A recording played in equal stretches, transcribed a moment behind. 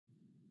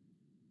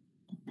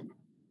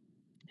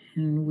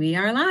And we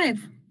are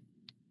live.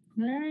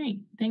 All right.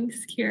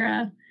 Thanks,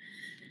 Kira.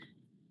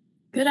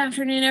 Good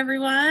afternoon,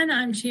 everyone.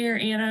 I'm Chair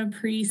Anna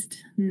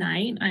Priest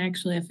Knight. I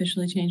actually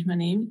officially changed my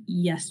name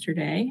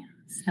yesterday,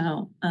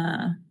 so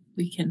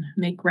we can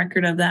make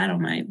record of that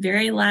on my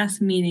very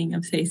last meeting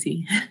of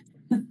SACY.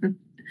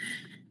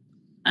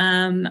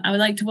 I would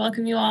like to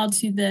welcome you all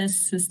to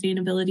this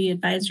Sustainability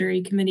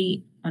Advisory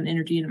Committee on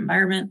Energy and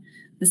Environment.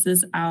 This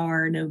is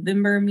our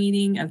November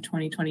meeting of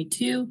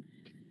 2022.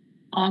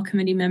 All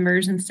committee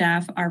members and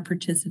staff are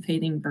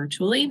participating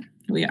virtually.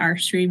 We are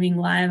streaming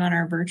live on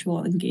our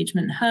Virtual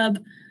Engagement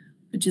Hub,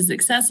 which is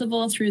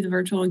accessible through the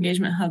Virtual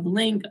Engagement Hub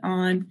link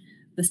on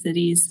the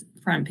city's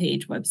front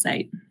page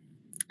website,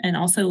 and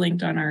also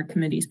linked on our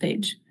committee's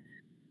page.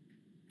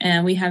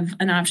 And we have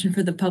an option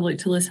for the public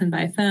to listen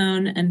by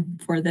phone. And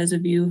for those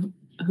of you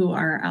who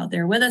are out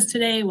there with us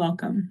today,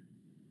 welcome.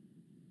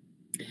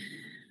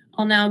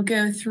 I'll now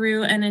go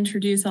through and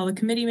introduce all the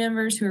committee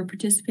members who are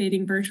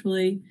participating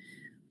virtually.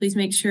 Please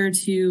make sure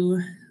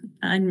to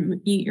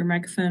unmute your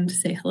microphone to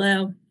say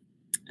hello.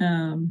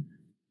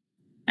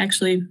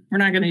 Actually, we're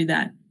not going to do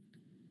that.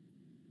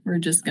 We're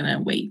just going to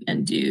wait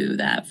and do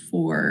that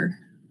for...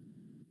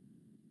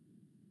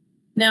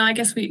 No, I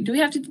guess do we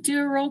have to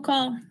do a roll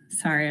call?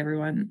 Sorry,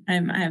 everyone. I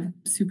have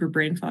super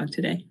brain fog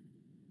today.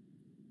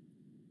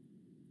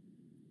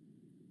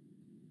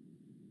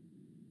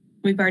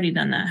 We've already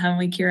done that, haven't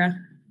we, Kira?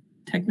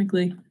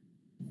 Technically.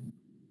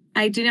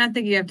 I do not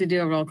think you have to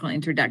do a roll call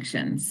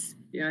introductions.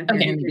 Yeah, I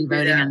think be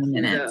voting on the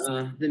minutes.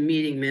 The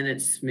meeting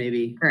minutes,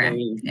 maybe. Correct.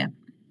 Yeah.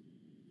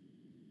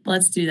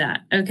 Let's do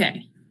that.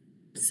 Okay.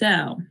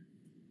 So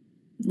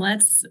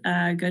let's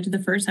go to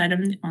the first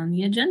item on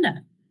the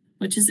agenda,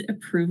 which is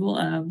approval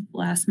of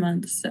last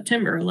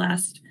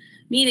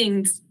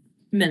meeting's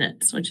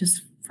minutes, which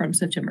is from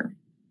September.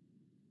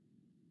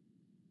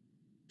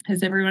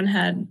 Has everyone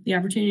had the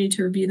opportunity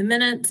to review the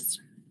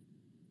minutes?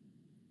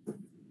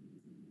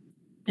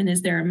 And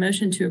is there a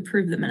motion to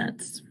approve the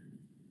minutes?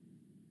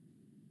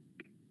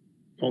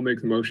 I'll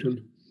make the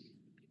motion.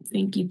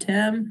 Thank you,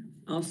 Tim.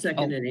 I'll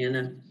second it,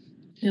 Anna.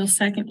 You'll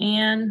second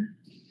Ann.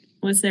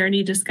 Was there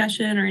any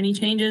discussion or any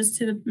changes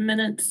to the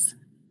minutes?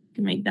 You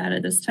can make that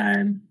at this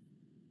time.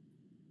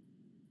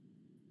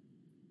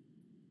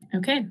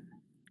 Okay.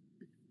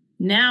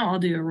 Now I'll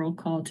do a roll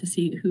call to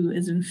see who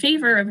is in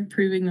favor of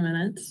approving the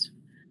minutes.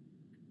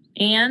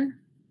 Ann?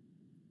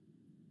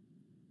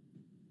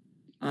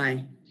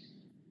 Aye.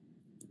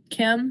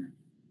 Kim?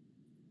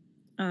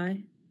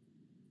 Aye.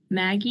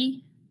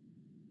 Maggie?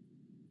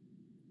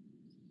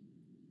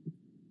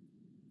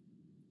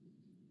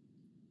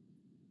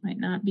 Might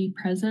not be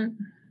present.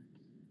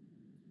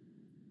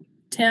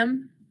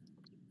 Tim?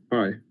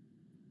 Aye.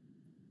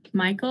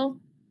 Michael?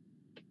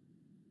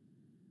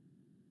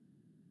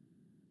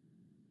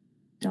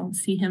 Don't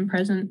see him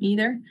present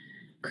either.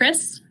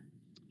 Chris?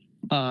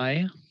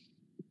 Aye.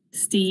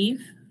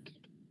 Steve?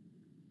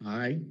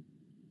 Aye.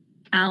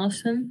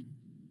 Allison?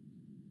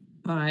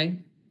 Aye.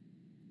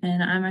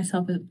 And I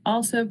myself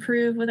also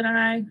approve with an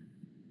aye.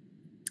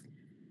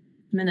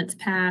 Minutes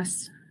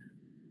pass.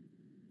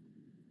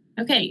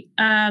 Okay,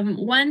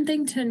 one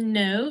thing to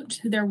note,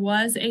 there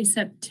was a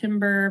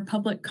September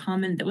public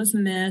comment that was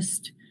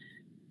missed.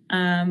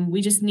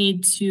 We just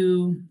need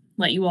to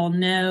let you all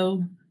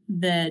know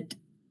that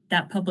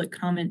that public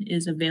comment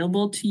is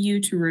available to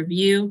you to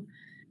review.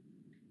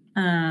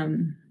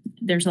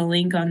 There's a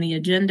link on the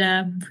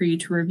agenda for you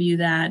to review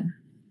that.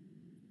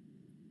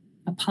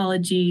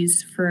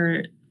 Apologies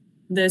for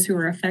those who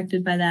were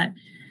affected by that.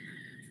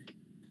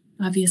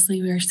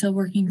 Obviously, we are still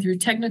working through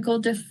technical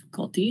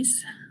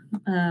difficulties.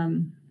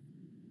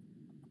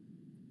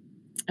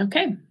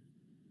 Okay.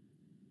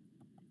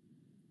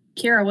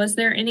 Kira, was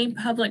there any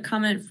public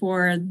comment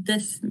for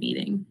this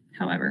meeting,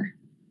 however?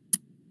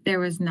 There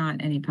was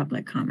not any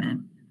public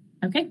comment.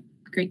 Okay,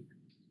 great.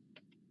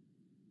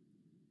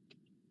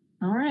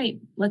 All right,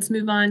 let's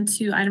move on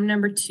to item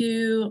number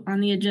 2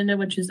 on the agenda,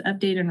 which is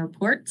update and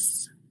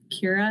reports.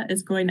 Kira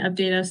is going to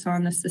update us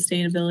on the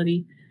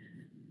sustainability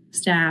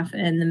staff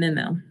and the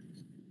memo.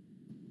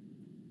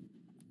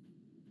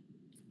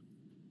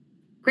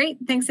 Great.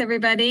 Thanks,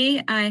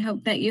 everybody. I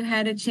hope that you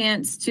had a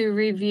chance to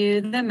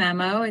review the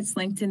memo. It's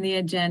linked in the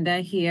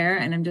agenda here,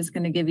 and I'm just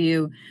going to give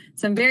you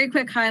some very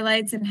quick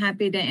highlights and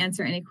happy to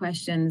answer any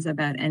questions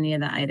about any of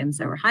the items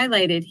that were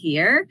highlighted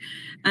here.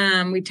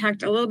 We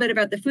talked a little bit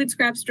about the food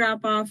scraps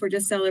drop-off. We're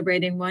just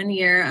celebrating 1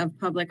 year of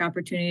public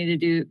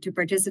opportunity to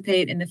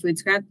participate in the food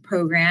scrap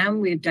program.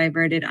 We've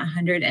diverted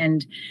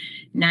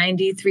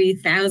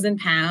 193,000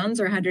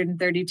 pounds or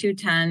 132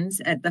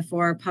 tons at the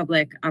 4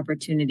 public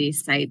opportunity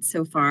sites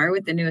so far,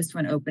 with the newest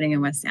one opening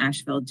in West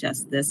Asheville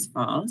just this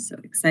fall. So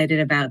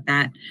excited about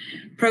that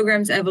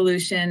program's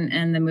evolution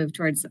and the move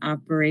towards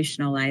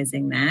operationalizing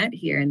that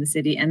here in the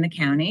city and the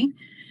county.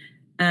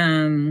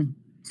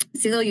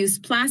 Single-use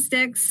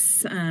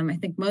plastics. I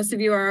think most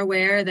of you are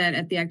aware that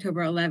at the October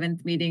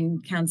 11th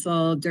meeting,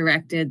 Council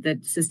directed the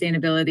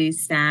sustainability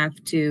staff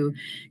to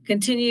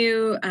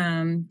continue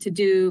to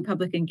do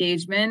public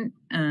engagement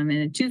in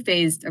a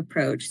two-phased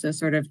approach. So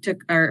sort of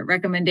took our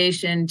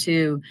recommendation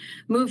to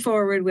move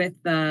forward with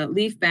the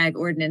leaf bag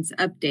ordinance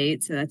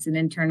update. So that's an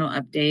internal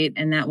update,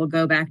 and that will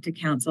go back to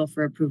council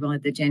for approval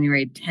at the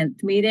January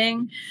 10th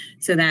meeting.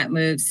 So that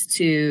moves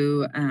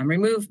to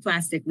remove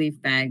plastic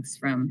leaf bags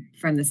from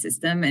the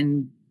system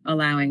and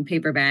allowing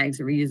paper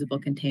bags or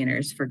reusable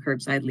containers for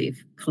curbside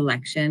leaf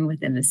collection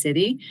within the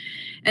city.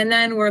 And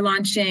then we're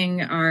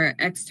launching our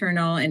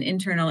external and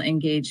internal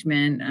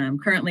engagement,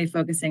 currently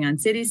focusing on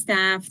city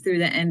staff through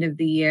the end of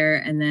the year,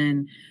 and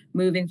then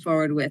moving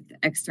forward with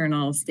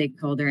external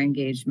stakeholder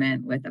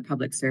engagement with a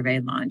public survey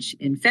launch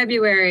in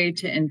February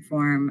to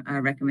inform a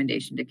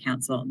recommendation to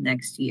council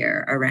next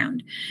year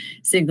around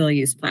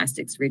single-use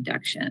plastics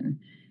reduction.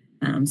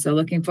 So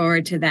looking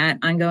forward to that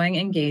ongoing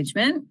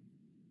engagement.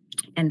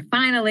 And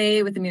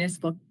finally, with the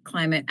Municipal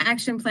Climate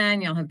Action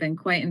Plan, y'all have been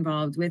quite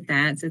involved with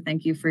that. So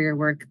thank you for your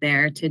work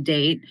there to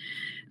date.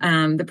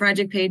 The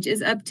project page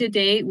is up to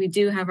date. We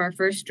do have our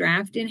first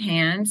draft in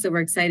hand, so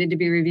we're excited to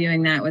be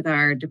reviewing that with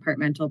our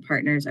departmental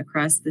partners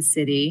across the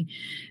city.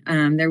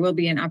 There will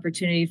be an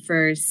opportunity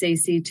for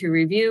SACY to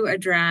review a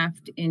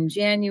draft in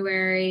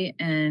January,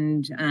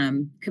 and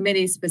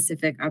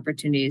committee-specific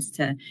opportunities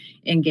to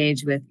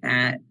engage with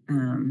that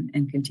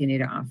and continue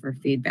to offer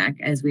feedback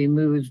as we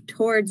move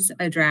towards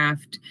a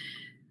draft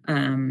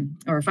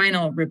or a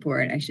final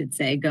report, I should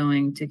say,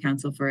 going to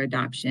council for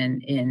adoption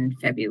in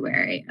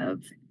February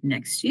of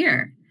next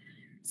year.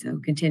 So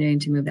continuing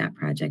to move that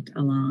project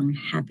along.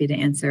 Happy to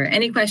answer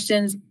any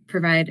questions,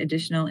 provide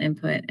additional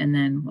input, and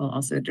then we'll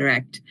also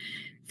direct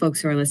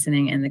folks who are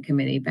listening and the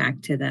committee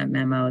back to the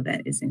memo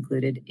that is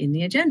included in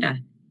the agenda.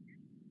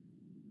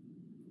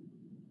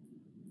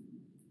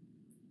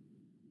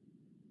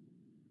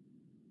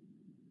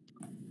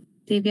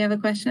 Steve, you have a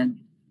question?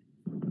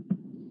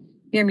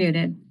 You're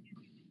muted.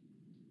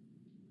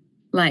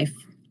 Life.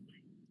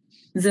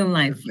 Zoom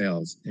life. It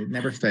fails. It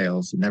never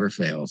fails. It never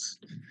fails.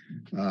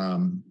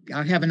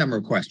 I have a number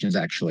of questions,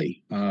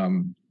 actually.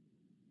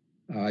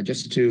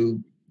 Just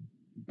to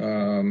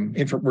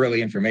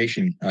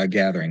information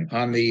gathering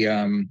on the.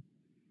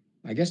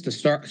 I guess to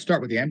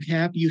start with the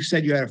MCAP. You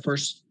said you had a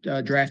first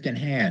draft in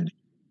hand.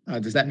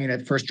 Does that mean a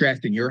first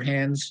draft in your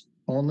hands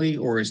only,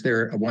 or is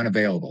there one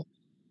available?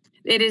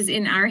 It is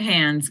in our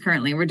hands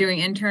currently. We're doing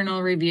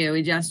internal review.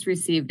 We just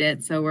received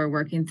it, so we're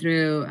working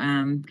through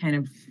kind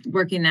of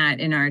working that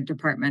in our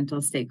departmental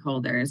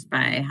stakeholders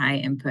by high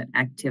input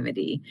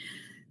activity.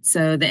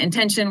 So the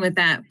intention with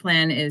that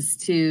plan is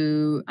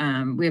to,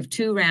 we have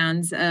 2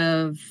 rounds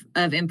of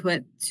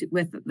input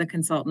with the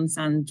consultants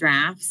on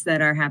drafts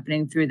that are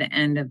happening through the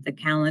end of the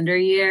calendar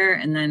year,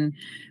 and then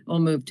we'll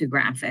move to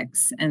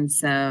graphics. And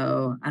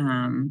so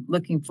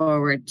looking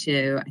forward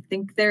to, I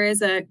think there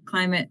is a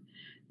climate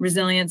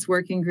resilience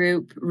working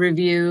group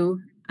review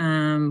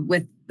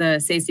with the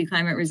SACY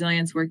Climate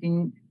Resilience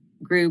Working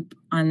Group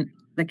on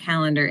the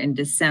calendar in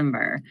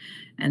December.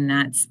 And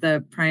that's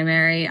the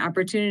primary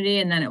opportunity.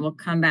 And then it will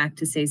come back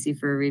to SACY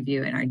for a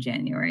review in our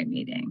January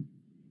meeting.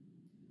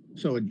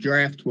 So a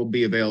draft will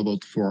be available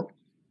for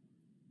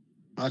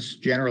us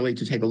generally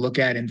to take a look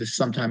at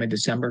sometime in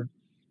December?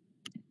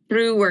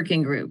 Through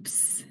working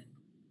groups.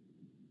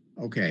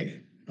 Okay.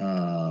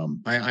 I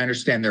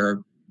understand there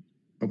are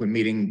open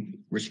meeting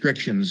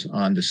restrictions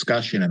on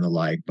discussion and the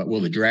like, but will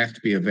the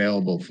draft be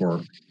available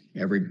for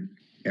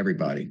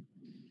everybody?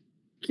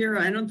 Kira,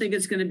 I don't think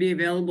it's going to be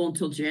available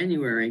until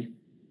January.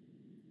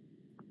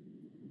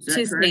 To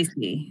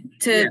SACY,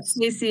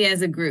 SACY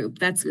as a group.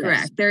 That's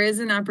correct. There is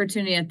an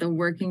opportunity at the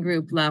working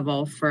group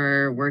level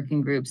for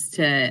working groups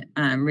to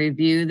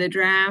review the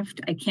draft.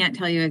 I can't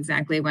tell you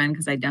exactly when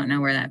because I don't know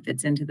where that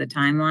fits into the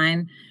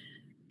timeline,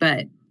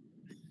 but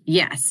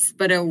yes,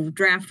 but a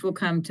draft will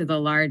come to the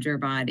larger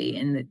body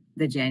in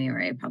the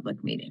January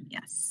public meeting.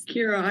 Yes.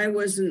 Kira, I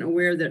wasn't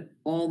aware that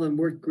all the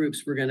work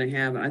groups were going to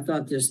have. I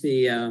thought just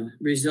the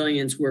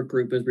resilience work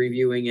group was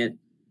reviewing it.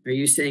 Are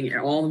you saying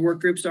all the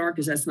work groups are?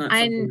 Because that's not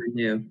something I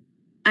knew.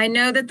 I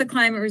know that the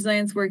Climate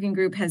Resilience Working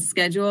Group has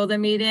scheduled a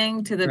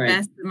meeting. To the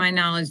best of my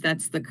knowledge,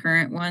 that's the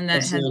current one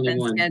that has been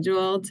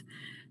scheduled.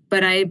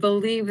 But I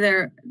believe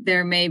there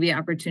may be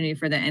opportunity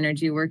for the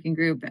Energy Working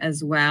Group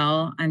as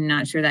well. I'm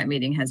not sure that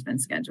meeting has been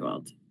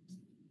scheduled.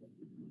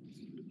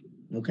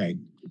 Okay.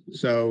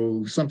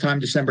 So sometime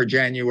December,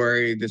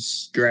 January,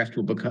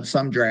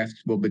 some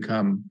drafts will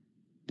become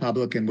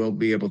public and we'll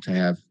be able to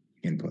have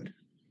input.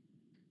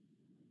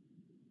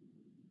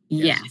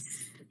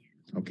 Yes.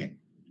 Okay.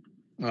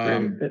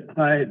 Sorry.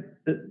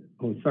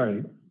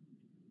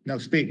 No,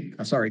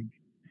 speak. Sorry.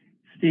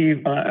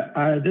 Steve,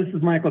 this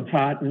is Michael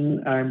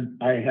Totten.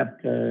 I have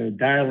to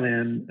dial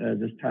in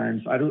this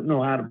time, so I don't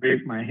know how to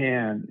raise my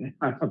hand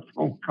on a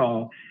phone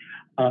call.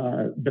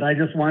 But I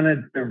just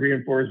wanted to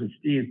reinforce with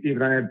Steve.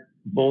 Steve and I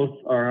both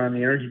are on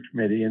the Energy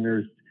Committee,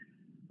 and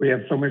we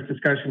have so much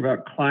discussion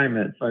about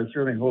climate, so I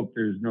certainly hope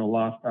there's no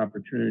lost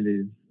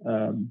opportunities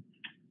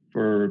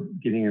for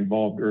getting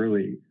involved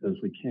early as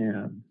we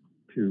can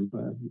to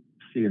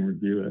see and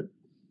review it.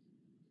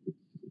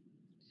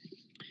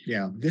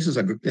 Yeah, this is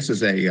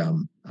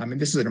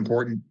an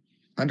important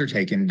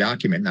undertaken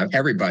document. Now,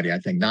 everybody, I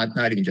think, not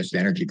even just the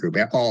energy group,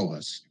 all of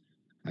us,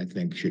 I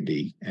think, should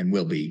be and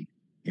will be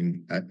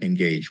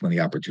engaged when the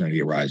opportunity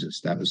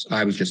arises.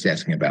 I was just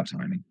asking about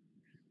timing.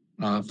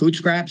 Food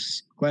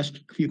scraps, a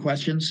few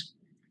questions.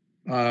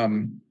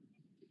 Memo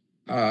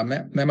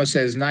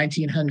says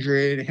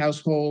 1,900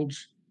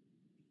 households.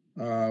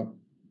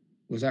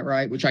 Was that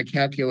right? Which I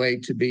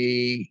calculate to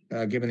be,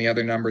 given the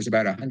other numbers,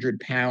 about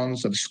 100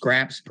 pounds of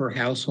scraps per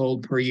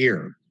household per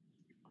year.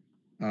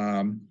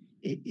 Are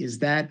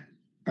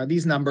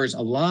these numbers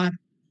a lot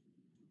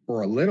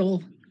or a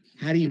little?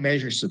 How do you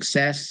measure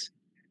success?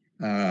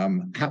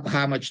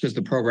 How much does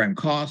the program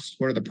cost?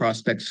 What are the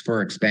prospects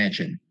for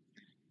expansion?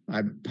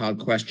 I piled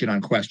question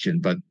on question,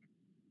 but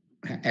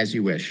as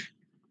you wish.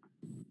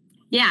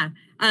 Yeah.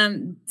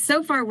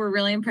 So far, we're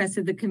really impressed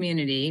with the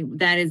community.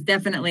 That is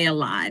definitely a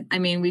lot. I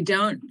mean,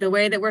 the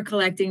way that we're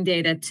collecting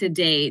data to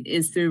date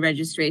is through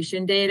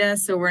registration data.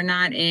 So we're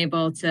not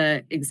able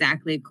to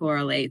exactly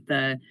correlate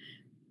the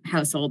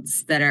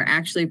households that are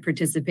actually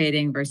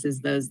participating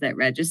versus those that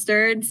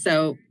registered.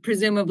 So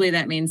presumably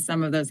that means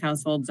some of those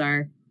households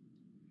are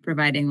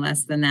providing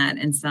less than that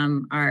and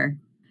some are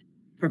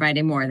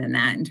providing more than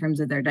that in terms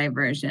of their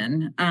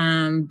diversion.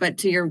 But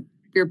to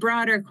your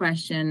broader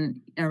question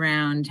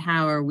around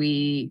how are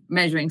we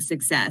measuring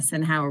success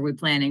and how are we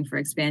planning for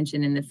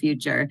expansion in the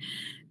future,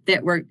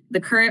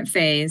 the current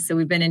phase, so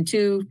we've been in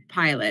 2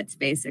 pilots,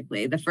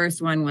 basically. The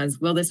first one was,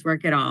 will this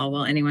work at all?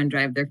 Will anyone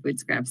drive their food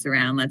scraps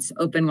around? Let's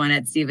open one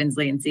at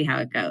Stevens-Lee and see how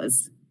it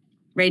goes.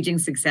 Raging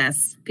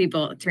success.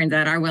 People, it turns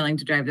out, are willing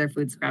to drive their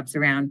food scraps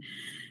around.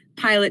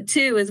 Pilot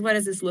 2 is, what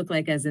does this look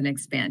like as an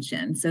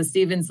expansion? So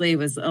Stevens-Lee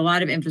was a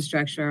lot of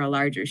infrastructure, a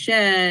larger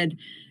shed.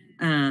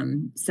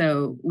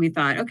 So we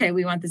thought, okay,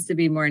 we want this to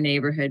be more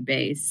neighborhood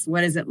based.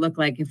 What does it look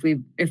like if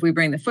we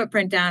bring the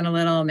footprint down a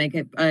little, make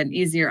it an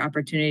easier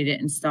opportunity to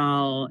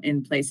install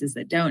in places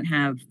that don't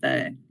have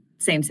the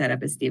same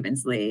setup as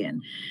Stevens-Lee?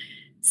 And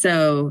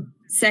so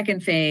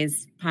second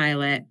phase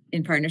pilot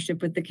in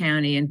partnership with the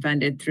county and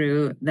funded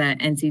through the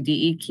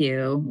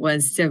NCDEQ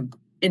was to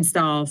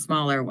install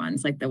smaller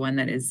ones, like the one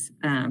that is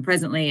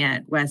presently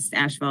at West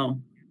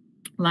Asheville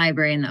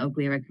Library and the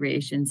Oakley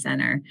Recreation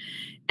Center.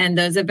 And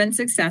those have been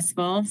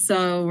successful.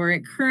 So we're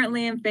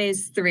currently in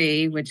phase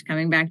 3, which,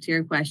 coming back to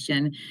your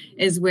question,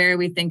 is where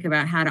we think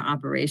about how to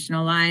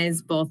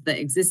operationalize both the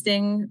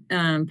existing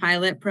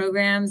pilot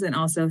programs and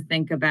also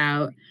think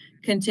about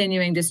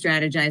continuing to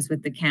strategize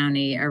with the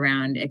county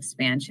around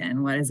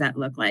expansion. What does that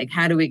look like?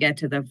 How do we get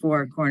to the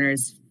 4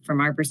 corners,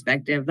 from our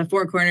perspective, the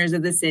 4 corners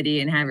of the city,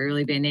 and have it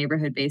really be a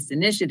neighborhood-based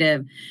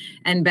initiative,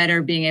 and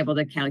better being able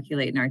to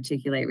calculate and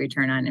articulate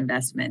return on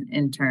investment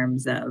in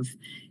terms of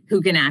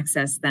who can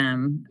access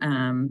them,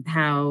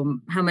 how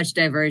much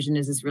diversion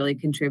is this really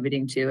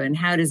contributing to, and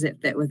how does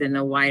it fit within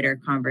the wider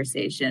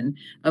conversation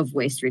of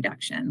waste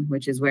reduction,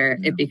 which is where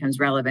it becomes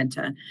relevant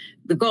to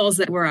the goals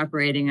that we're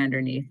operating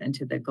underneath and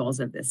to the goals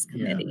of this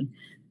committee. Yeah.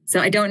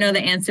 So I don't know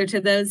the answer to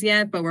those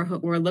yet, but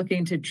we're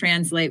looking to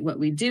translate what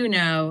we do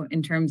know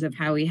in terms of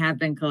how we have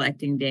been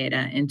collecting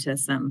data into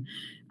some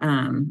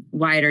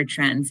wider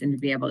trends, and to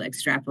be able to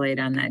extrapolate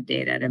on that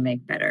data to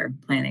make better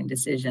planning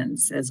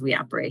decisions as we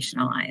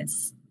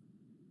operationalize.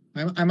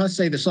 I must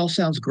say, this all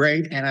sounds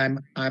great, and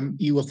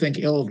you will think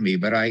ill of me,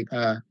 but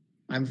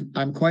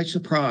I'm quite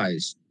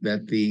surprised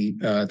that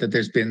that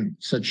there's been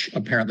such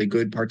apparently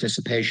good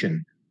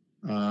participation.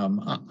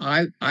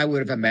 I would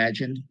have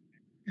imagined,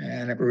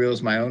 and it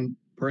reveals my own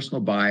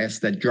personal bias,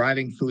 that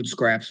driving food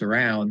scraps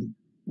around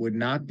would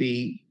not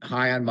be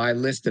high on my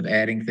list of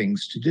adding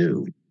things to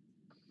do.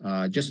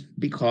 Just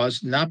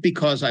because, not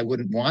because I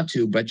wouldn't want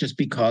to, but just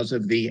because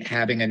of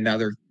having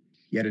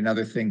yet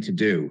another thing to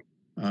do.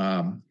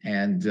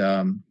 And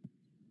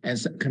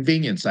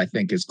convenience, I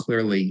think, is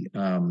clearly,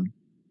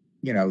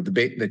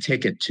 the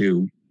ticket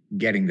to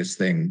getting this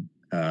thing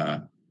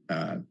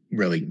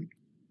really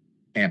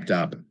amped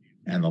up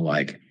and the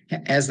like.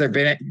 Hasn't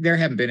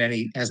been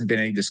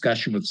any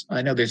discussion with,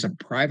 I know there's a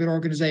private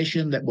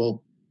organization that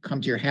will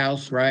come to your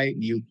house, right?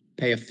 You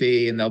pay a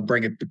fee and they'll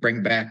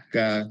bring back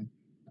dirt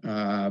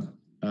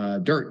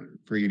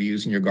for you to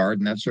use in your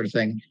garden, that sort of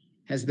thing.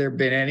 Has there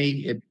been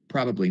any?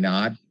 Probably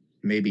not.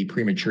 Maybe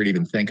premature to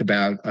even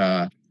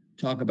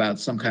talk about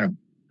some kind of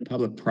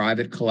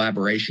public-private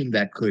collaboration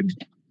that could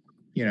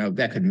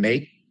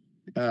make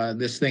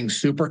this thing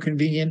super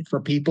convenient for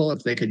people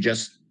if they could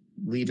just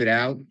leave it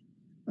out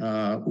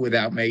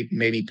without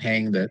maybe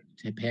paying the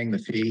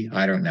fee.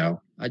 I don't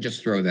know. I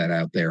just throw that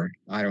out there.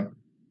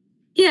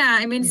 Yeah,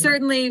 I mean,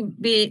 certainly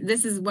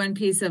this is one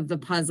piece of the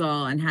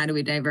puzzle, and how do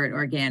we divert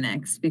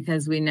organics?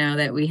 Because we know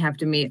that we have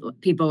to meet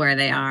people where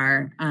they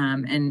are,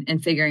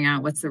 and figuring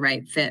out what's the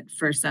right fit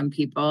for some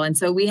people. And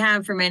so we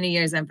have for many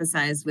years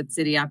emphasized with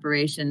city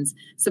operations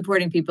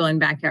supporting people in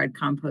backyard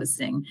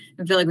composting.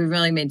 I feel like we've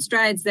really made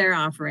strides there,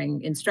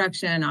 offering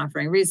instruction,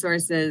 offering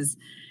resources.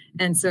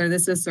 And so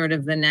this was sort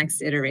of the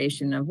next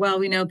iteration of, well,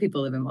 we know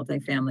people live in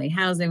multifamily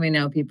housing. We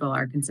know people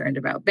are concerned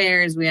about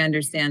bears. We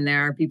understand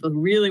there are people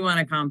who really want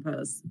to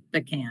compost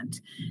but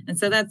can't. And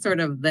so that's sort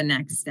of the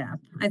next step.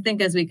 I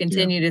think as we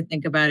continue to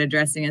think about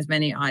addressing as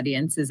many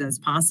audiences as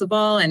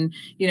possible, and,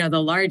 you know,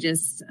 the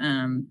largest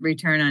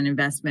return on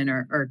investment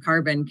or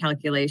carbon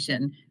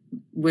calculation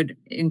would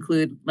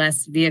include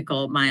less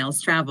vehicle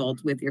miles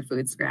traveled with your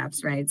food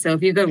scraps, right? So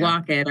if you could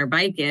walk it or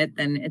bike it,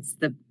 then it's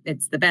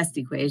the best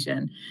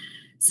equation.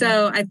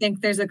 So I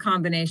think there's a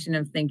combination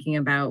of thinking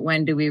about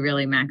when do we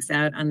really max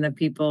out on the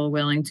people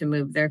willing to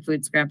move their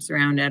food scraps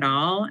around at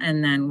all,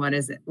 and then what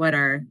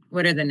are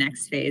the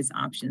next phase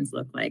options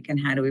look like, and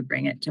how do we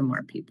bring it to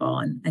more people?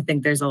 And I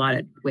think there's a lot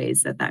of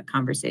ways that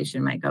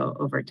conversation might go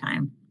over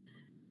time.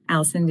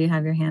 Allison, do you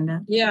have your hand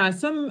up? Yeah,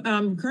 some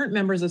current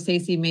members of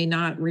SACE may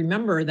not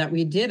remember that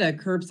we did a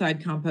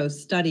curbside compost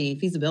study,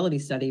 feasibility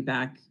study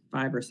back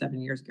 5 or 7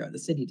 years ago. The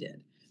city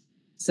did.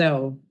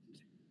 So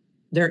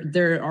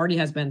there already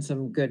has been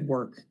some good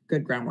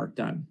groundwork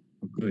done.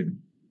 Good.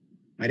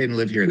 I didn't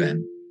live here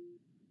then.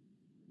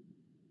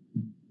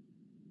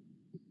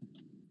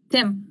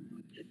 Tim.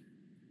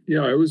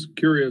 Yeah, I was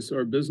curious,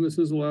 are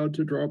businesses allowed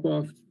to drop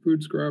off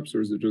food scraps,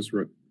 or is it just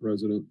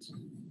residents?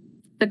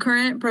 The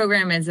current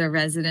program is a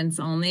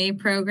residents-only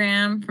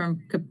program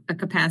from a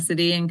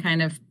capacity and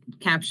kind of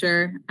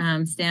capture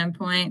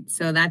standpoint.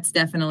 So that's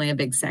definitely a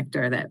big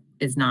sector that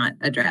is not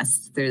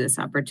addressed through this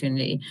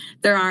opportunity.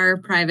 There are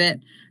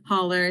private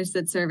haulers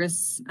that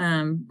service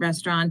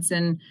restaurants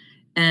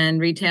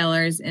and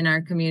retailers in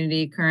our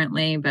community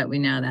currently, but we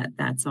know that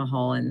that's a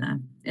hole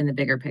in the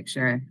bigger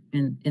picture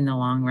in the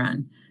long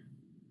run.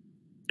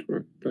 All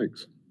right,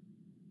 thanks.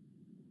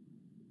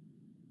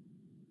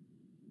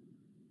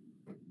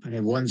 I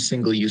have one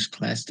single-use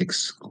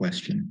plastics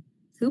question.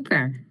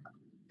 Super.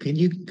 Can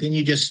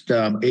you just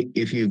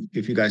if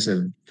you guys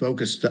have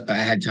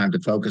had time to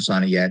focus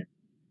on it yet,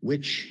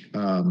 which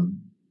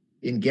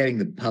in getting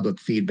the public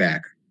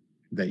feedback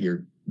that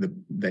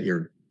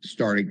you're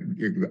starting,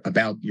 I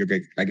guess you're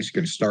going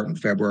to start in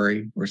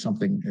February or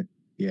something.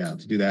 Yeah,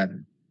 to do that.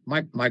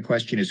 My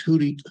question is,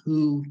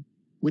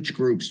 which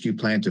groups do you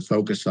plan to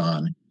focus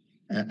on?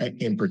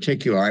 In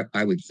particular,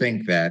 I would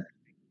think that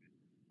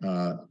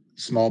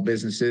small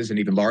businesses and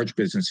even large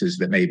businesses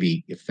that may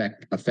be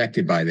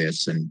affected by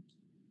this, and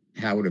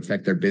how it would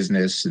affect their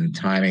business and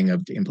timing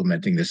of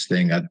implementing this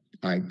thing.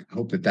 I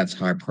hope that that's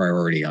high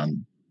priority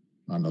on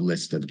the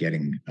list of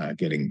getting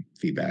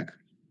feedback.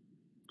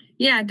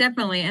 Yeah,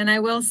 definitely. And I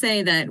will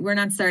say that we're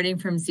not starting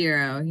from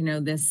zero. You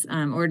know, this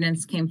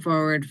ordinance came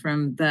forward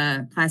from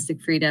the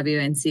Plastic Free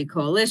WNC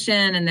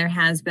Coalition, and there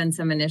has been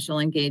some initial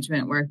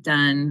engagement work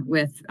done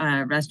with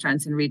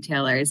restaurants and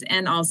retailers.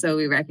 And also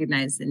we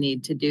recognize the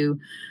need to do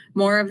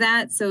more of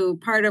that. So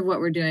part of what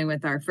we're doing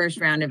with our first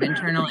round of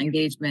internal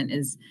engagement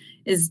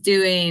is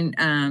doing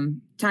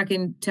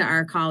talking to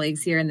our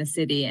colleagues here in the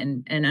city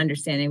and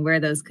understanding where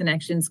those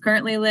connections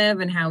currently live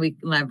and how we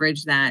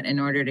leverage that in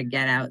order to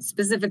get out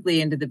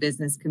specifically into the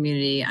business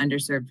community,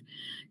 underserved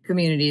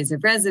communities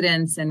of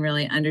residents, and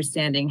really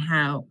understanding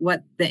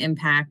what the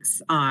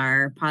impacts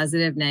are,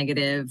 positive,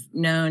 negative,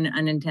 known,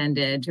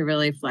 unintended, to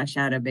really flesh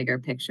out a bigger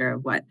picture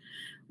of what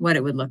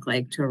it would look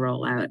like to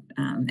roll out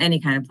any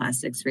kind of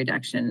plastics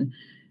reduction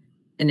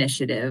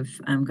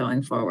initiative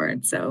going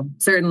forward. So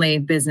certainly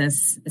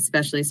business,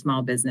 especially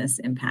small business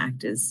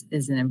impact is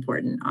an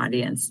important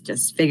audience,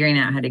 just figuring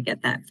out how to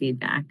get that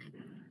feedback.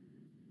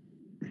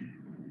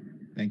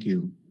 Thank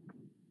you.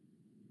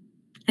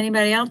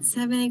 Anybody else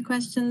have any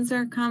questions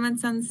or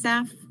comments on the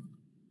staff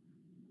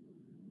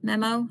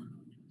memo?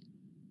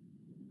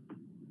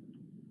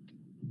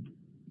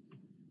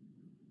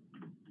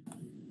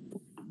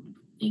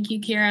 Thank you,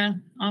 Kira.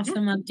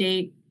 Awesome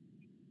update.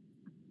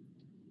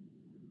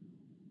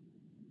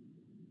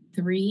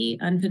 3,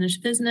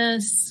 unfinished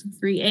business.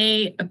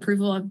 3A,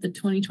 approval of the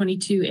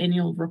 2022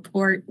 annual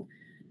report.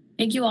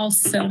 Thank you all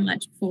so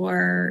much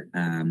for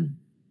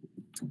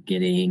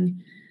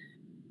getting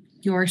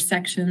your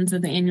sections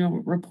of the annual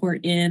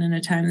report in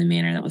a timely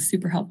manner. That was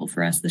super helpful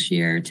for us this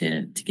year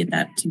to get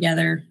that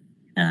together.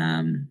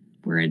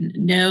 We're in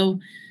no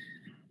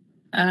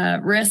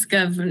risk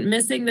of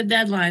missing the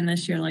deadline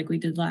this year like we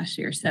did last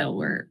year, so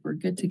we're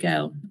good to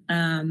go.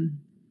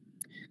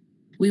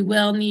 We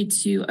will need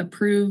to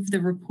approve the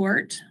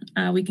report.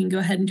 We can go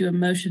ahead and do a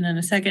motion in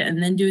a second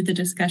and then do the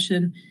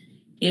discussion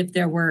if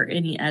there were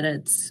any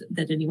edits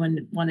that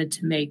anyone wanted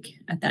to make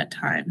at that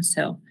time.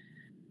 So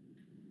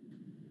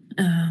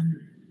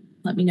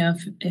let me know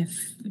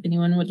if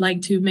anyone would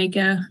like to make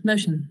a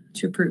motion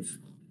to approve.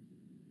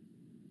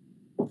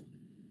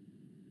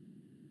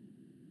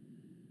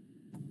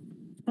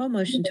 I'll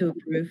motion to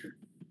approve.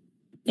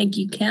 Thank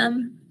you,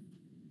 Kim.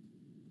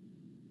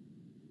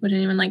 Would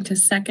anyone like to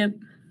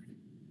second?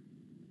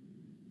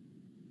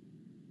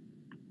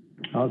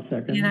 I'll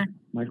second. Yeah.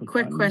 Michael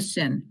Quick Cotton.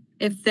 question.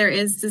 If there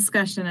is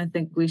discussion, I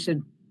think we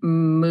should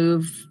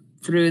move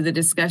through the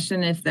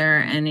discussion. If there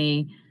are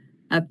any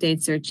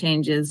updates or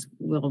changes,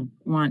 we'll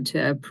want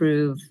to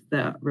approve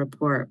the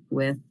report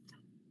with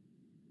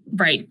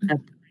Right.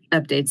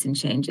 updates and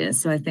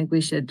changes. So I think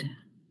we should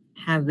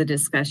have the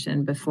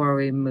discussion before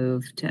we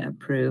move to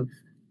approve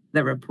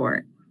the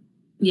report.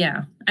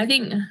 Yeah, I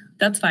think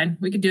that's fine.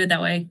 We could do it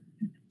that way.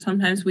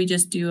 Sometimes we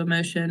just do a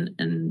motion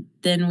and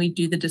then we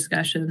do the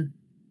discussion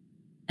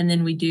and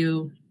then we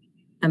do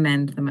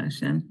Amend the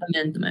motion.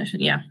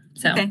 Yeah.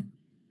 So Okay.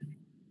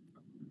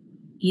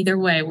 either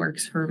way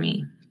works for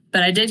me.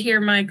 But I did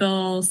hear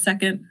Michael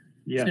second.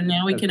 Yeah, So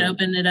now we that's can right.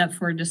 open it up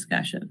for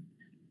discussion.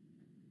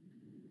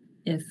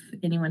 If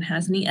anyone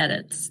has any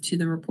edits to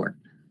the report.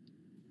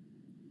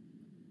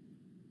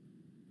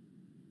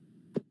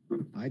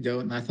 I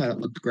don't, and I thought it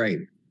looked great.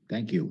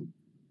 Thank you.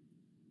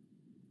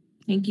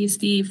 Thank you,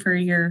 Steve, for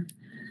your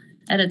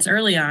edits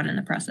early on in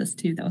the process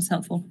too. That was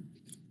helpful.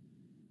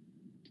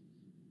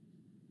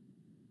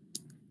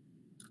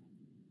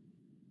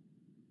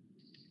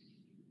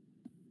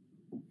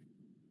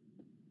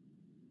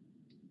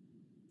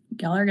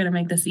 Y'all are going to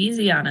make this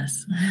easy on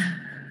us.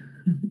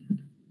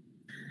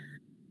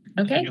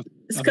 Okay.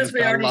 It's because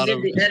we already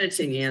did the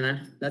editing,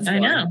 Anna. That's why. I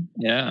know.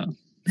 Yeah.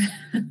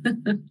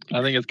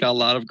 I think it's got a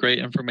lot of great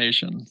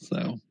information.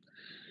 So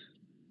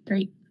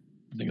Great.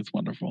 I think it's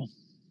wonderful.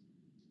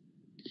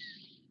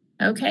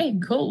 Okay,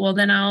 cool. Well,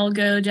 then I'll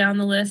go down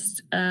the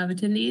list of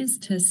attendees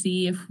to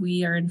see if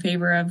we are in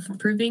favor of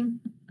approving.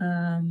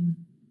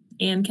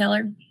 Ann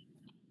Keller.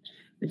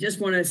 I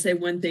just want to say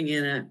one thing,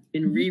 Anna.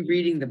 In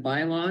rereading the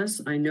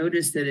bylaws, I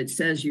noticed that it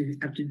says you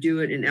have to do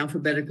it in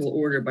alphabetical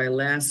order by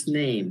last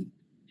name,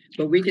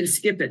 but we can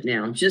skip it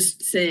now.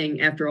 Just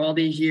saying, after all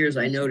these years,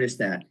 I noticed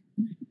that.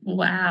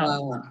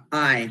 Wow.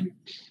 I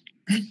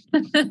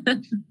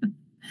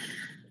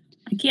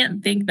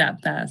can't think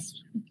that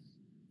fast.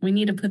 We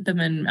need to put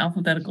them in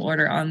alphabetical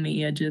order on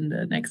the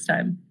agenda next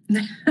time.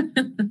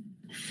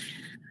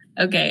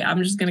 Okay,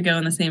 I'm just going to go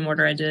in the same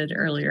order I did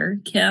earlier.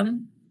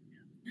 Kim.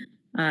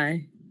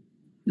 Aye.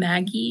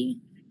 Maggie.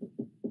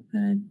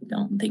 I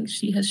don't think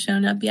she has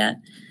shown up yet.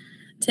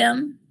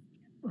 Tim.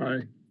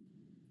 Aye.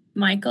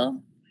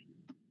 Michael.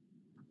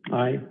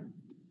 Aye.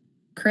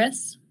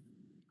 Chris.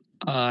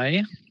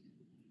 Aye.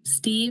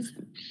 Steve.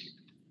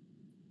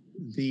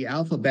 The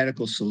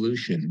alphabetical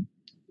solution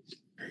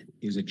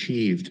is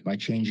achieved by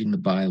changing the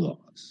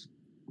bylaws.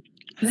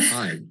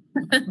 Aye.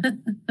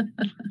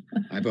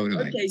 I vote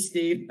aye. Okay,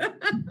 Steve.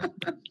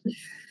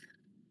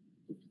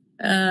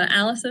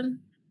 Allison.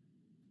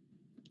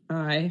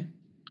 Aye.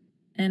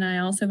 And I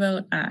also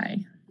vote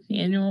aye. The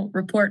annual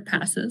report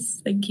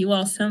passes. Thank you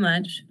all so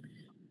much.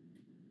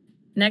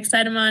 Next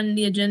item on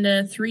the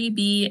agenda,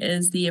 3B,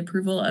 is the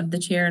approval of the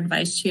chair and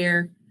vice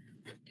chair.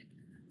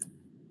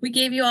 We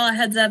gave you all a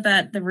heads up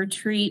at the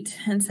retreat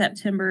in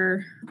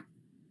September.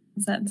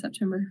 Was that in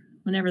September?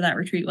 Whenever that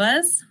retreat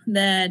was,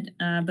 that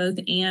both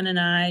Ann and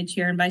I,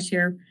 chair and vice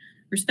chair,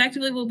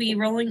 respectively, will be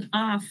rolling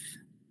off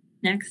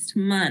next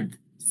month.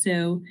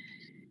 So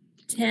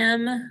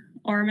Tim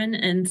Orman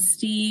and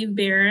Steve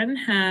Barron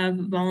have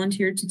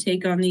volunteered to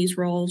take on these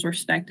roles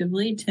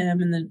respectively.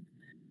 Tim in the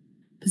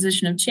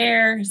position of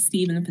chair,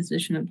 Steve in the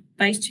position of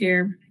vice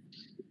chair.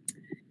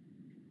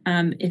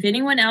 If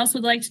anyone else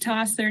would like to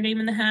toss their name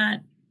in the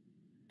hat,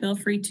 feel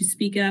free to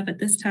speak up at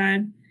this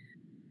time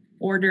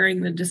or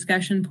during the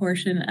discussion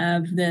portion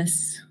of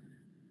this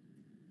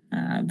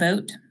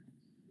vote.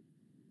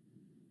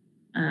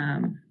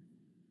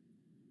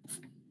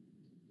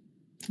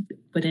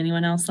 Would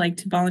anyone else like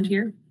to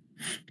volunteer?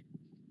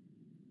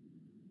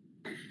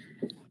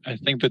 I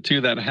think the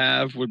two that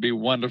have would be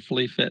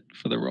wonderfully fit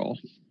for the role.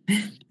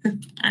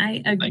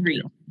 I Thank agree.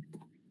 you.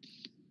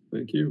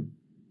 Thank you.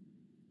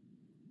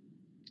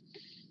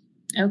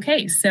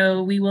 Okay,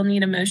 so we will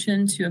need a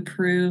motion to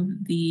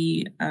approve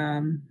the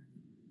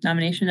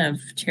nomination of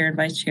chair and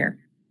vice chair,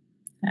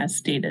 as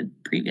stated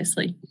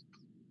previously.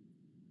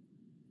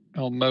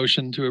 I'll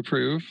motion to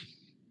approve.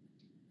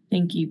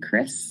 Thank you,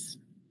 Chris.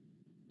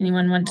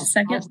 Anyone want to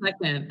second? I'll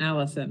second,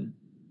 Allison.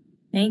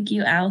 Thank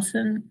you,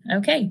 Allison.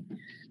 Okay.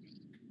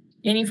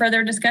 Any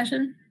further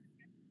discussion?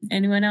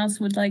 Anyone else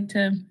would like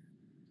to?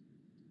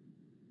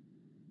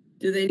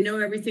 Do they know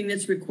everything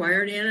that's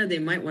required, Anna? They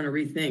might want to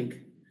rethink.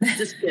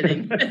 Just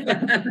kidding.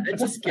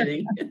 Just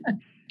kidding.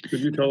 Could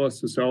you tell us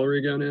the salary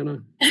again,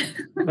 Anna?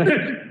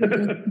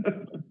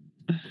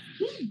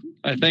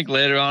 I think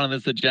later on in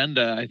this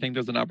agenda, I think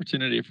there's an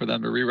opportunity for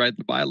them to rewrite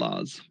the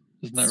bylaws.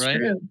 Isn't that It's right?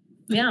 true.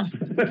 Yeah.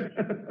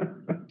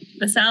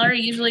 The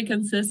salary usually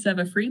consists of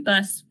a free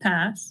bus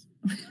pass.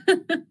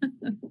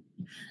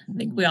 I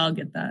think we all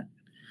get that.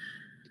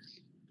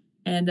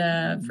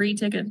 And free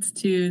tickets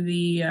to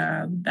the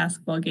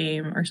basketball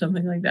game or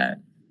something like that.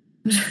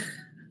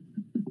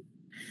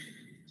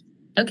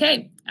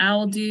 Okay,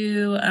 I'll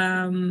do,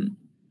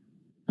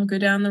 I'll go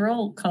down the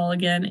roll call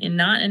again and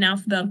not in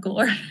alphabetical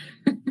order.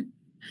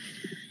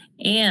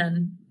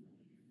 Ann.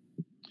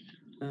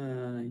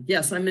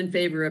 Yes, I'm in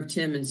favor of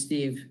Tim and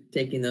Steve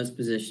taking those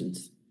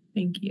positions.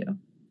 Thank you.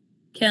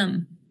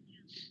 Kim.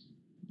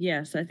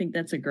 Yes, I think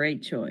that's a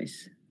great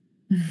choice.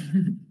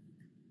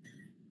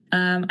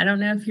 I don't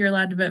know if you're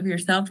allowed to vote for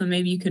yourself, but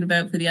maybe you could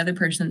vote for the other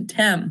person.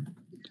 Tim.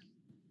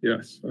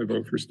 Yes, I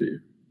vote for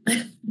Steve.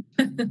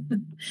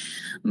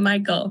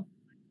 Michael.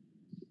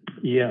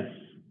 Yes.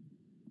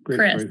 Great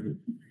Chris. choices.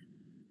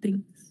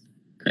 Thanks.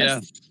 Chris.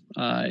 Yes.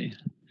 Aye.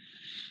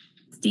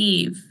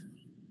 Steve.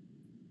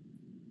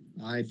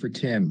 Aye for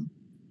Tim.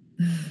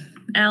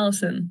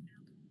 Allison.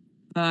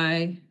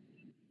 Aye.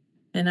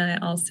 And I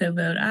also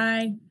vote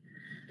aye.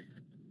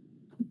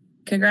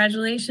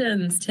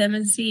 Congratulations, Tim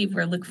and Steve.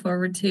 We look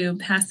forward to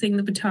passing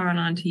the baton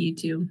on to you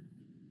two.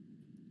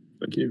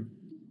 Thank you.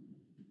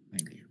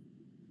 Thank you.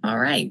 All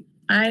right.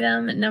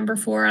 Item number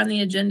 4 on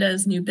the agenda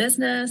is new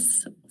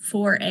business.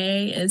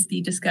 4A is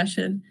the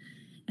discussion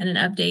and an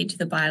update to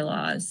the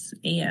bylaws.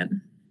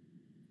 Anne.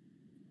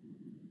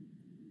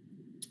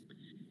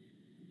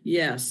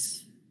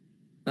 Yes.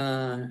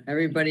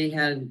 Everybody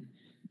had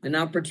an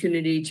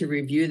opportunity to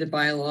review the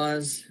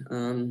bylaws.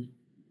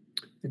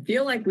 I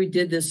feel like we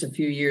did this a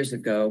few years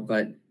ago,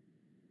 but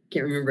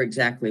can't remember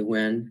exactly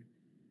when.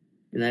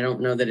 And I don't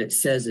know that it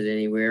says it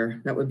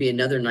anywhere. That would be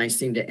another nice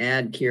thing to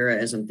add, Kira,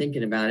 as I'm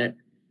thinking about it.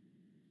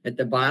 At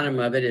the bottom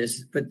of it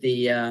is put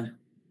the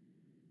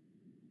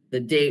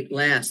date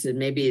last, and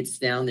maybe it's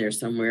down there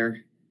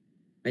somewhere.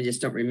 I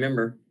just don't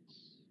remember.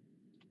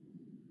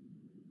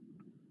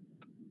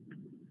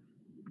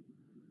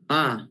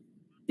 Ah,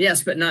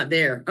 yes, but not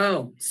there.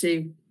 Oh,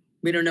 see,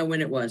 we don't know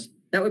when it was.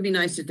 That would be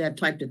nice to have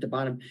typed at the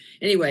bottom.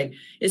 Anyway,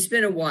 it's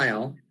been a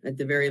while. At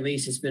the very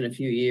least, it's been a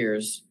few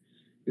years.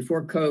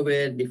 Before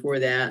COVID, before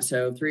that,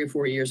 so 3 or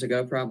 4 years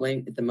ago,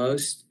 probably at the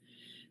most.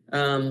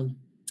 And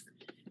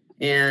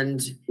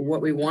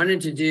what we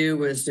wanted to do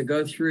was to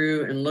go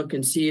through and look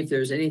and see if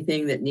there's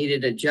anything that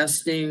needed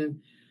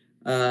adjusting,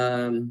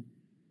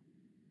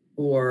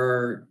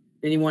 or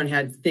anyone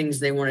had things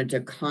they wanted to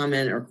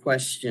comment or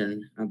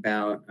question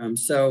about.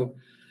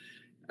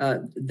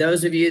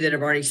 Those of you that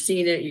have already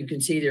seen it, you can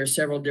see there are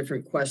several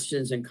different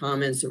questions and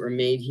comments that were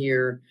made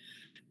here.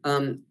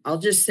 I'll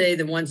just say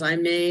the ones I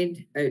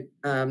made.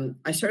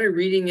 I started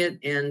reading it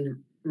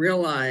and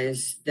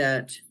realized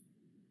that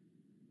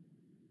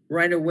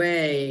right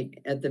away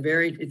at the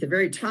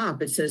very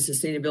top, it says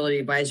Sustainability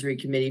Advisory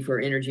Committee for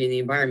Energy and the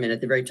Environment.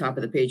 At the very top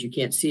of the page, you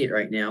can't see it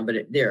right now, but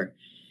there.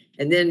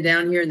 And then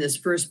down here in this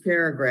first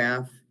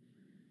paragraph,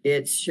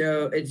 it's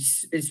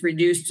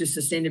reduced to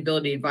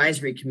Sustainability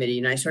Advisory Committee.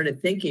 And I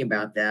started thinking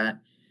about that.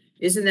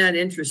 Isn't that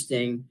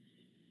interesting?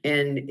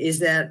 And is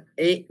that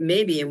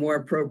maybe a more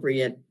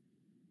appropriate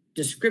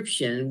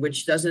description,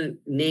 which doesn't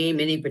name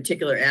any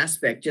particular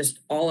aspect, just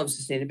all of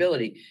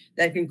sustainability?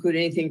 That can include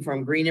anything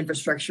from green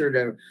infrastructure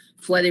to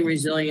flooding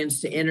resilience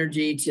to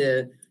energy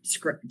to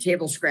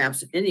table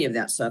scraps, any of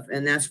that stuff.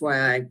 And that's why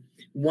I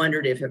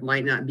wondered if it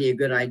might not be a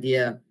good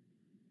idea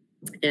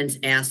and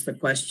ask the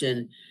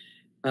question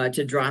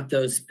to drop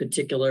those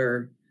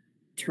particular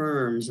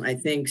terms. I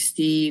think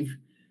Steve,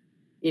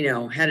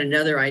 had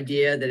another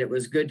idea that it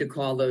was good to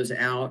call those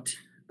out.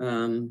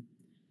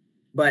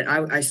 But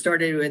I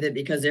started with it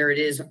because there it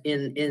is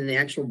in the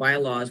actual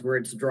bylaws where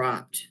it's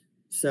dropped.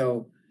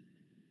 So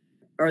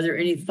are there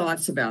any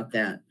thoughts about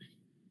that?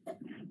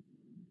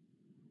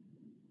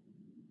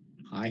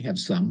 I have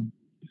some.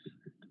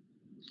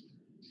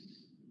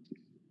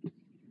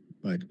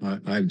 But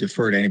I've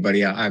deferred to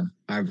anybody. I've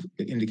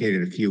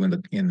indicated a few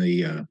in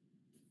the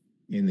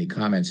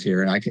comments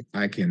here, and I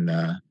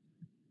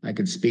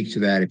can speak to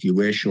that if you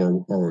wish,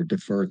 or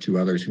defer to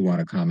others who want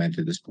to comment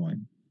at this point.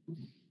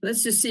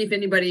 Let's just see if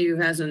anybody who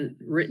hasn't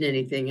written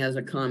anything has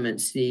a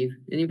comment, Steve.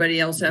 Anybody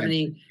else have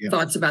any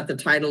thoughts about the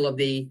title of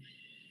the?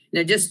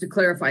 Now, just to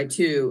clarify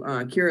too,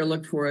 Kira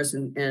looked for us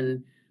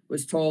and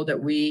was told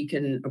that we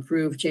can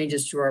approve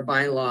changes to our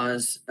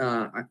bylaws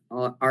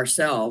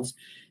ourselves.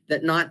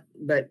 But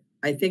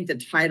I think the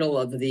title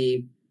of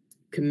the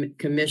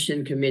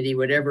commission, committee,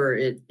 whatever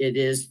it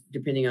is,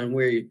 depending on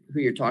who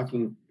you're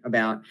talking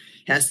about,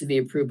 has to be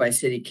approved by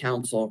city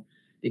council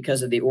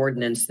because of the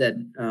ordinance that,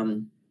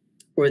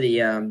 or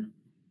the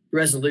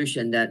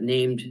resolution that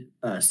named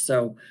us.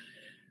 So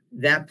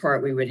that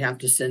part we would have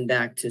to send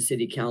back to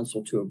city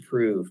council to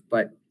approve.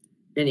 But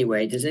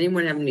anyway, does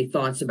anyone have any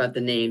thoughts about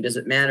the name? Does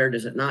it matter?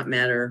 Does it not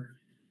matter?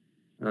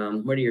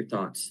 What are your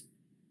thoughts?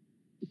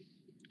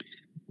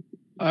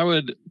 I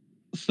would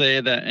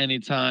say that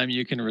anytime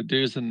you can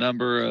reduce a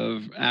number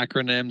of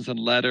acronyms and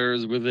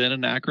letters within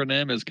an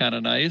acronym is kind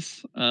of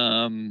nice.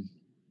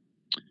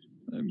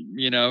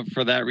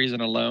 For that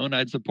reason alone,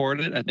 I'd support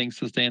it. I think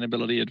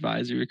Sustainability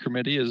Advisory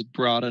Committee is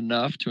broad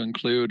enough to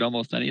include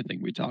almost anything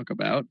we talk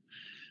about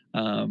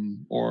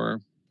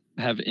or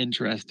have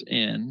interest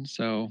in.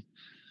 So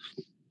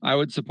I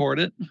would support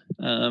it.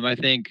 I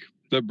think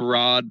the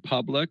broad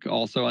public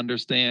also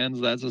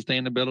understands that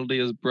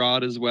sustainability is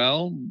broad as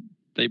well.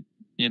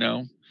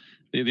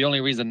 The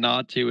only reason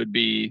not to would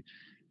be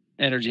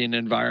energy and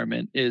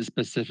environment is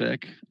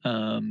specific,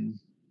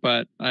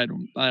 but I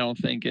don't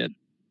think it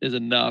is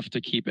enough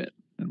to keep it,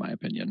 in my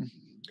opinion.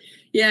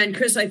 Yeah, and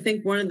Chris, I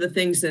think one of the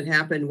things that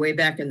happened way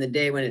back in the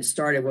day when it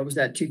started, what was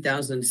that,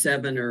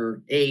 2007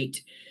 or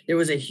 8, there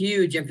was a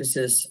huge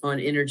emphasis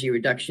on energy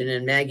reduction.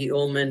 And Maggie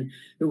Ullman,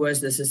 who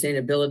was the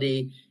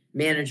sustainability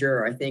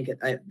manager, I think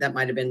that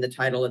might have been the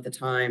title at the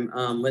time,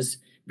 was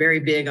very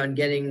big on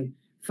getting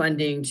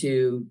funding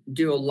to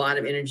do a lot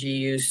of energy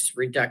use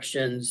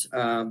reductions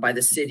by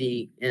the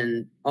city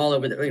and all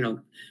over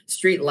the,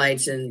 street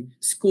lights and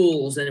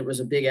schools. And it was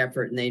a big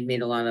effort and they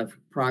made a lot of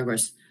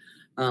progress.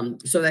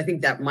 So I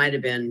think that might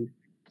have been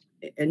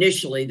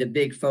initially the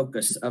big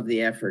focus of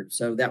the effort.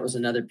 So that was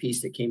another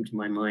piece that came to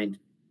my mind.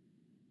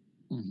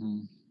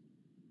 Mm-hmm.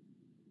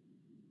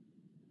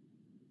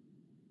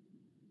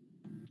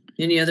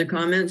 Any other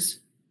comments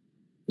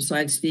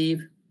besides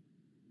Steve?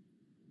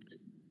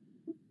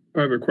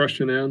 I have a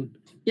question, Ann.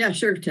 Yeah,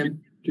 sure,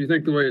 Tim. Do you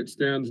think the way it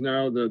stands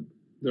now that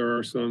there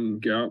are some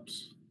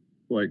gaps,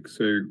 like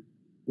say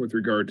with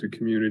regard to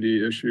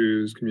community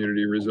issues,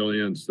 community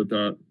resilience,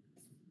 that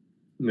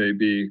may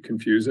be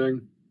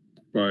confusing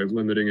by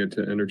limiting it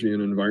to energy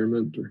and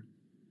environment? Or?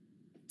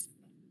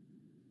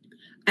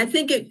 I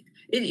think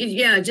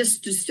it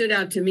just stood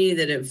out to me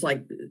that it was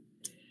like,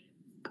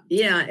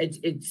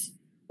 it's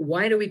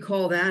why do we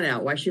call that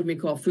out? Why shouldn't we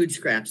call food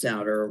scraps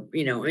out, or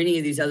any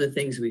of these other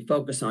things we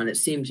focus on? It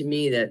seemed to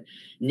me that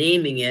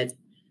naming it,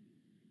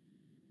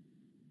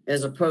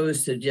 as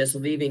opposed to just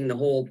leaving the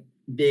whole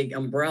big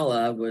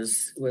umbrella,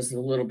 was a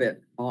little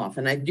bit off.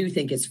 And I do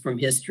think it's from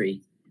history.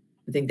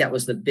 I think that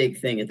was the big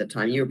thing at the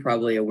time. You were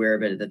probably aware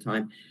of it at the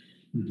time.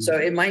 Mm-hmm. So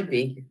it might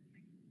be.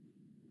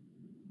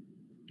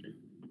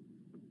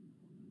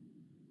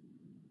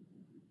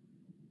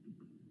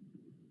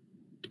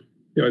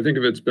 Yeah, I think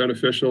if it's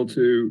beneficial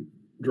to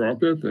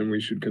drop it, then we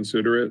should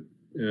consider it.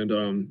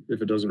 And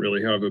if it doesn't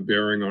really have a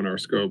bearing on our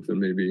scope, then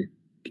maybe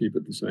keep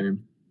it the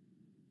same.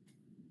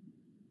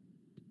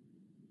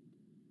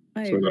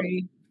 I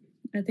agree.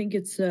 I think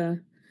it's I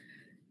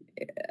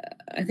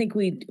think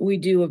we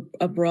do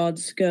a broad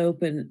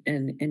scope,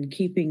 and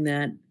keeping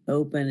that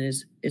open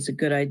is a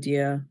good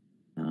idea.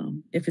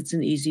 If it's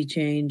an easy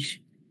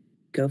change,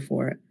 go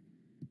for it.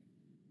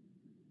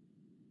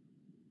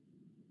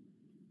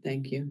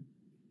 Thank you.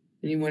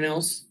 Anyone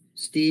else?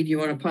 Steve, you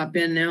want to pop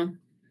in now?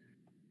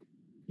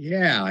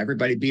 Yeah,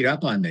 everybody beat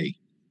up on me.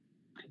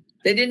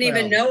 They didn't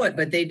even know it,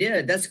 but they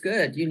did. That's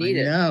good. You need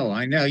it.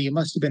 I know. You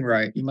must have been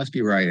right. You must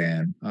be right,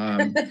 Ann.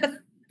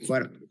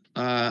 But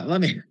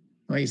let me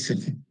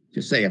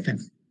just say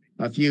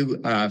a few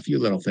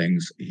little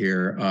things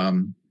here.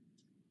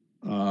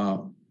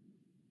 One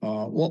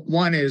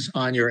is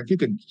on your, if you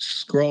could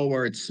scroll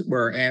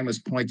where Ann was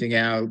pointing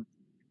out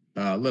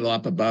a little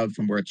up above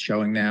from where it's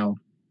showing now,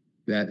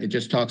 that it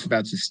just talks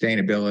about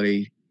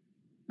sustainability.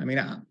 I mean,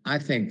 I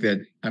think that,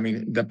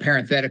 the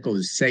parenthetical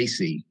is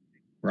SACE,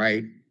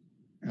 right?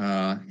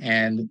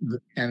 And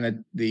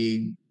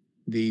the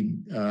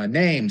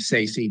name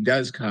SACE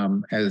does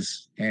come,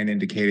 as Ann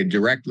indicated,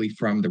 directly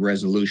from the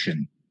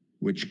resolution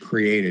which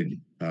created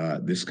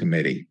this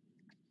committee.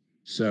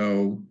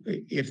 So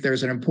if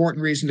there's an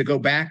important reason to go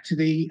back to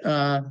the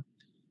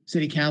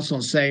city council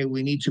and say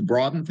we need to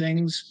broaden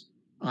things,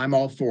 I'm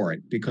all for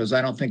it, because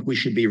I don't think we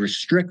should be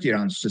restricted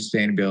on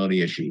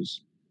sustainability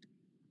issues.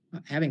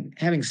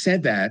 Having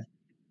said that,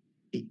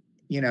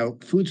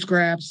 food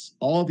scraps,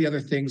 all the other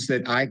things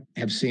that I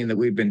have seen that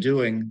we've been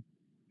doing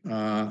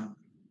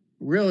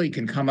really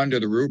can come under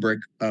the rubric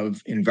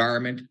of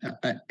environment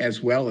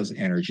as well as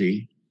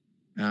energy.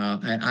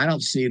 And I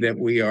don't see that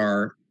we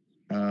are,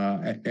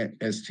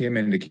 as Tim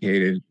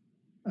indicated,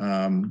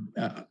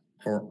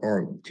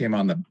 or Tim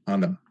on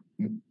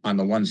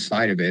the one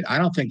side of it, I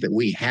don't think that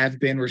we have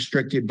been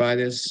restricted by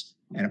this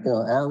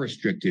or are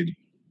restricted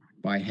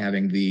by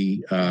having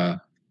the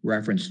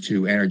reference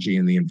to energy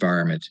and the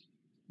environment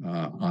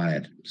on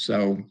it.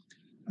 So,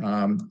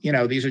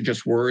 these are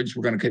just words. We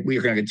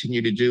are going to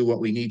continue to do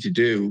what we need to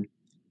do.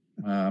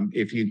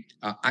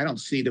 I don't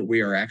see that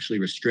we are actually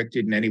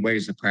restricted in any way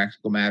as a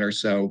practical matter.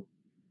 So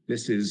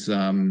this is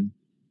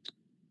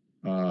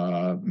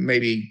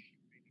maybe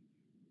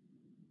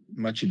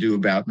much ado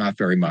about not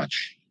very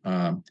much.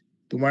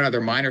 The one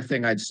other minor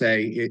thing I'd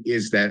say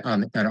is that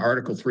on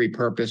Article 3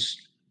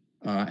 purpose,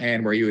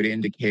 and where you had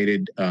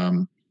indicated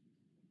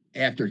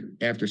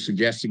after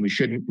suggesting we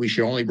should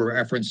only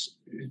reference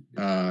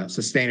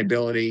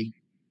sustainability,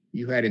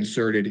 you had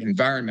inserted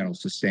environmental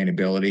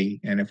sustainability,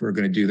 and if we're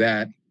going to do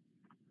that,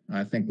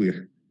 I think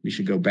we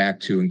should go back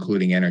to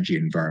including energy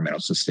and environmental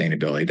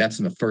sustainability. That's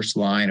in the first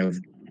line of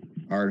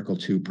Article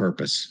 2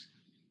 purpose.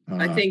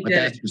 I think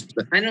I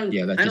don't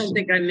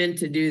think I meant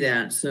to do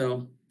that.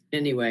 So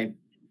anyway.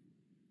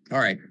 All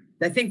right.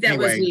 I think that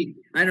was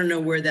I don't know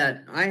where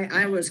that,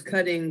 I was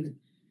correcting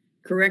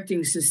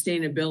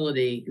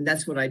sustainability. And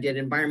that's what I did,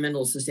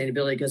 environmental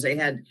sustainability, because they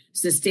had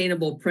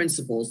sustainable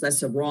principles.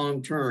 That's a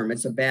wrong term.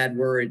 It's a bad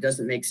word. It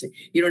doesn't make sense.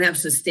 You don't have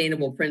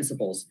sustainable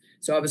principles.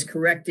 So I was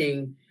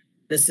correcting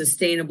the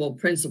sustainable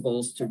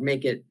principles to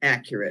make it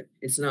accurate.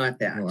 It's not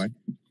that.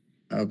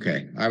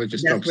 Okay. I was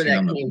just focusing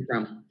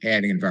on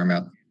adding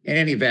environmental. In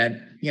any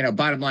event,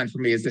 bottom line for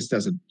me is this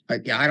doesn't,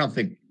 I don't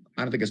think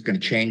it's going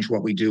to change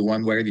what we do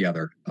one way or the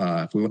other.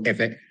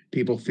 If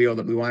people feel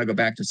that we want to go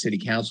back to city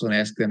council and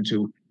ask them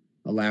to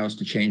allow us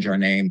to change our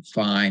name,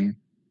 fine.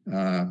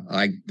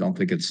 I don't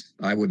think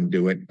I wouldn't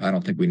do it. I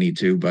don't think we need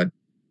to, but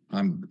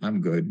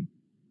I'm good.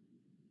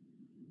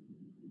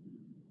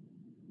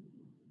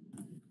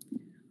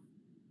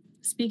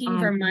 Speaking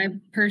from my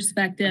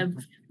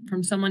perspective,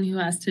 from someone who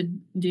has to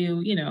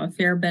do, a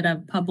fair bit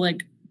of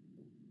public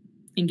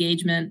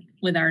engagement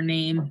with our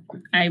name,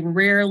 I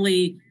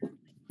rarely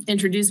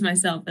introduce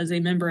myself as a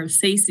member of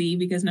SACE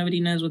because nobody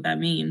knows what that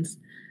means.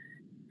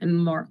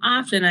 And more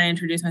often, I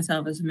introduce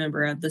myself as a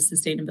member of the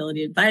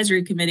Sustainability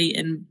Advisory Committee,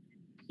 and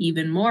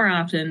even more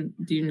often,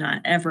 do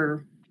not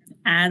ever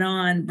add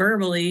on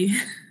verbally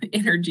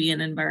energy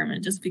and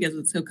environment just because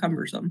it's so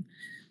cumbersome.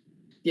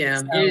 Yeah,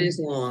 so, it is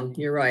long.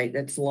 You're right.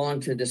 That's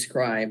long to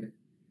describe.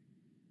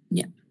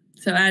 Yeah.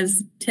 So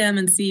as Tim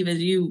and Steve,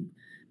 as you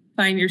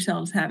find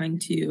yourselves having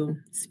to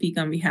speak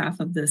on behalf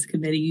of this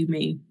committee, you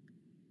may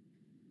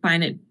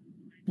find it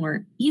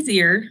more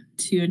easier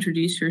to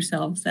introduce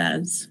yourselves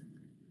as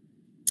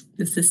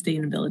the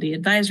Sustainability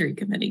Advisory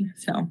Committee.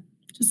 So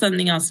just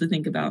something else to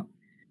think about.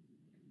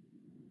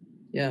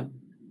 Yeah.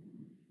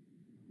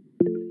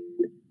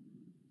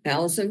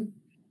 Allison?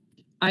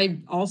 I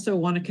also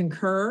want to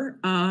concur.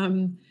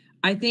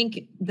 I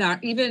think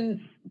that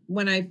even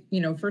when I,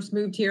 first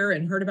moved here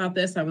and heard about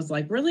this, I was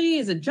like, really,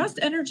 is it just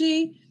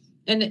energy?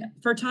 And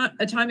for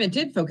a time, it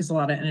did focus a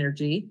lot on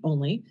energy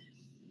only.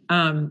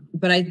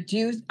 But I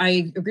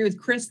agree with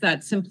Chris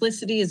that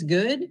simplicity is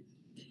good.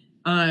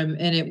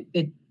 And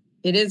it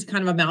is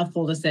kind of a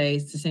mouthful to say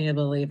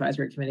Sustainability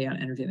Advisory Committee on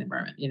Energy and the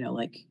Environment.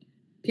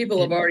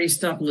 People have already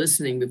stopped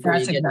listening before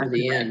you get to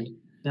the end.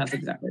 That's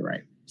exactly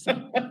right. So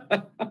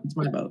that's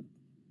my vote.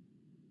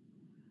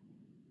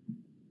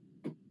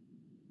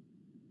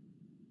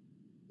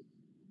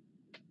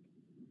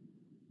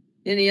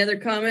 Any other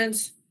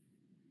comments?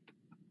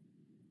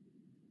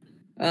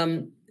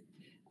 I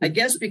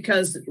guess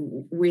because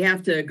we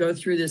have to go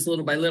through this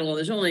little by little,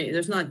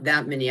 there's not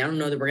that many. I don't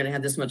know that we're going to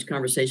have this much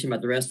conversation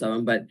about the rest of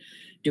them, but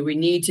do we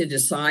need to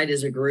decide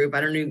as a group?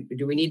 I don't know.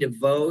 Do we need to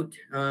vote?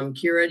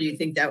 Kira, do you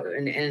think that,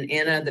 and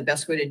Anna, the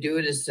best way to do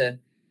it is to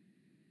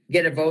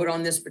get a vote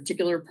on this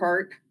particular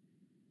part?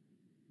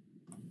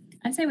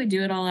 I say we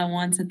do it all at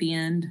once at the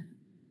end.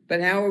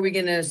 But how are we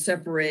going to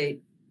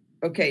separate?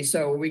 Okay,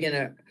 so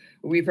are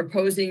we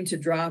proposing to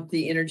drop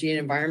the energy and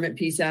environment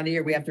piece out of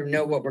here? We have to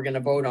know what we're going to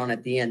vote on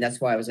at the end.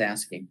 That's why I was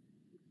asking.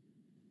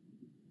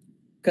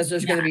 Because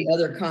there's going to be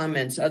other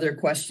comments, other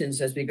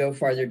questions as we go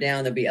farther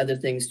down. There'll be other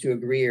things to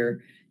agree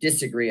or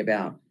disagree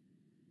about.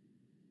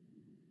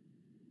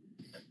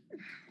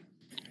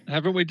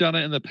 Haven't we done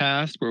it in the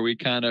past where we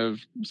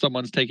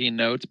someone's taking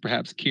notes,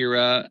 perhaps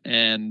Kira,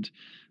 and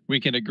we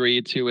can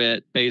agree to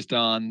it based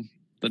on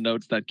the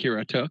notes that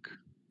Kira took?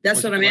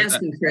 That's what I'm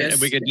asking, Chris.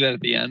 And we could do that at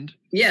the end?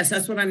 Yes,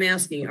 that's what I'm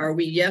asking. Are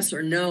we yes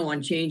or no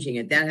on changing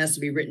it? That has to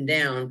be written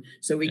down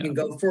so we can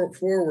go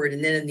forward,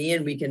 and then in the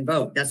end we can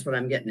vote. That's what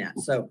I'm getting at.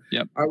 So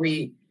are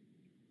we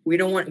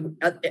don't want,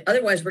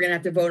 otherwise we're going to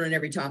have to vote on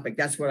every topic.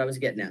 That's what I was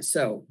getting at.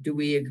 So do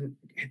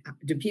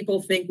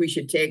people think we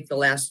should take the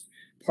last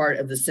part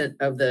of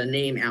the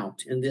name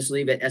out and just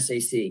leave it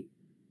SAC?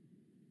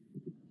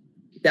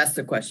 That's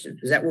the question.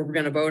 Is that what we're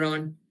going to vote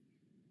on?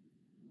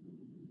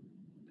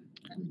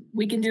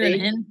 We can do an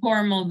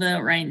informal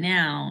vote right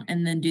now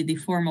and then do the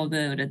formal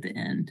vote at the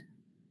end,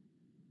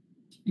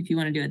 if you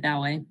want to do it that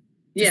way.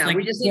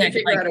 We just need to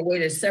figure out a way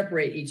to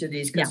separate each of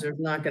these because there's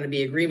not going to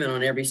be agreement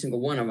on every single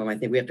one of them. I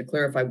think we have to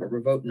clarify what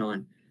we're voting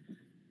on.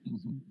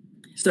 Mm-hmm.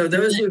 So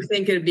those who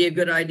think it'd be a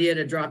good idea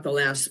to drop the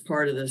last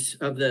part of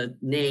the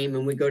name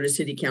and we go to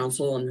city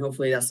council, and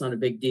hopefully that's not a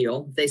big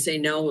deal. If they say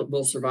no,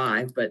 we'll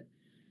survive. But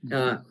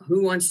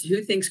who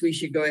thinks we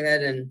should go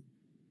ahead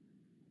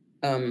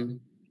and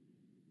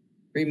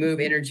remove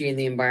energy and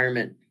the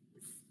environment?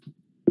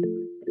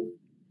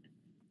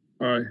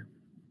 Aye.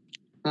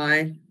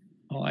 Aye.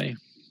 Aye.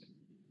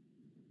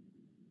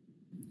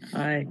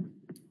 Aye.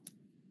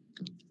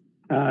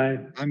 Aye.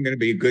 I'm going to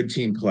be a good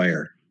team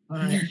player.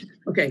 Aye.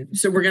 Okay,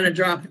 so we're going to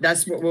drop.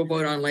 That's what we'll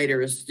vote on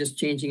later, is just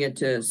changing it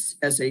to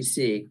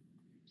SAC.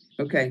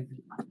 Okay,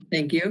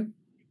 thank you.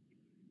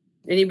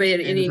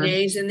 Anybody, any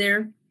nays in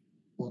there?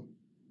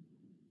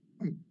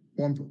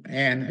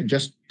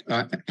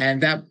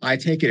 And that, I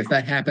take it, if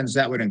that happens,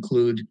 that would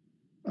include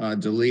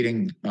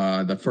deleting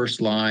the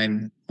first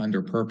line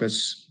under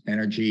purpose,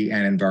 energy,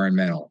 and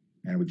environmental.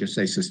 And it would just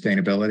say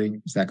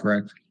sustainability. Is that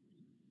correct?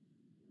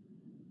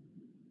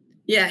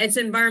 Yeah, it's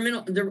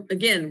environmental.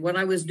 Again, what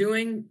I was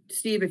doing,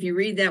 Steve, if you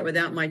read that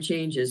without my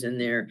changes in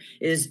there,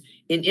 is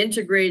in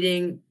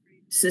integrating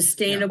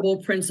sustainable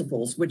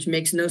principles, which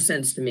makes no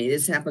sense to me.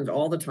 This happens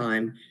all the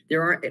time.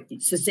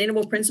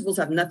 Sustainable principles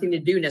have nothing to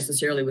do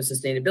necessarily with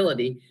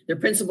sustainability. They're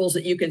principles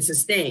that you can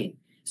sustain.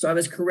 So I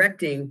was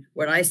correcting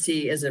what I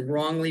see as a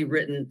wrongly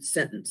written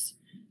sentence.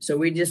 So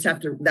we just have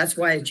to, that's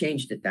why I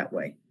changed it that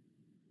way.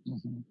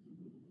 Mm-hmm.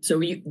 So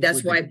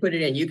that's why I put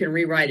it in. You can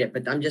rewrite it,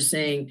 but I'm just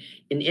saying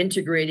in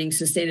integrating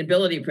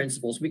sustainability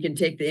principles, we can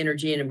take the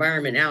energy and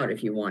environment out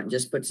if you want.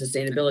 Just put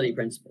sustainability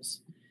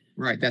principles.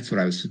 Right. That's what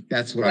I was.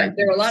 That's what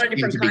there are a lot of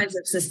different kinds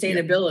of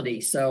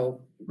sustationability. So,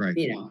 right.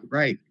 You know.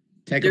 Right.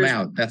 Take them There's-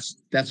 out.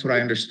 That's what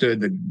I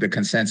understood the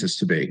consensus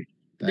to be.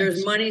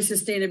 There's Thanks. money,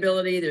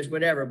 sustainability, there's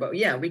whatever, but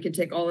yeah, we can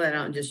take all that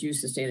out and just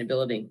use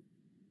sustainability.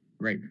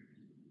 Great.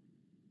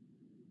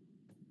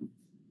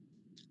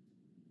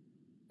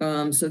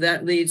 So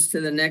that leads to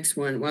the next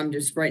one. Well, I'm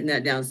just writing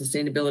that down,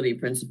 sustainability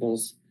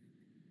principles.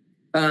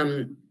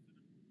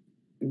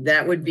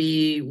 That would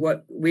be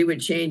what we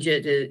would change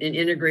it in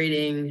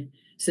integrating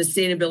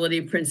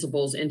sustainability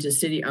principles into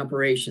city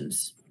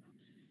operations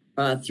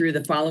through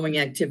the following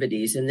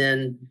activities. And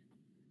then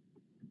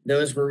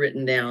those were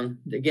written down.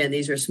 Again,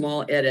 these are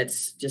small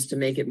edits just to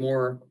make it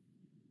more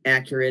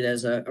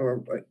accurate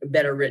or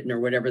better written or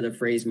whatever the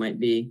phrase might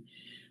be.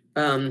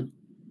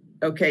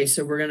 Okay,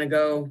 so we're going to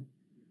go.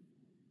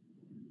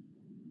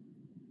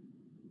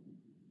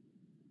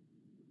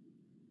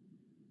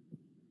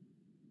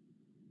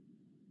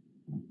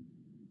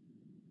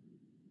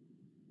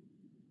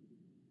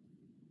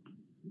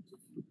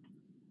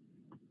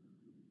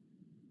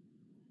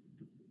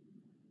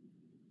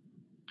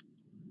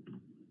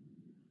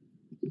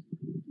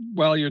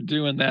 While you're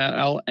doing that,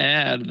 I'll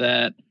add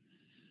that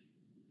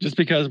just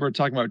because we're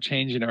talking about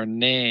changing our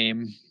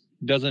name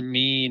doesn't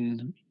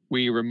mean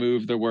we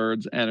remove the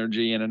words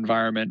energy and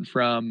environment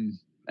from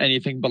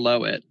anything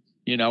below it.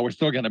 You know, we're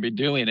still going to be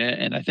doing it.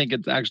 And I think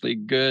it's actually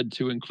good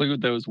to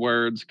include those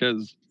words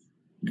because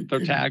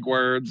they're tag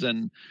words.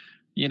 And,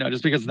 you know,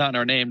 just because it's not in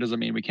our name doesn't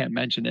mean we can't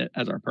mention it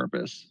as our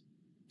purpose,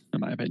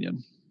 in my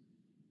opinion.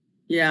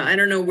 Yeah, I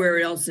don't know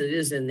where else it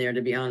is in there,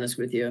 to be honest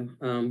with you.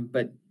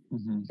 But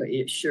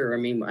yeah, sure. I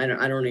mean,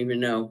 I don't even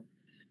know.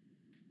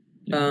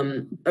 Yeah.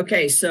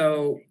 Okay,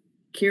 so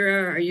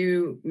Kira, are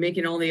you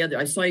making all the other?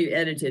 I saw you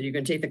edited. You're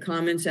going to take the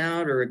comments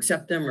out or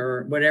accept them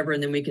or whatever,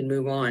 and then we can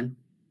move on.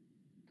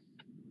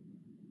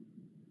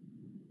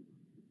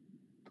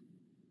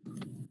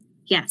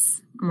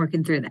 Yes, I'm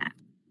working through that.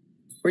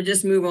 Or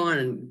just move on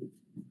and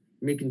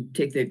we can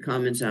take the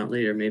comments out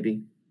later,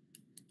 maybe.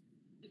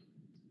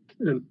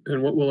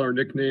 And what will our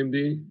nickname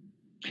be?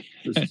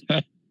 Just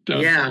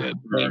Don't Yeah. say it.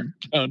 Tim.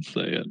 Don't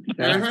say it.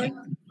 Uh-huh.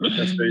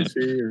 SAC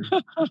or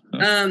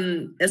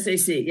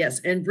SAC, yes.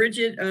 And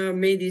Bridget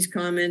made these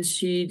comments.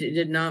 She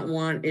did not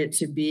want it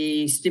to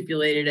be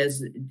stipulated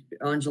as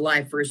on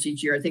July 1st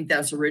each year. I think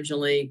that's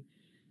originally,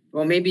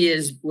 well, maybe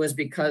was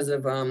because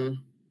of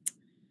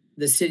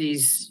the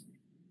city's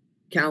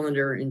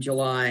calendar in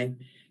July,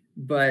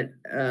 but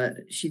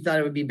she thought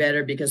it would be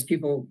better because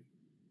people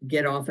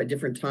get off at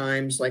different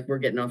times, like we're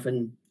getting off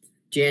in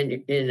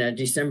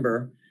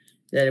December,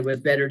 that it was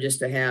better just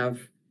to have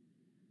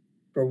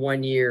for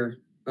 1 year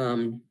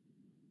from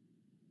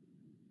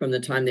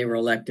the time they were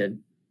elected.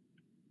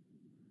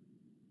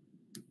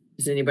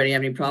 Does anybody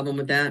have any problem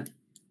with that?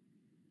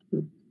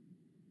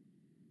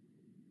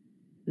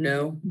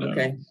 No? No.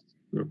 Okay.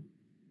 No.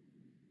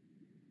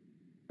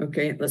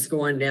 Okay, let's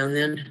go on down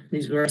then.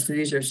 The rest of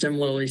these are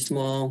similarly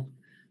small.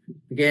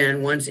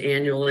 Again, once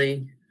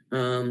annually,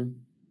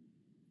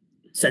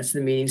 sets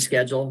the meeting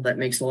schedule. That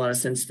makes a lot of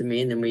sense to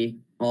me, and then we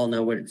all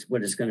know what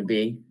it's going to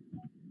be.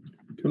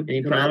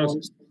 Any Can I ask,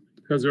 problems?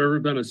 has there ever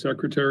been a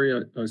secretary?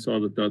 I saw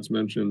that that's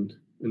mentioned.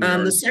 In the The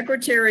article.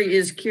 secretary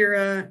is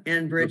Kira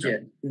and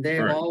Bridget.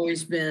 They've All right.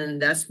 always been,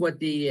 that's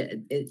what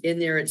in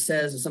there it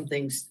says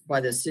something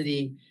by the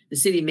city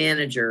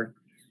manager,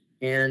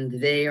 and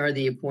they are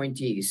the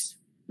appointees.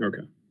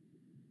 Okay.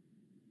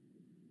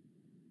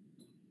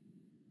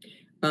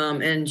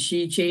 And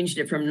she changed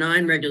it from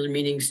 9 regular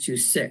meetings to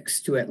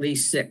 6, to at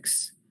least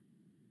 6.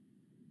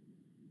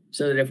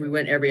 So that if we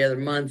went every other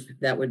month,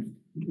 that would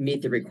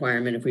meet the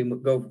requirement.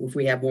 If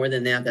we have more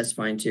than that, that's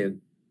fine too.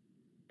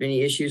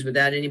 Any issues with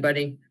that,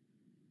 anybody?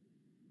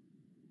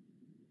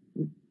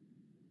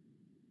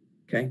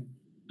 Okay.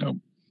 Nope.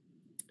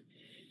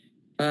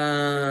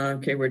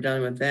 Okay, we're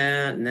done with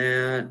that and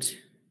that.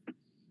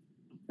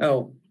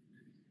 Oh,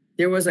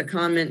 there was a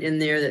comment in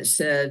there that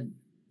said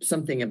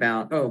something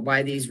about,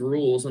 by these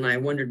rules, and I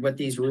wondered what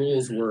these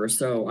rules were.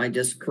 So I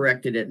just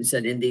corrected it and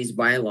said in these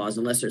bylaws,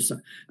 unless there's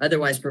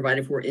otherwise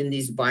provided for in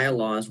these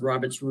bylaws,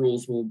 Robert's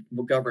rules will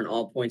govern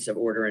all points of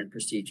order and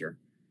procedure.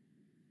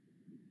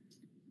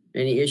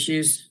 Any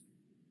issues?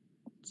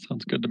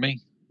 Sounds good to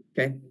me.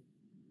 Okay.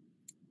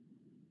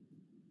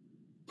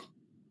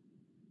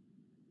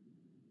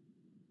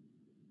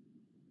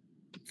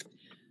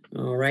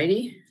 All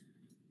righty.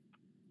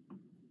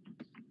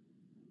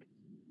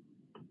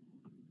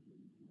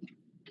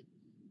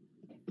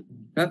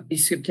 Oh, you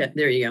skipped it.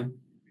 There you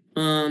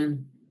go.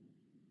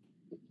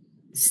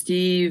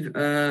 Steve,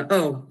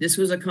 this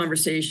was a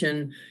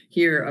conversation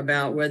here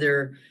about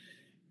whether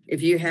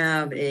if you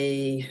have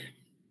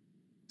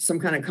some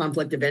kind of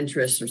conflict of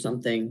interest or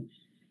something,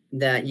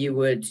 that you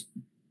would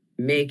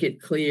make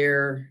it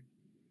clear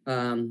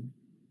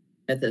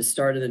at the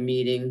start of the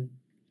meeting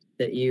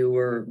that you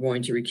were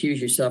going to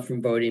recuse yourself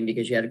from voting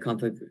because you had a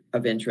conflict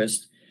of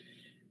interest.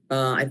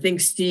 I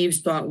think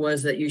Steve's thought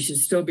was that you should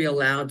still be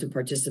allowed to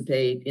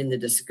participate in the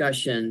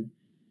discussion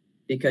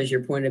because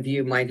your point of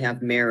view might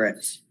have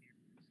merit.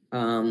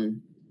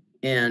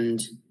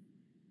 And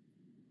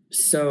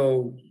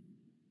so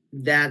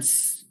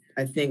that's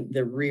I think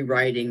the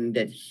rewriting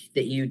that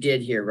you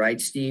did here, right,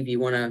 Steve? You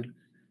want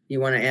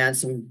to add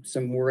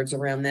some words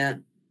around that?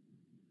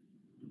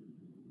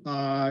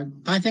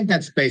 I think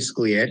that's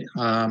basically it.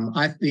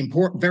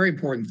 Very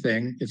important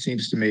thing, it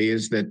seems to me,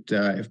 is that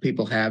if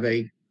people have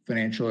a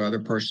financial or other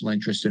personal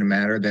interest in a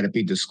matter, that it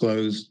be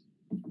disclosed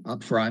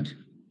upfront.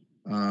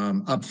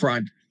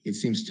 Upfront, it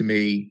seems to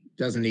me,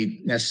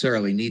 doesn't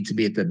necessarily need to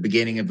be at the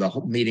beginning of the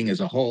whole meeting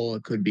as a whole.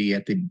 It could be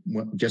at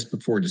just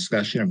before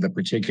discussion of the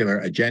particular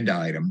agenda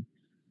item,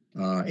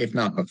 if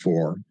not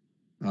before.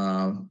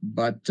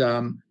 But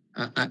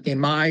in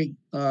my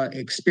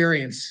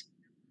experience,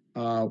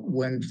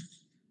 when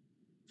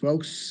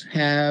folks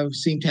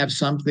seem to have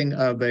something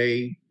of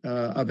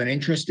an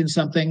interest in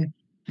something,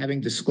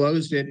 having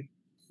disclosed it,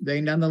 they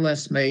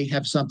nonetheless may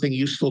have something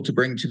useful to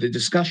bring to the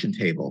discussion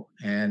table,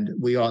 and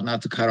we ought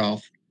not to cut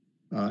off,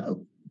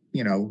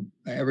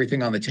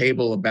 everything on the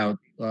table about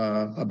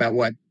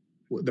what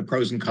the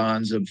pros and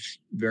cons of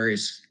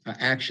various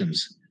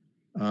actions.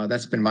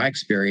 That's been my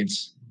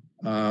experience,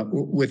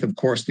 with, of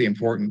course, the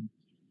important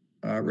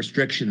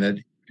restriction that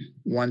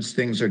once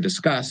things are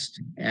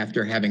discussed,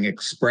 after having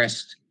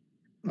expressed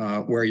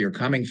where you're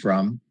coming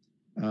from,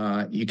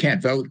 you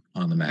can't vote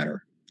on the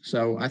matter.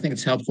 So I think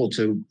it's helpful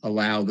to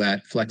allow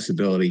that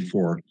flexibility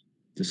for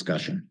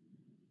discussion.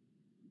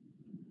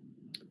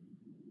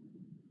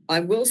 I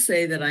will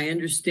say that I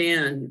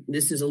understand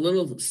this is a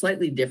little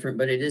slightly different,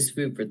 but it is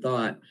food for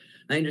thought.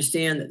 I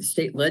understand that the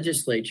state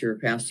legislature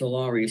passed a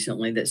law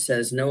recently that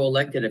says no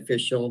elected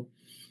official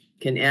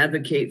can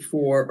advocate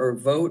for or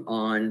vote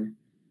on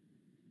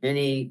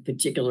any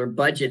particular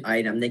budget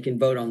item. They can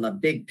vote on the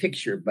big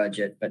picture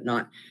budget, but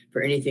not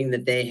for anything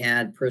that they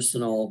had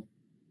personal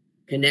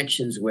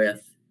connections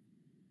with.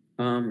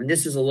 And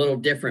this is a little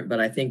different,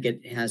 but I think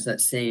it has that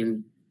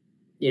same,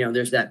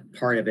 there's that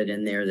part of it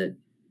in there that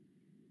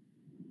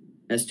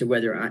as to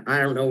whether I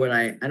don't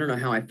know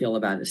how I feel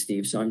about it,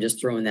 Steve. So I'm just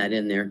throwing that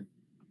in there.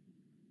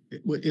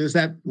 Is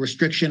that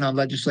restriction on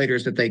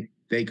legislators that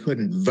they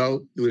couldn't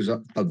vote? It was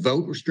a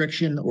vote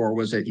restriction, or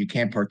was it you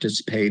can't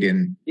participate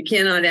in? You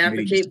cannot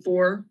advocate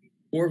for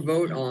or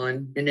vote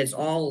on, and it's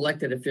all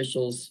elected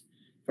officials,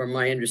 from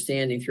my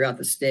understanding, throughout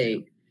the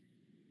state,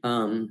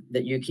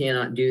 that you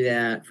cannot do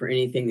that for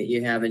anything that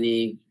you have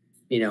any,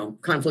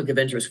 conflict of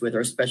interest with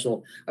or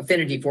special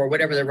affinity for,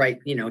 whatever the right,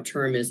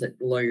 term is that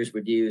lawyers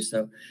would use.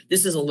 So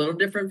this is a little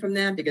different from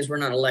that because we're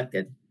not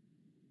elected.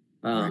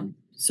 Right.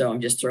 So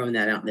I'm just throwing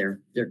that out there.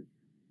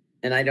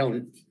 And I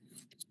don't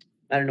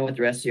know what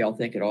the rest of y'all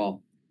think at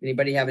all.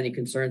 Anybody have any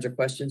concerns or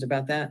questions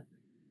about that?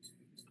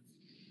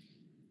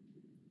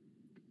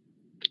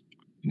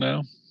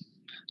 No,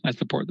 I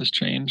support this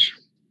change.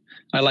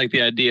 I like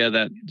the idea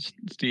that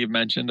Steve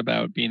mentioned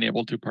about being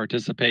able to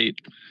participate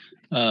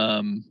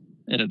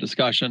in a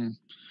discussion,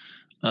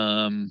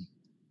 but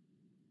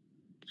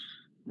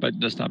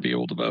just not be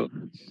able to vote.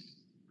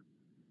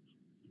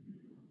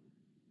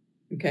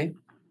 Okay.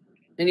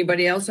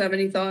 Anybody else have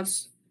any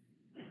thoughts?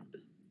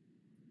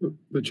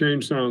 The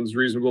change sounds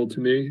reasonable to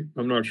me.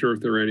 I'm not sure if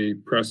there are any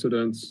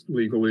precedents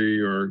legally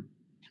or,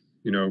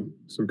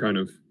 some kind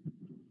of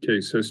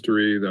case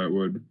history that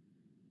would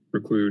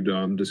preclude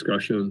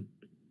discussion,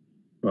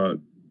 but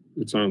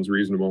it sounds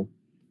reasonable.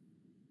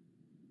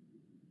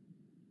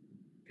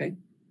 Okay.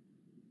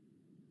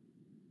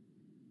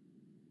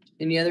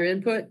 Any other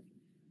input?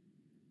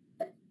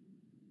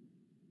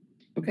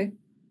 Okay.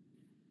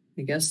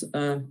 I guess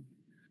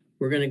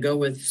we're going to go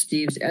with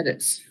Steve's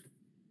edits.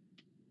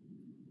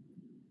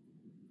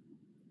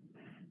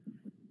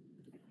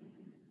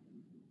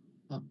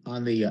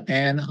 On the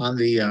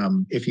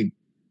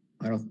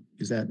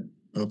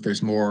if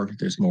there's more,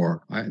 there's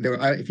more.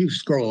 If you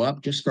scroll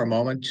up just for a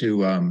moment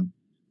to on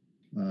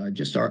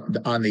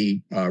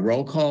the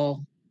roll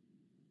call,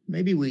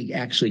 maybe we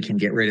actually can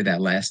get rid of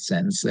that last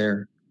sentence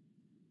there.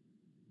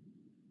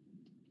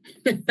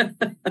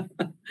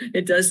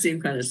 It does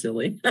seem kind of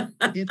silly.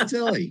 It's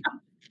silly.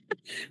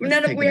 We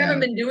haven't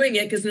been doing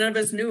it because none of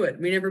us knew it.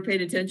 We never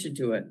paid attention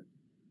to it.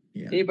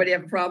 Yeah. Anybody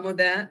have a problem with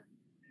that?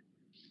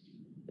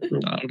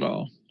 Not at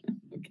all.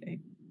 Okay.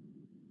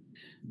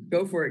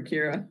 Go for it,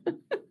 Kira.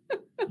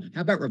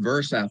 How about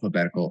reverse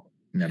alphabetical?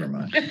 Never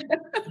mind.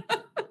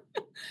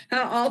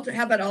 How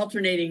about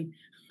alternating?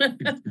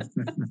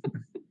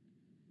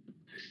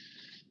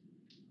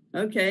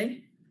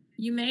 Okay.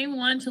 You may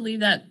want to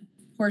leave that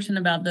portion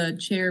about the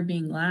chair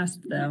being last,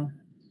 though.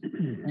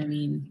 I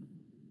mean,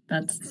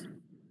 that's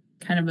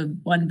kind of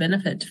one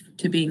benefit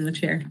to being the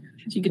chair.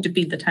 You get to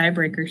beat the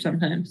tiebreaker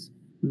sometimes.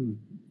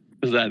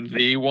 Is that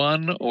the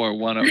one or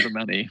one of the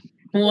many?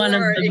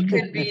 Or it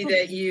could be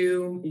that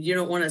you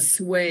don't want to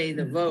sway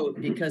the vote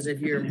because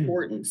of your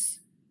importance.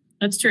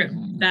 That's true.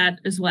 That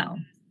as well.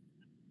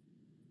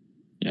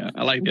 Yeah,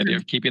 I like the idea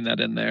of keeping that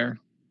in there.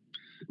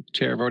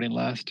 Chair voting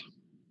last.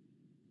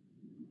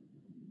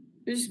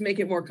 Just make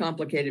it more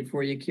complicated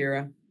for you,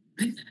 Kira.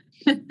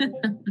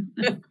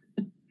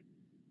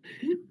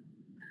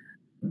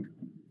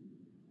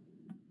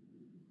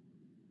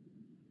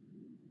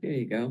 There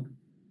you go.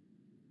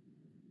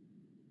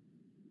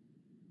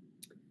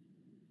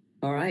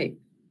 All right.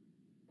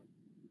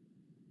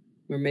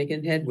 We're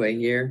making headway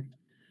here.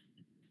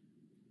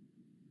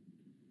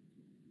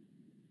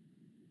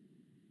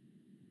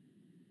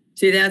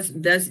 See,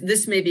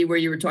 this may be where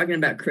you were talking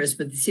about, Chris,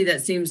 but see,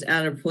 that seems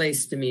out of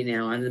place to me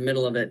now. I'm in the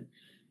middle of it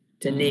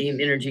to name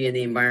energy and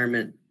the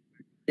environment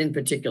in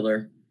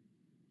particular.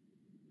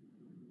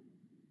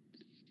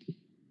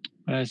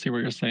 I see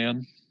what you're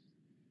saying.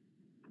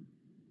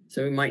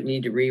 So we might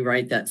need to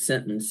rewrite that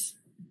sentence.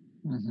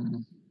 Mm-hmm.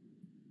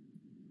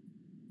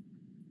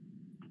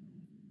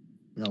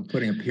 Well,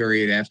 putting a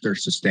period after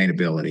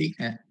sustainability.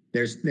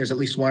 There's at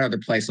least one other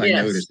place I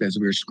noticed as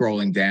we were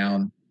scrolling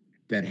down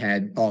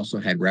that also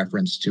had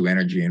reference to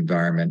energy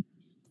environment.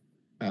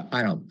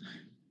 Yeah,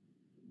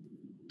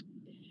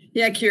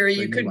 Kira,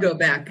 you could go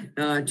back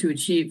to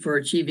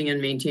achieving and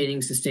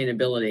maintaining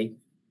sustainability.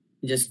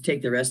 Just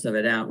take the rest of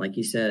it out, like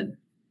you said.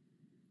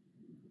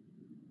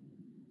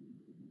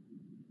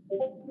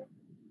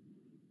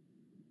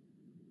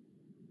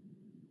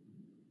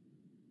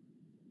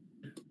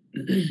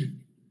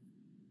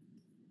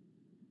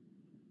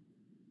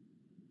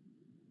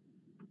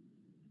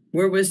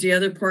 Where was the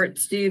other part,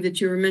 Steve,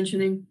 that you were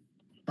mentioning?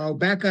 Oh,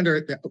 back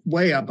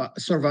way up,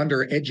 sort of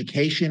under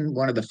education,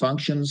 one of the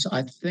functions.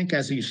 I think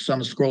as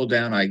some scroll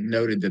down, I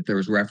noted that there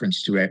was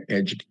reference to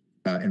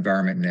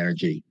environment and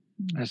energy.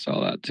 I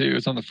saw that too.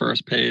 It's on the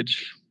first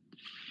page.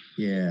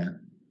 Yeah.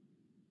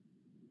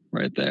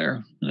 Right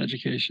there in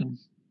education.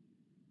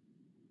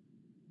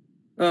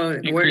 Oh,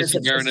 awareness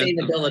of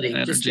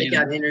sustainability. Just take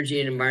out energy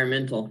and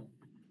environmental.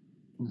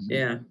 Mm-hmm.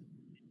 Yeah.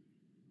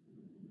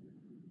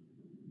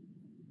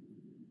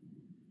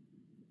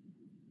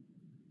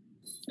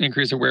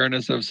 Increase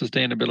awareness of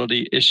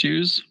sustainability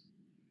issues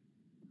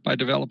by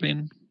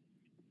developing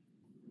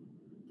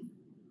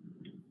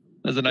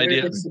as an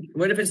idea.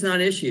 What if it's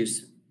not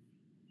issues?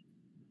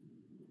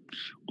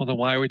 Well, then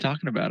why are we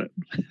talking about it?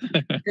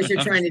 Because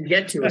you're trying to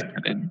get to it.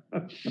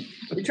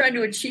 You're trying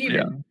to achieve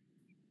it.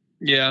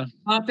 Yeah.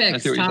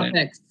 Topics.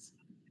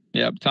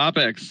 Yep.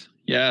 Topics.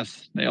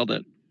 Yes. Nailed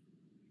it.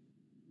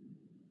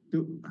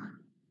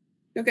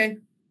 Okay.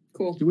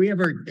 Cool.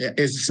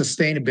 Is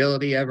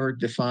sustainability ever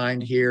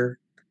defined here?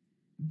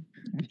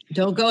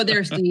 Don't go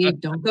there, Steve.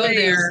 Don't go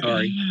there.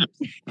 Sorry.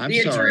 The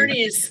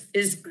attorney is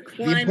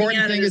the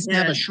important thing is to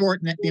have a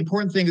short name. The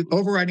important thing,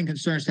 overriding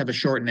concerns, to have a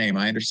short name.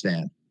 I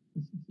understand.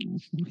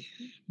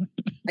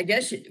 I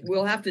guess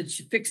we'll have to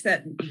fix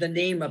the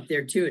name up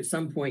there too at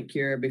some point,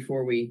 Kira,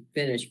 before we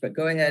finish. But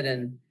go ahead,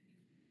 and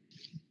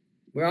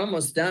we're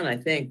almost done. I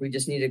think we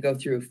just need to go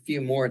through a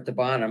few more at the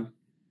bottom.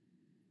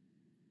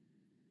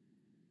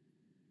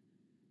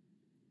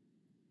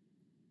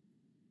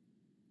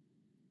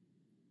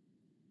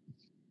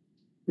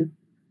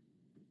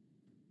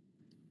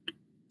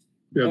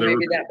 Yeah,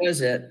 maybe that was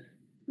it.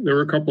 There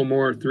were a couple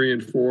more, 3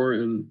 and 4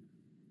 in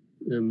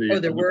the. Oh,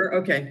 there were?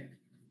 Okay.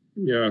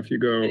 Yeah, if you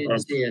go up,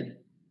 see it.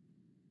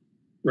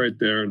 Right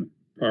there, in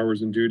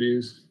powers and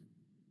duties,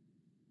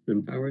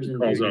 and powers and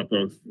calls out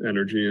both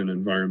energy and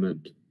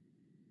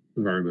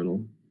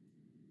environmental.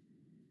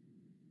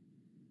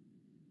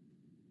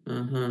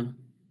 Uh-huh.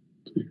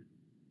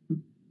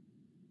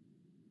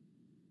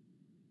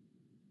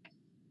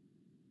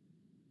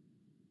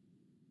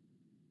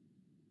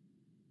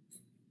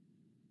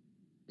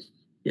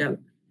 Yep.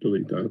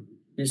 Delete that.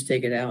 Just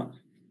take it out.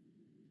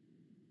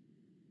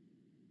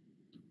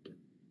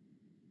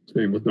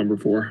 Same with number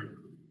 4.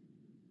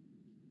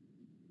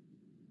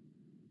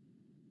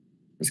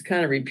 It's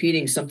kind of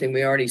repeating something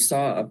we already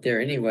saw up there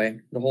anyway,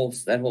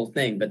 that whole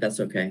thing, but that's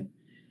okay.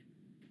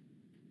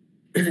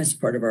 That's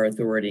part of our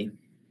authority.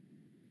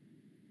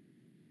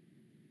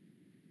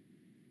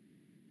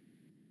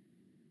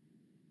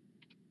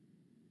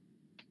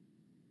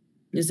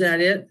 Is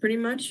that it pretty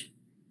much?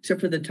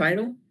 Except for the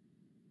title?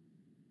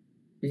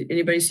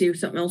 Anybody see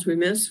something else we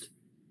missed?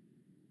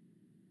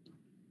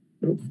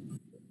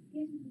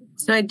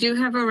 So I do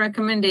have a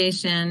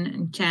recommendation.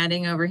 I'm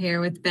chatting over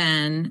here with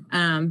Ben.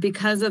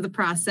 Because of the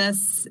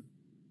process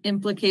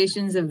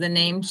implications of the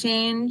name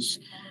change,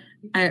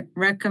 I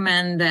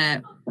recommend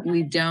that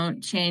we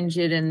don't change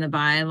it in the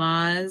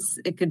bylaws.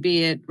 It could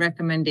be a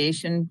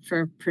recommendation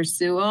for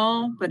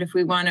pursual, but if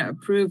we want to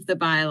approve the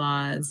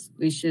bylaws,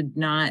 we should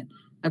not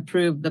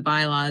approve the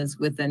bylaws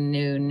with a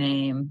new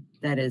name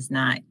that is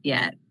not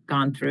yet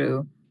gone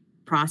through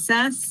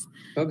process.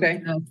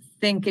 Okay. So I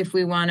think if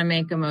we want to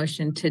make a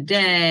motion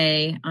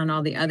today on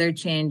all the other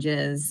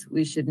changes,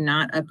 we should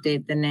not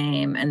update the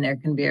name, and there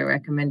can be a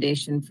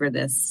recommendation for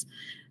this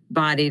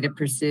body to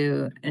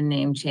pursue a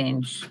name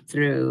change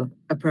through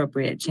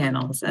appropriate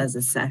channels as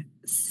a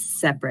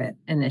separate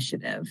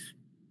initiative.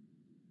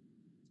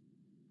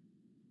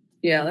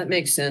 Yeah, that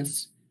makes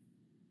sense.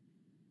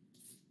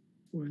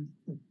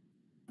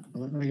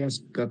 Let me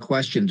ask a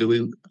question.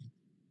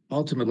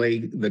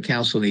 Ultimately, the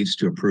council needs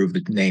to approve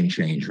the name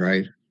change,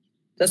 right?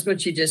 That's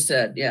what you just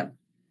said, yeah.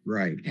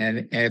 Right.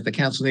 And if the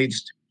council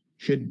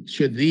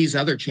should these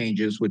other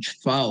changes which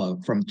follow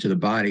from the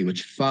body,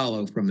 which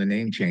follow from the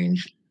name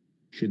change,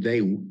 should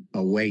they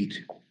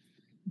await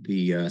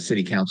the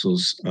city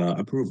council's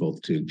approval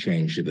to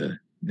change the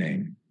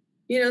name.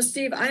 You know,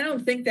 Steve, I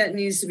don't think that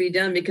needs to be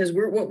done because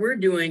what we're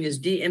doing is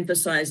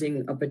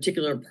de-emphasizing a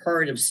particular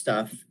part of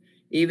stuff,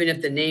 even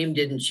if the name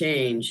didn't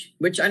change,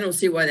 which I don't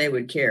see why they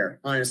would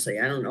care, honestly.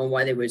 I don't know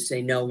why they would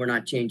say, no, we're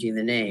not changing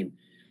the name.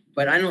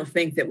 But I don't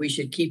think that we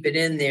should keep it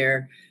in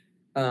there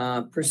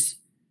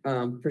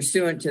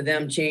pursuant to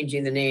them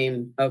changing the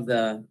name of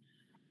the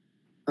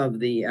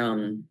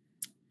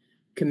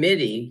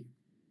committee.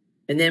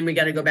 And then we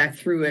got to go back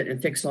through it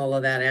and fix all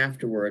of that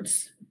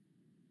afterwards.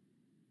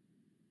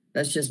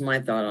 That's just my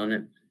thought on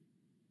it.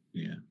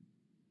 Yeah.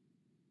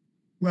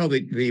 Well,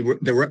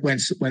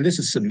 when this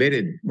is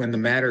submitted, when the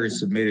matter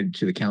is submitted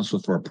to the council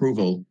for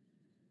approval,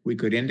 we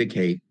could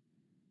indicate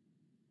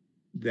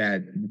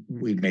that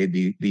we made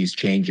these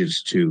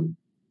changes to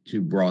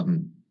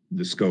broaden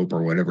the scope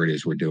or whatever it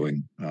is we're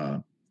doing. I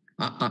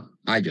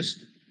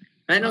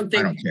don't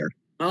care.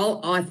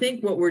 I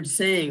think what we're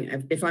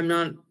saying, if I'm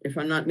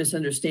not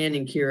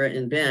misunderstanding Kira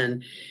and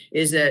Ben,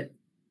 is that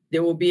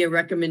there will be a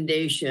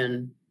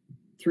recommendation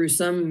through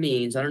some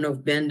means, I don't know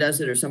if Ben does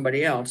it or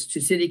somebody else,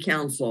 to City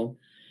Council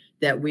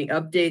that we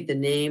update the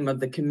name of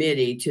the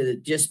committee to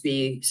just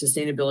be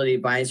Sustainability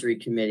Advisory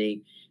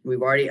Committee.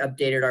 We've already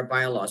updated our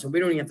bylaws. So we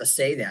don't even have to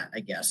say that,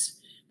 I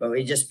guess, but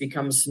it just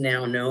becomes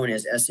now known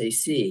as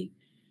SAC.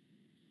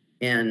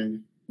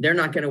 And they're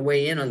not going to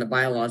weigh in on the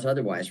bylaws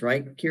otherwise,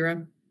 right,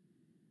 Kira?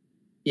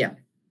 Yeah.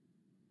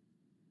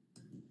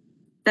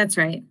 That's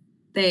right.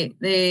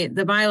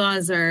 The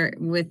bylaws are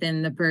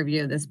within the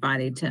purview of this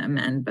body to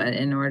amend, but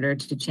in order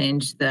to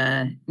change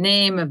the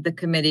name of the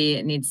committee,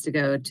 it needs to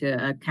go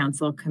to a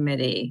council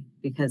committee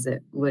because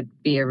it would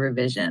be a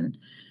revision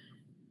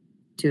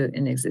to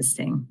an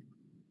existing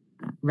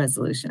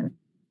resolution.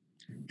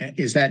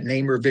 Is that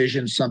name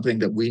revision something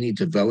that we need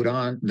to vote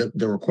on,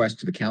 the request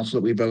to the council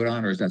that we vote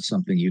on, or is that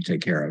something you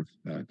take care of,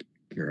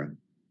 Kira?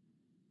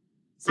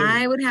 So,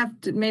 I would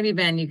have to, maybe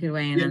Ben, you could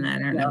weigh in on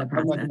that. I don't know the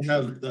process.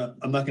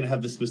 I'm not going to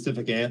have the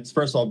specific answer.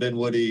 First of all, Ben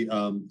Woody,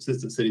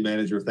 Assistant City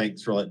Manager,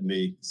 thanks for letting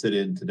me sit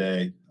in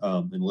today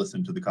and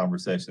listen to the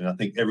conversation. I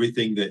think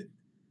everything that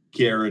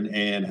Karen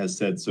Ann has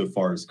said so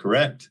far is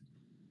correct.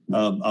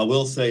 I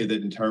will say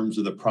that in terms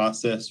of the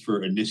process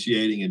for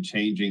initiating and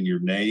changing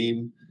your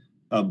name,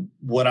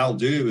 what I'll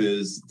do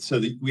is,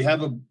 we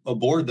have a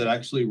board that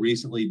actually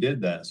recently did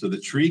that. So the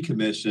Tree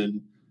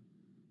Commission,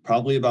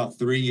 probably about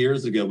 3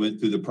 years ago, went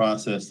through the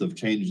process of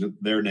changing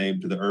their name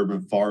to the Urban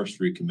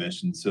Forestry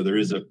Commission. So there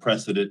is a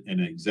precedent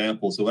and an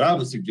example. So what I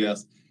would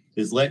suggest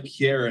is let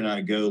Kiara and I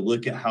go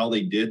look at how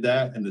they did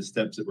that and the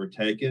steps that were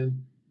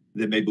taken.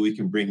 Then maybe we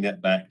can bring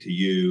that back to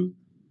you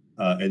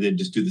and then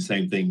just do the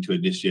same thing to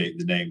initiate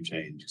the name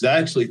change. Because I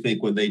actually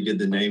think when they did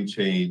the name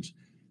change,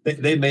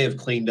 they may have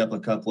cleaned up a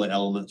couple of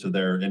elements of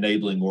their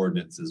enabling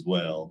ordinance as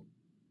well.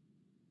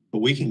 But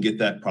we can get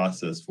that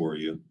process for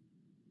you.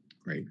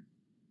 Great.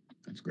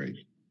 That's great.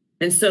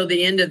 And so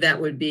the end of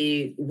that would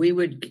be, we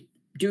would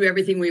do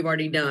everything we've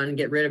already done,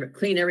 get rid of it,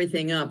 clean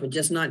everything up, and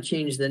just not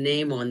change the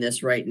name on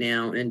this right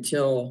now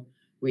until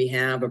we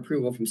have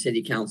approval from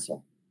City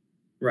Council.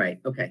 Right.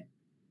 Okay.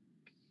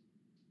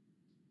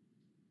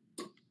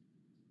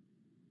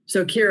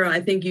 So Kira,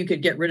 I think you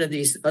could get rid of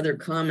these other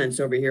comments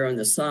over here on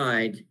the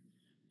side.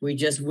 We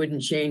just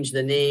wouldn't change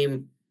the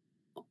name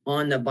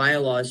on the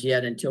bylaws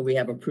yet until we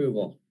have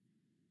approval.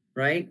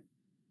 Right?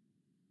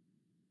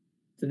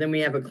 So then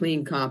we have a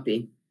clean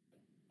copy.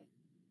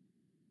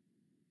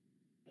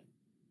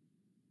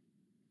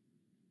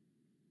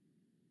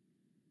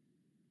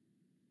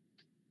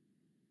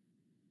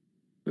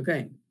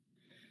 Okay.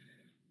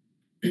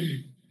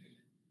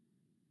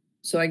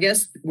 So I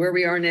guess where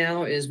we are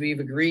now is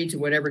we've agreed to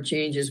whatever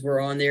changes were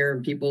on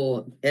there.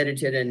 People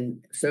edited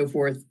and so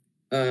forth.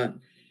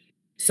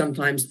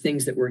 Sometimes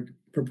things that were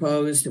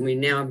proposed, and we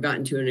now have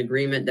gotten to an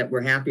agreement that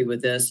we're happy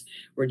with this.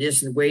 We're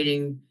just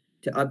waiting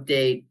to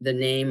update the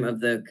name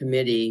of the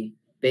committee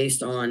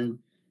based on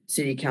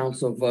City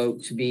Council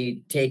vote to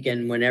be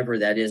taken whenever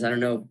that is. I don't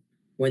know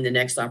when the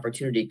next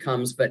opportunity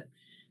comes, but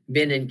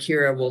Ben and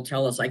Kira will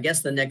tell us. I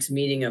guess the next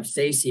meeting of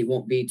SACI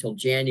won't be till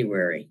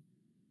January.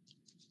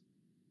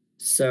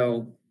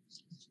 So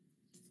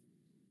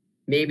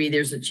maybe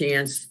there's a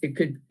chance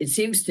it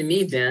seems to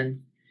me,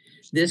 Ben,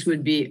 this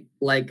would be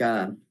like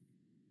a,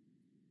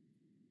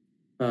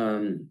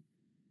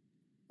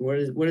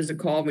 what is it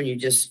called when you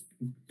just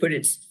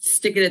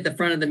stick it at the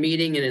front of the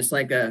meeting and it's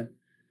like a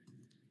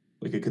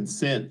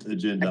consent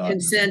agenda.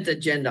 Consent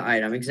agenda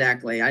item,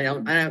 exactly. I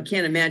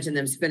can't imagine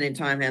them spending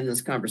time having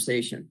this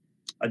conversation.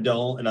 I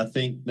don't, and I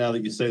think now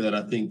that you say that,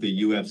 I think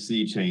the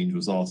UFC change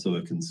was also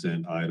a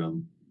consent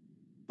item.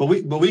 But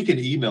we can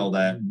email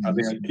that. I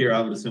mean, here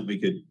I would assume we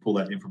could pull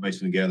that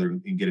information together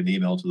and get an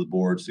email to the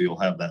board, so you'll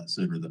have that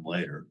sooner than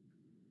later.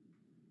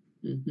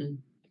 Mm-hmm.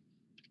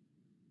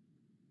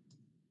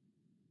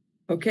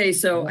 Okay,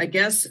 so I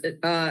guess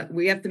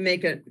we have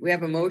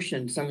a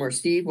motion somewhere.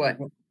 Steve, what?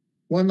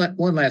 One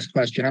last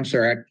question. I'm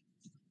sorry, I'm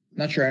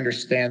not sure I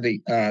understand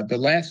the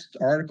last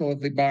article of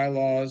the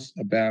bylaws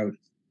about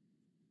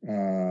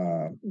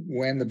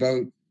when the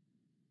vote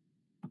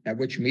at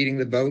which meeting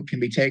the vote can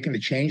be taken to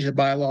change the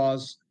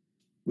bylaws.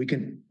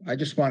 I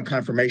just want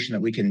confirmation that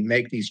we can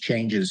make these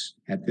changes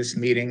at this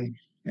meeting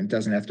and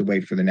doesn't have to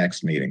wait for the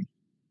next meeting.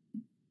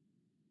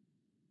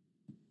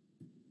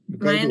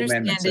 My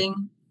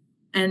understanding,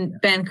 and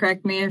Ben,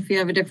 correct me if you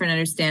have a different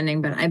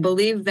understanding, but I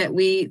believe that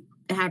we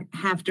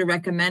have to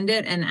recommend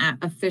it and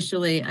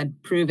officially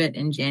approve it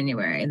in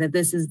January, that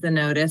this is the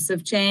notice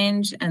of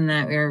change and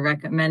that we're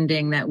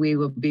recommending that we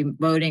will be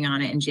voting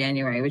on it in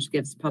January, which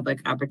gives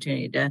public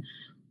opportunity to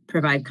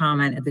provide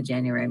comment at the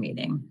January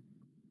meeting.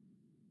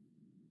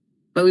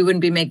 But we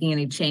wouldn't be making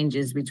any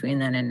changes between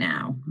then and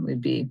now.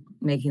 We'd be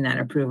making that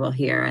approval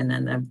here, and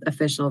then the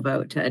official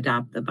vote to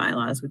adopt the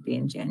bylaws would be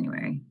in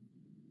January.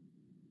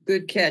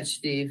 Good catch,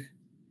 Steve.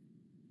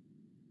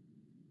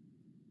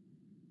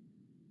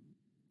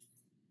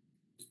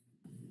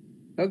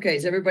 Okay,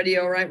 is everybody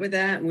all right with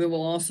that? And we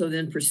will also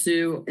then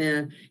pursue,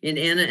 in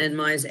Anna and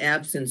Mai's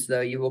absence,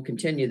 though, you will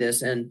continue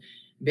this, and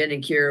Ben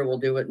and Kira will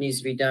do what needs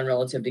to be done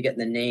relative to getting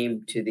the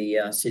name to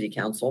the city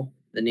council,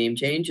 the name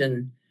change,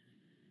 and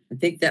I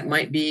think that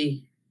might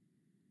be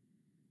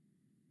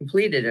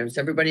completed. Is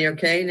everybody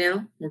okay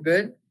now? We're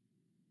good?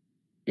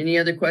 Any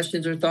other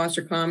questions or thoughts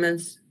or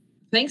comments?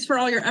 Thanks for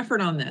all your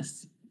effort on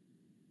this.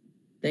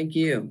 Thank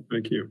you.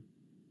 Thank you.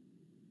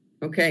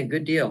 Okay,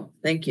 good deal.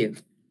 Thank you.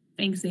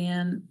 Thanks,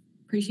 Ann.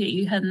 Appreciate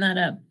you heading that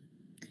up.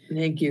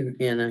 Thank you,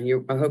 Anna.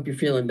 I hope you're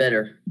feeling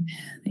better.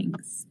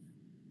 Thanks.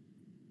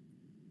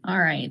 All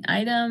right.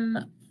 Item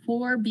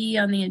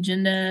 4B on the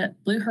agenda,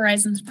 Blue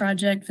Horizons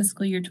Project,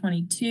 fiscal year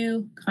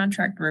 22,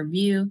 contract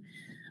review.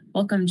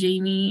 Welcome,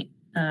 Jamie.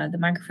 The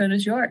microphone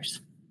is yours.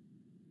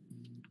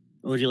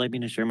 Would you like me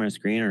to share my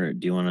screen, or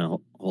do you want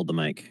to hold the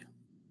mic?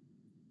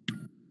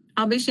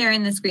 I'll be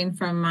sharing the screen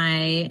from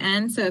my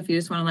end, so if you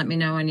just want to let me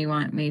know when you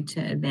want me to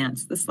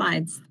advance the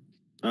slides.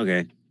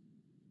 Okay.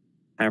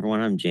 Hi,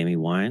 everyone. I'm Jamie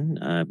Wine.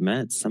 I've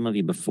met some of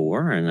you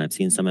before, and I've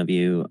seen some of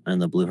you on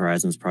the Blue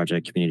Horizons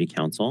Project Community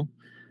Council.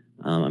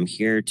 I'm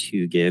here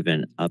to give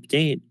an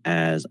update,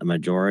 as a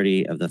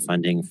majority of the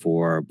funding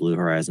for Blue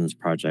Horizons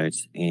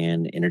Project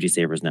and Energy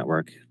Savers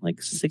Network, like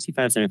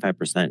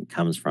 65-75%,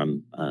 comes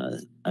from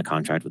a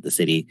contract with the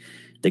city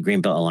the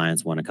Greenbelt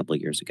Alliance won a couple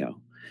of years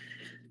ago.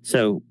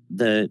 So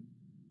the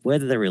way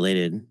that they're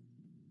related,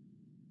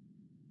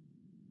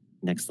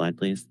 next slide,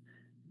 please.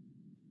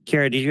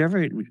 Kara,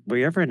 were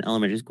you ever in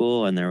elementary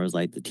school and there was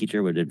like the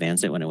teacher would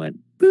advance it when it went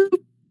boop?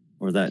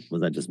 Or was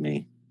that just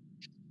me?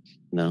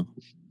 No?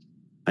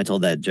 I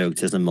told that joke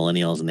to some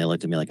millennials and they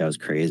looked at me like I was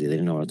crazy. They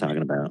didn't know what I was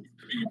talking about.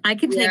 I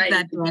could take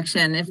that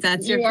direction if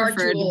that's your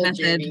preferred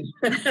method.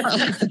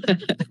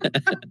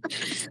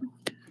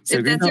 So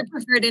if that's your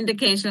preferred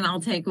indication, I'll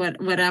take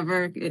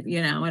whatever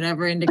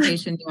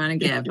indication you want to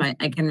give,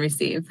 I can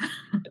receive.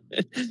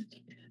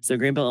 So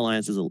Greenbelt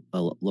Alliance is a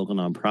local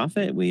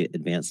nonprofit. We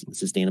advance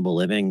sustainable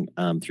living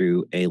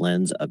through a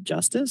lens of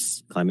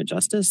justice, climate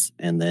justice,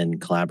 and then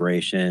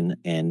collaboration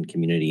and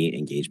community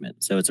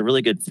engagement. So it's a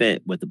really good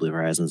fit with the Blue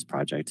Horizons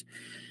Project,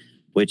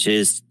 which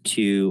is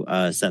to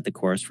set the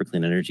course for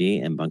clean energy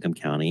in Buncombe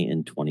County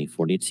in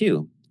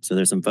 2042. So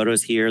there's some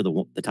photos here.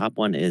 The top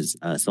one is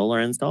a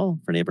solar install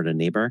for neighbor to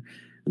neighbor.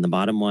 And the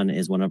bottom one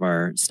is one of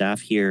our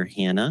staff here,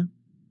 Hannah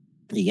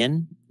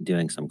Egan,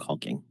 doing some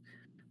caulking.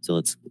 So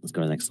let's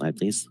go to the next slide,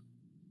 please.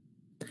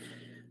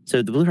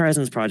 So the Blue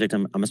Horizons Project,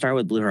 I'm going to start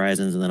with Blue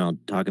Horizons and then I'll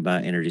talk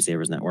about Energy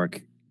Savers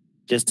Network.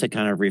 Just to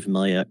kind of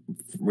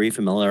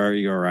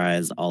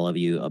refamiliarize all of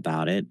you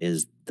about it,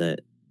 is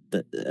that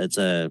it's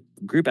a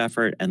group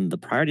effort, and the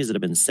priorities that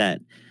have been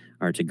set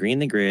are to green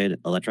the grid,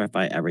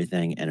 electrify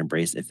everything, and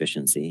embrace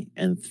efficiency.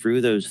 And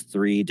through those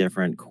three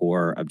different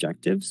core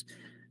objectives,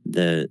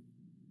 the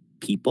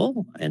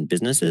people and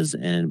businesses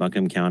in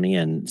Buncombe County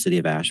and City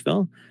of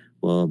Asheville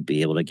will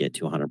be able to get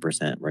to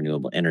 100%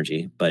 renewable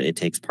energy. But it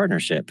takes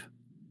partnership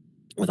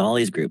with all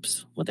these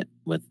groups, with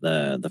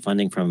the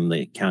funding from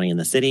the county and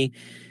the city.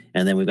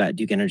 And then we've got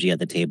Duke Energy at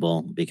the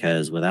table,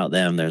 because without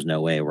them, there's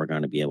no way we're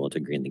going to be able to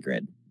green the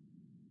grid.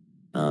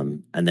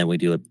 And then we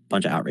do a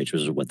bunch of outreach,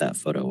 which is what that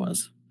photo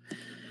was.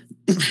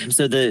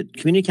 So the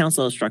community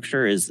council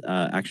structure is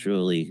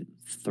actually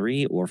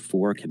 3 or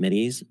 4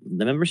 committees.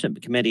 The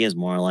membership committee is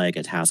more like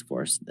a task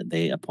force that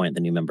they appoint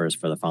the new members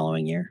for the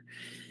following year.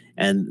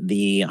 And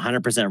the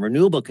 100%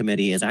 renewable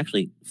committee is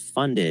actually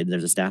funded.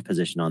 There's a staff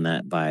position on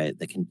that by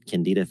the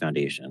Candida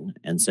Foundation.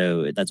 And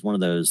so that's one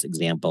of those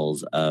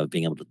examples of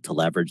being able to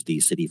leverage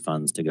these city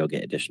funds to go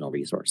get additional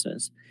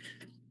resources.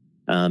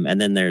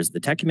 And then there's the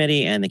tech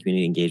committee and the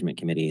community engagement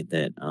committee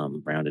that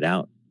round it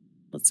out.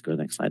 Let's go to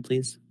the next slide,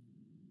 please.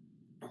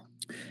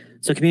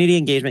 So Community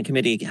Engagement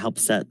Committee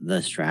helps set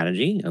the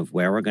strategy of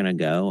where we're going to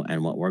go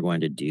and what we're going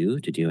to do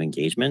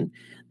engagement.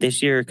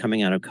 This year,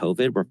 coming out of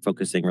COVID, we're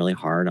focusing really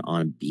hard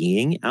on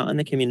being out in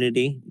the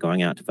community,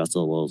 going out to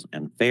festivals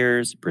and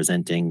fairs,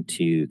 presenting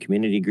to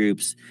community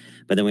groups.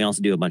 But then we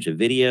also do a bunch of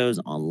videos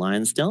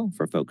online still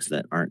for folks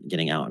that aren't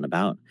getting out and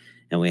about.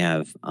 And we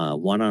have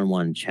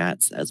one-on-one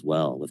chats as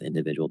well with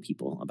individual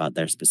people about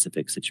their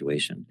specific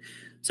situation.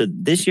 So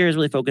this year is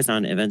really focused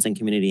on events and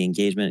community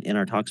engagement. In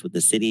our talks with the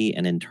city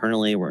and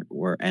internally,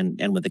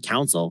 and with the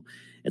council,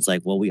 it's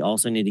like, well, we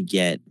also need to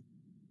get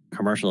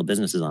commercial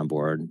businesses on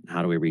board.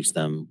 How do we reach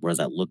them? What does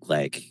that look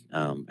like?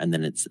 And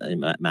then it's a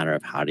matter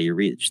of how do you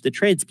reach the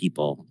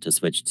tradespeople to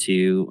switch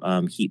to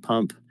heat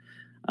pump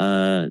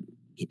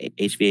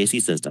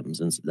HVAC systems.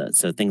 And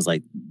so things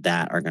like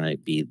that are going to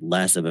be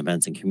less of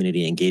events and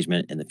community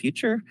engagement in the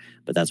future,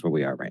 but that's where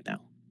we are right now.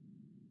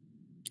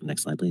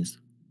 Next slide, please.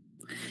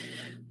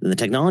 The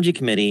technology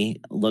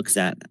committee looks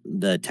at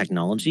the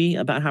technology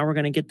about how we're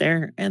going to get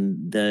there.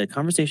 And the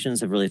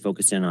conversations have really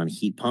focused in on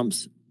heat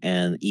pumps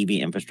and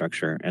EV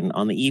infrastructure. And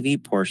on the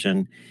EV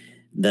portion,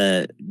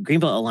 the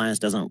Greenbelt Alliance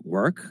doesn't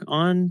work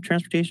on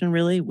transportation,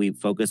 really. We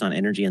focus on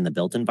energy in the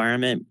built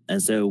environment.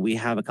 And so we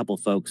have a couple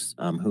folks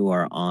who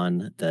are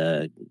on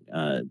the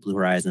Blue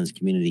Horizons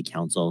Community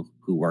Council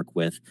who work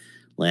with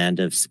Land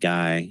of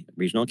Sky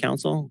Regional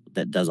Council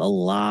that does a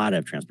lot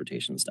of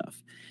transportation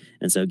stuff.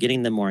 And so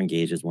getting them more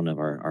engaged is one of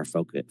our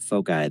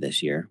foci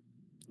this year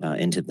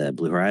into the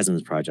Blue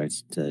Horizons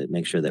project to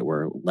make sure that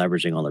we're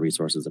leveraging all the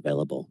resources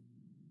available.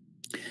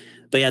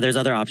 But yeah, there's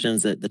other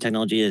options that the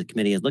technology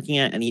committee is looking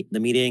at. And the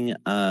meeting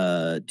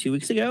 2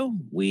 weeks ago,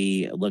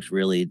 we looked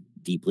really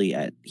deeply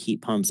at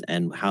heat pumps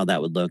and how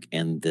that would look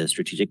in the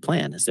strategic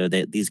plan. So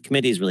these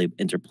committees really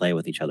interplay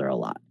with each other a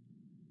lot.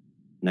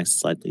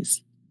 Next slide,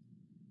 please.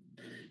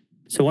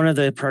 So one of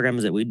the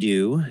programs that we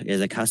do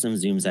is a custom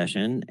Zoom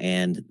session,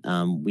 and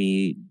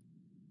we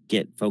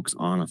get folks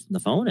on the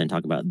phone and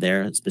talk about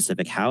their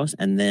specific house,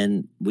 and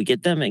then we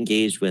get them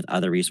engaged with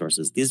other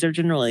resources. These are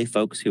generally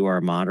folks who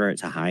are moderate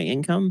to high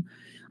income.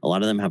 A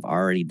lot of them have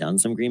already done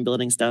some green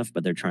building stuff,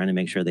 but they're trying to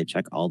make sure they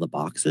check all the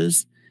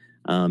boxes.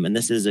 And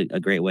this is a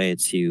great way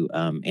to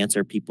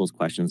answer people's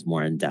questions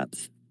more in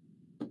depth.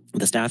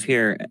 The staff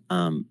here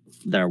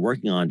that are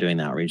working on doing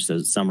the outreach, so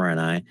Summer and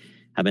I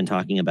have been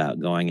talking about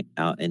going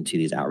out into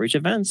these outreach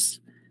events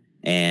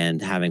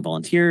and having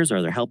volunteers or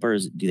other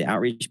helpers do the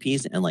outreach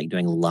piece and like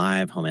doing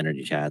live home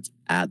energy chats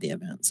at the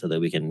event so that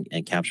we can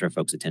capture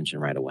folks' attention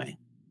right away.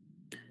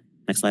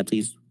 Next slide,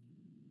 please.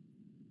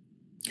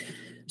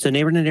 So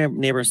Neighbor to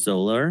Neighbor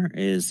Solar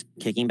is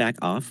kicking back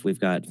off. We've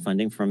got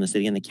funding from the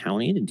city and the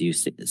county to do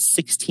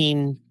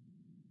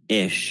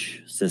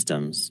 16-ish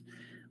systems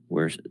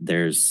where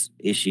there's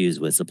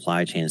issues with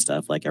supply chain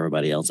stuff like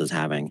everybody else is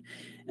having.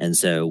 And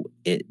so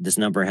this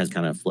number has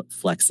kind of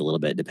flexed a little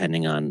bit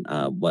depending on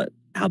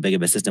how big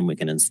of a system we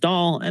can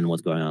install and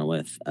what's going on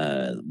with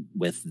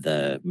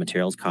the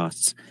materials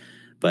costs.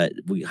 But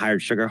we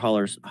hired Sugar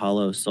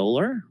Hollow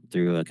Solar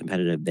through a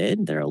competitive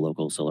bid. They're a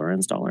local solar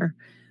installer.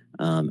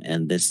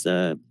 And this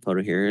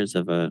photo here is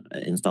of an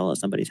install at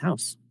somebody's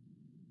house.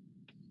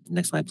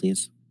 Next slide,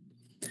 please.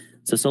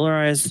 So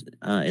Solarize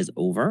is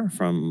over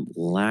from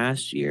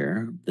last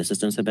year. The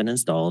systems have been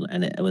installed,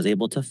 and it was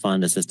able to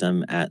fund a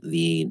system at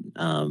the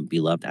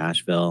beloved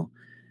Asheville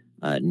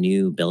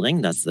new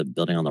building. That's the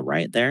building on the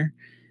right there.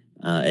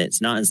 It's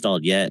not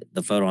installed yet.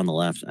 The photo on the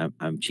left,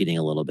 I'm cheating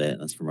a little bit.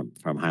 That's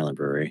from Highland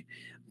Brewery.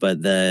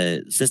 But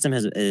the system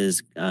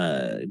is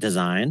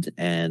designed,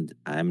 and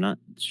I'm not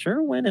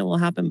sure when it will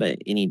happen, but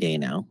any day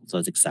now. So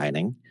it's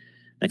exciting.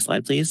 Next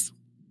slide, please.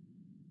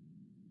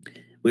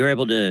 We were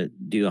able to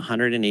do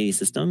 180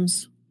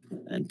 systems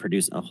and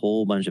produce a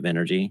whole bunch of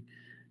energy.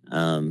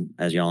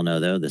 As you all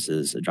know, though, this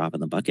is a drop in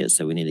the bucket,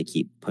 so we need to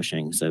keep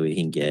pushing so we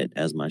can get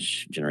as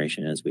much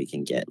generation as we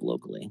can get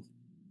locally.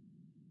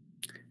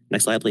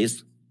 Next slide,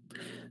 please.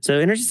 So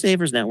Energy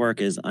Savers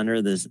Network is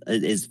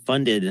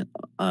funded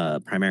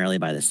primarily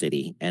by the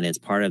city, and it's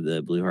part of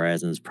the Blue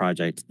Horizons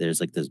project.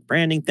 There's like this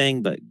branding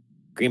thing, but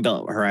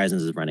Greenbelt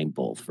Horizons is running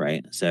both,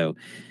 right? So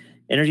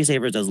Energy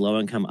Savers does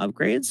low-income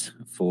upgrades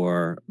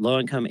for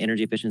low-income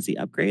energy efficiency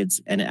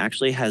upgrades, and it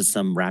actually has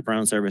some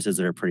wraparound services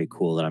that are pretty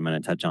cool that I'm going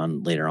to touch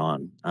on later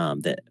on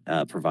that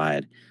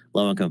provide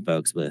low-income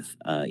folks with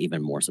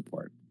even more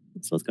support.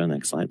 So let's go to the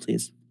next slide,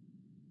 please.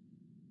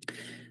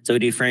 So we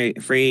do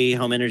free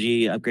home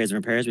energy upgrades and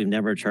repairs. We've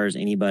never charged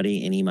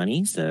anybody any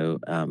money. So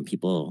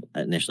people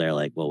initially are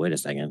like, well, wait a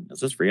second, is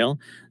this real?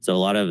 So a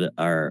lot of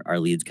our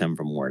leads come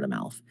from word of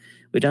mouth.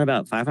 We've done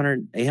about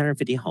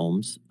 850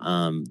 homes.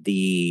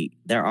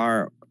 There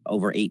are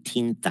over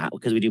 18,000,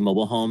 because we do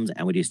mobile homes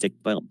and we do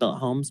stick-built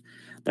homes.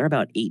 There are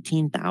about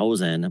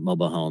 18,000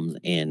 mobile homes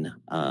in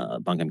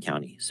Buncombe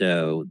County.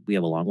 So we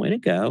have a long way to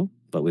go,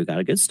 but we've got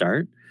a good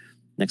start.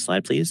 Next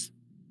slide, please.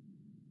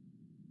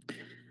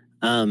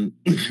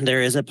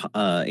 There is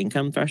a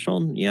income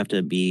threshold. You have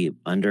to be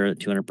under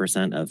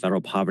 200% of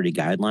federal poverty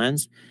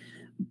guidelines,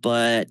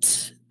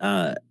 but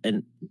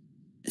and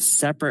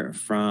separate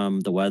from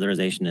the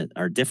weatherization,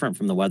 or different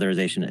from the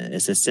weatherization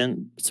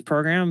assistance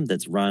program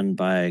that's run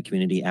by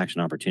Community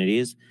Action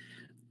Opportunities.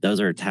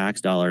 Those are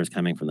tax dollars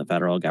coming from the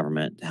federal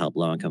government to help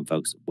low-income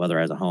folks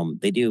weatherize a home.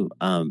 They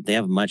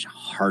have a much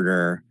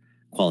harder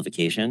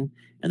qualification.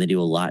 and they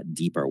do a lot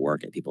deeper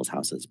work at people's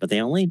houses, but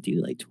they only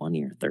do like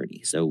 20 or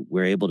 30. So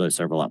we're able to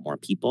serve a lot more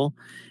people.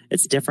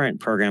 It's different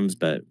programs,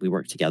 but we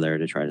work together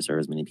to try to serve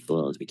as many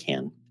people as we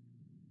can.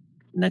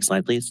 Next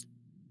slide, please.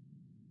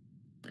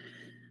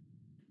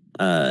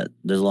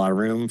 There's a lot of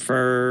room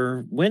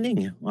for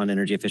winning on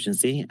energy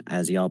efficiency,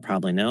 as y'all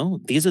probably know.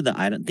 These are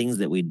the things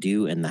that we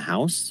do in the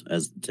house.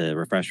 As to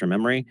refresh your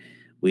memory,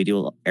 we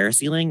do air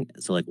sealing.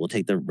 So like we'll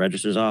take the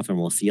registers off and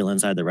we'll seal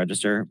inside the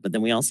register. But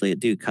then we also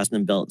do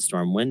custom built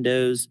storm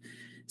windows,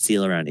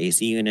 seal around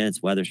AC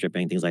units, weather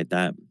stripping, things like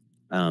that.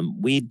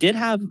 We did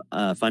have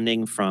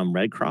funding from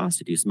Red Cross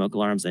to do smoke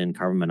alarms and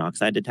carbon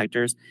monoxide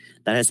detectors.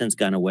 That has since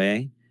gone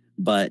away,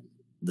 but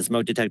the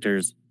smoke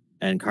detectors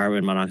and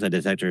carbon monoxide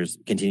detectors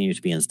continue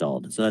to be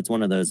installed. So that's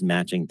one of those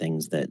matching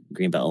things that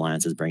Greenbelt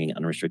Alliance is bringing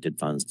unrestricted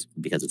funds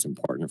because it's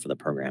important for the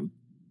program.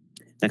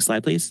 Next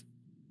slide, please.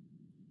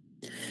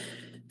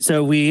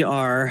 So we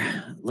are,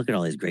 look at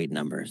all these great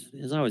numbers.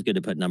 It's always good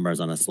to put numbers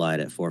on a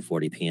slide at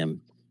 4:40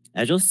 p.m.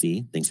 As you'll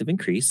see, things have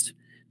increased.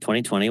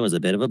 2020 was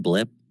a bit of a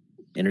blip.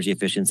 Energy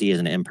efficiency is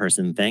an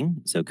in-person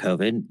thing, so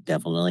COVID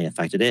definitely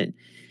affected it.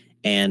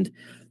 And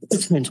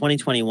in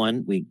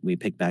 2021, we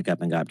picked back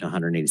up and got up to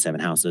 187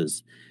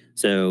 houses.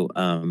 So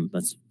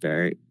it's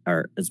very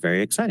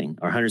exciting.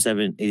 Our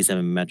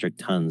 187 metric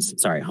tons,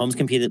 sorry, homes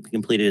completed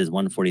is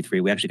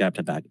 143. We actually got up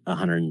to back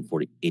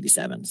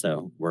 187.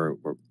 So we're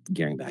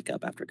gearing back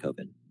up after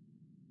COVID.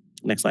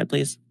 Next slide,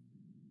 please.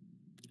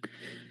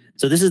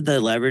 So this is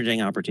the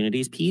leveraging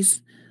opportunities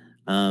piece.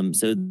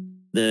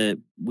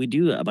 We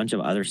do a bunch of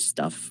other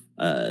stuff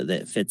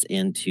that fits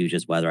into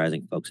just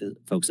weatherizing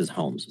folks'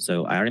 homes.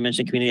 So I already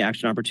mentioned community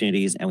action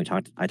opportunities, and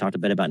I talked a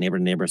bit about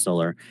neighbor-to-neighbor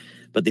solar,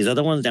 but these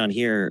other ones down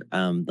here,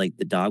 like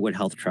the Dogwood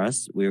Health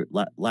Trust,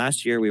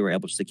 last year we were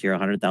able to secure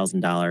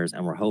 $100,000,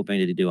 and we're hoping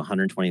to do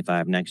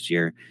 $125,000 next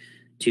year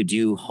to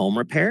do home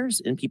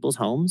repairs in people's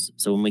homes.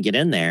 So when we get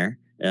in there,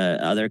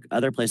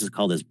 other places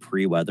call this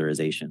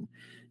pre-weatherization.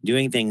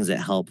 Doing things that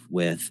help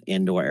with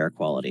indoor air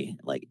quality,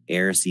 like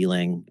air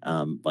sealing,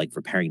 like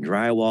repairing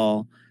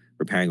drywall,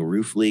 repairing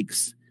roof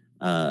leaks.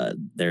 As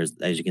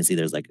you can see,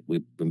 we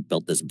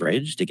built this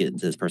bridge to get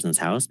into this person's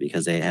house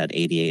because they had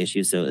ADA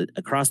issues. So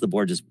across the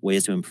board, just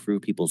ways to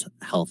improve people's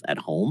health at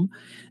home.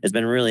 It's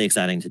been really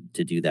exciting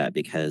to do that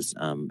because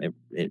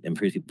it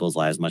improves people's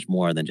lives much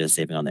more than just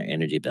saving on their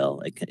energy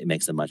bill. It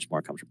makes them much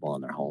more comfortable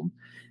in their home.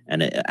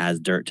 And it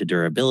adds to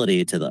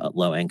durability to the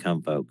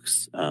low-income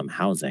folks'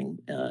 housing,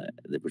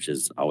 which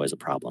is always a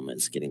problem,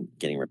 is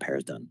getting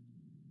repairs done.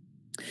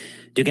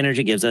 Duke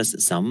Energy gives us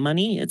some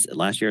money.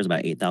 Last year was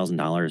about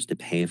 $8,000 to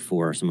pay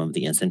for some of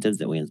the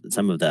incentives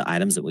some of the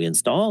items that we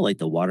install, like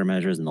the water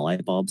measures and the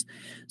light bulbs.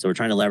 So we're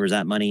trying to leverage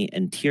that money.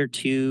 And Tier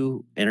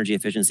 2 energy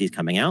efficiency is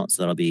coming out.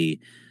 So that'll be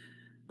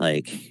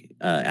like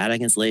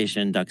attic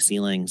insulation, duct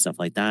sealing, stuff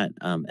like that.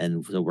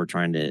 And so we're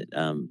trying to,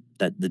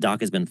 that the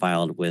doc has been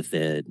filed with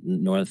the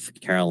North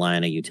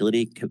Carolina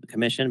Utility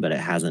Commission, but it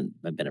hasn't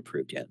been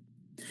approved yet.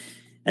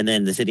 And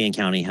then the city and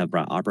county have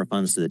brought opera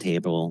funds to the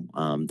table.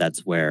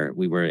 That's where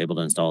we were able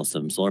to install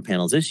some solar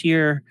panels this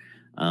year.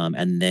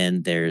 And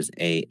then there's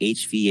a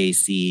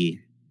HVAC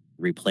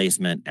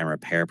replacement and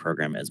repair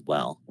program as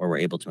well, where we're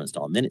able to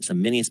install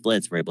some mini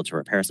splits, we're able to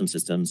repair some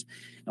systems,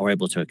 and we're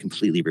able to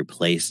completely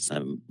replace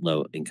some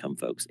low-income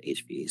folks'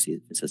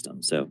 HVAC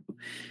systems. So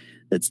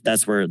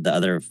that's where the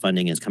other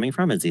funding is coming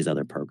from, is these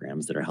other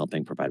programs that are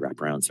helping provide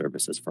wraparound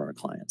services for our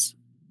clients.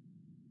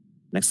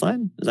 Next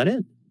slide. Is that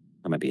it?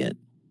 That might be it.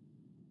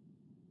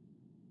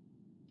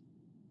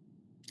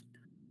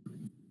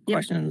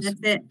 Questions?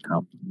 That's it.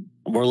 Oh,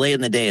 we're late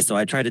in the day, so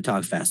I tried to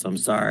talk fast. So I'm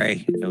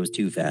sorry if it was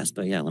too fast,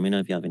 but yeah, let me know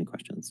if you have any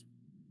questions.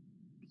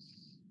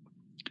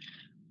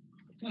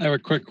 I have a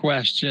quick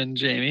question,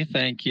 Jamie.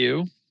 Thank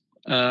you.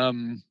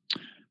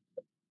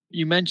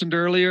 You mentioned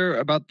earlier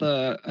about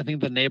the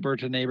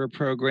neighbor-to-neighbor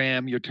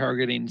program. You're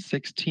targeting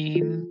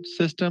 16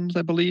 systems,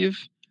 I believe.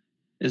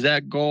 Is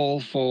that goal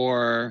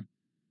to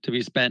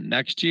be spent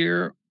next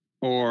year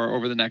or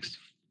over the next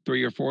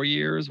 3 or 4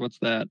 years? What's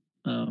that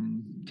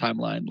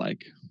timeline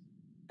like?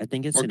 I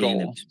think it's the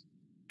end of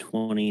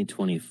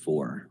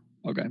 2024.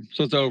 Okay,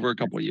 so it's over a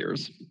couple of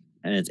years.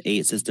 And it's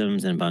 8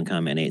 systems in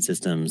Buncombe and 8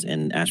 systems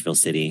in Asheville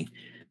City.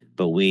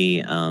 But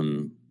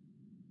when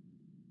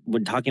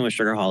talking with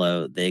Sugar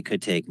Hollow, they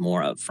could take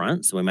more up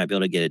front, so we might be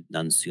able to get it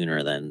done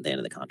sooner than the end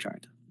of the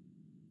contract.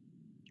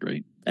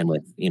 Great. And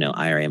with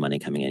IRA money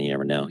coming in, you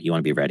never know. You want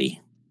to be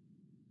ready.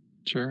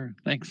 Sure.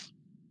 Thanks.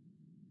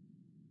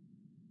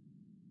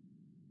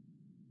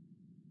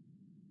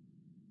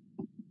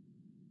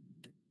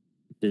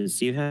 Does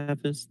Steve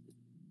have this?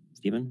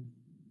 Stephen?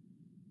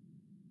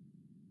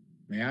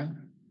 Yeah.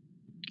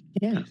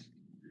 Yeah.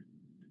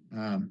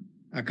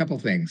 A couple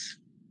things.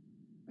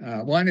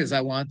 One is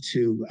I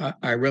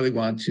really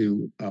want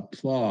to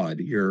applaud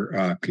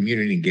your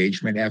community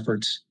engagement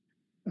efforts,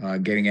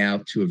 getting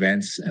out to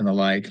events and the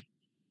like.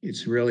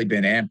 It's really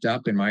been amped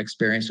up in my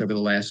experience over the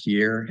last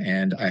year,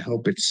 and I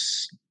hope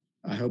it's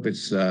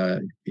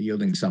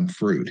yielding some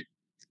fruit.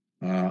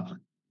 I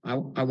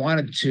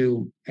wanted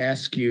to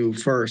ask you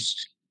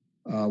first,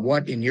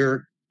 what, in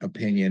your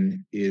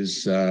opinion,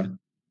 is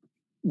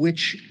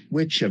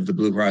which of the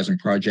Blue Horizon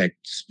Project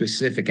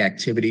specific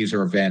activities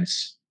or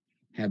events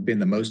have been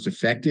the most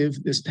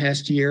effective this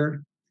past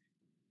year?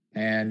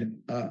 And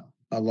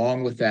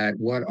along with that,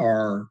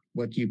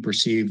 what do you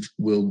perceive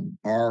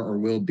are or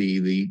will be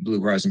the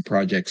Blue Horizon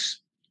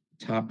Project's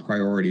top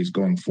priorities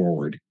going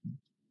forward?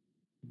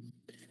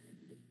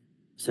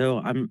 So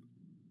I'm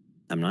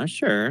not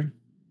sure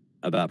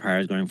about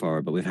priorities going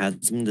forward, but we've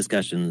had some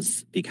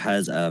discussions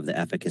because of the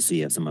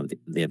efficacy of some of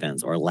the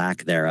events or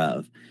lack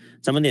thereof.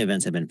 Some of the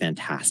events have been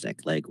fantastic.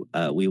 Like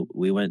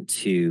we went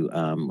to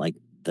like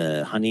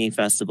the Honey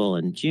Festival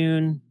in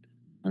June.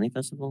 Honey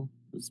Festival?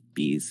 It was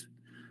bees.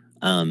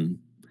 And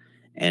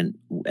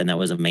that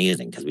was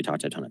amazing because we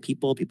talked to a ton of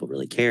people. People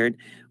really cared.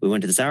 We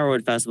went to the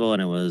Sourwood Festival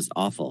and it was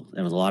awful.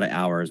 It was a lot of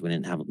hours. We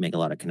didn't make a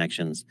lot of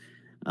connections.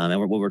 And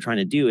what we're trying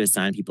to do is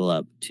sign people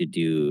up to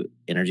do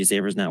Energy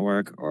Savers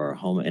Network or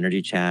Home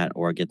Energy Chat,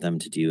 or get them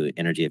to do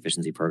energy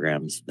efficiency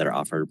programs that are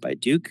offered by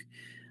Duke.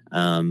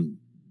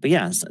 But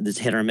yes, it's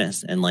hit or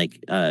miss. And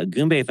like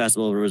Goombay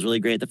Festival was really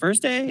great the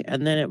first day,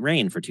 and then it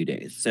rained for 2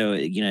 days. So,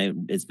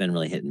 it's been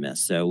really hit and miss.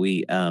 So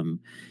we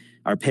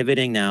are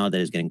pivoting now that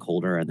it's getting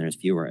colder and there's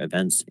fewer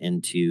events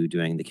into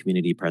doing the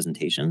community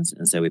presentations.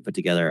 And so we put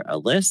together a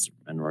list,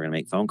 and we're going to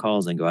make phone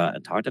calls and go out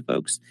and talk to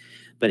folks.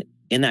 But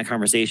in that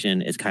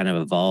conversation, it's kind of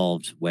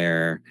evolved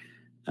where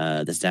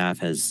the staff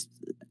has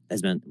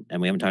been,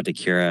 and we haven't talked to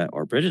Kira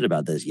or Bridget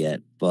about this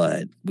yet,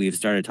 but we've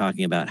started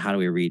talking about how do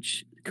we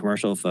reach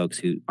commercial folks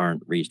who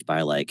aren't reached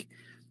by like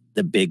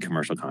the big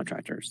commercial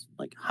contractors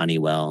like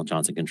Honeywell,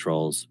 Johnson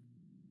Controls,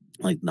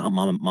 like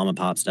mom and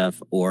pop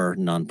stuff, or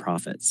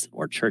nonprofits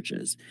or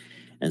churches.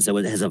 And so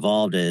what has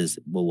evolved is,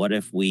 well, what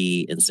if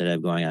we, instead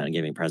of going out and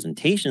giving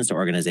presentations to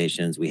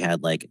organizations, we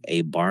had like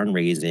a barn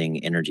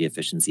raising energy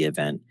efficiency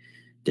event,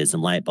 did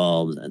some light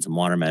bulbs and some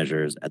water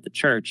measures at the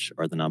church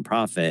or the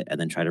nonprofit, and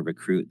then try to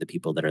recruit the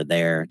people that are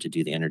there to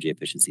do the energy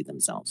efficiency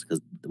themselves, because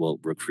we'll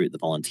recruit the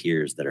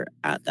volunteers that are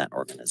at that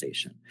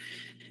organization.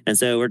 And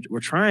so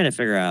we're trying to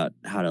figure out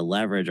how to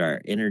leverage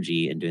our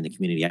energy in doing the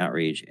community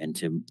outreach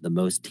into the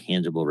most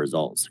tangible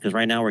results. Because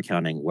right now we're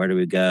counting where do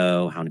we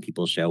go, how many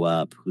people show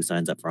up, who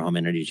signs up for home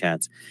energy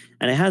chats,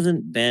 and it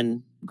hasn't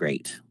been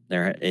great.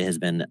 It has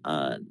been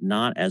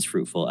not as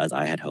fruitful as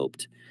I had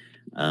hoped.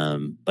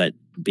 But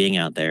being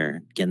out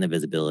there, getting the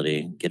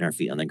visibility, getting our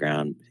feet on the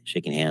ground,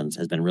 shaking hands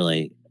has been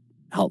really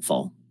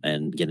helpful,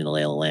 and getting the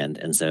lay of the land.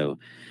 And so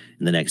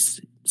in the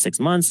next 6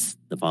 months,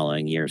 the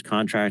following year's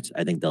contract,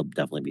 I think there'll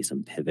definitely be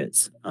some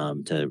pivots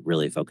to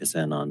really focus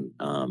in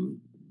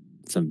on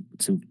some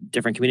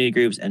different community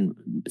groups and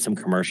some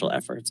commercial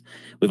efforts.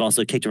 We've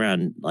also kicked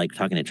around like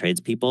talking to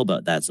tradespeople,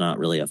 but that's not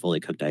really a fully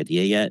cooked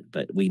idea yet.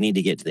 But we need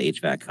to get to the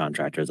HVAC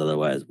contractors,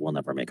 otherwise we'll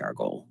never make our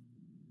goal.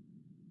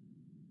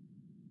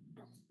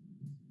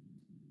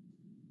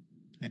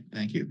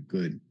 Thank you.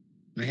 Good.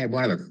 I had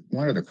one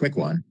other quick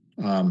one.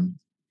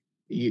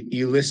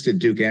 You listed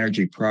Duke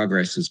Energy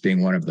Progress as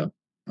being one of the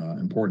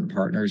important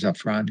partners up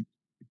front.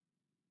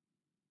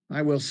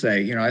 I will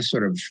say,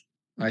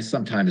 I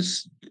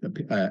sometimes,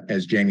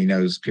 as Jamie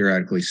knows,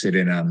 periodically sit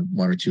in on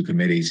one or two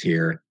committees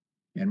here.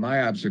 And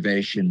my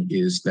observation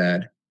is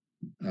that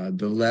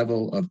the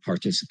level of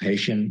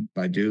participation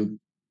by Duke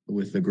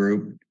with the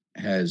group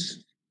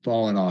has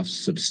fallen off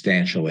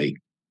substantially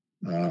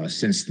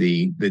since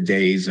the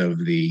days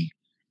of the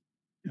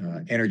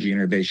Energy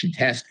Innovation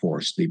Task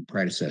Force, the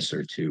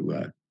predecessor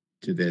to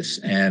this.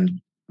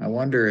 And I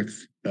wonder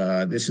if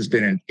this has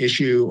been an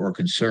issue or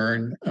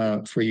concern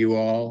for you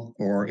all,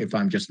 or if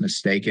I'm just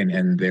mistaken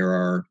and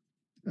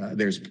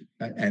there's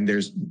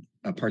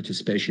a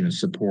participation and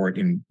support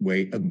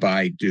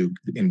by Duke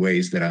in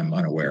ways that I'm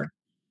unaware.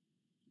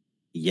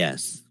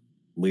 Yes,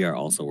 we are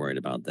also worried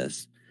about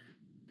this.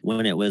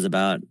 When it was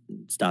about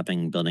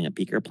stopping building a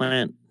peaker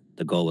plant,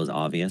 the goal was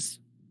obvious.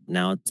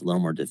 Now it's a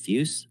little more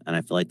diffuse, and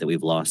I feel like that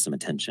we've lost some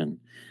attention.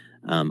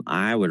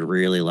 I would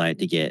really like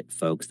to get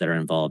folks that are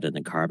involved in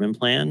the carbon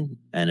plan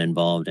and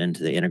involved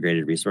into the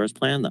integrated resource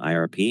plan, the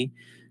IRP,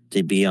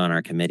 to be on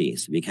our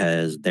committees,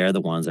 because they're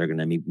the ones that are going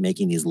to be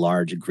making these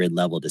large grid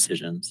level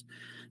decisions.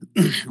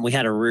 We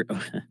had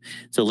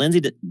so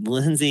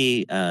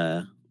Lindsay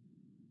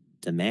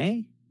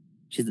DeMay,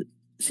 she's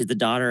the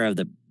daughter of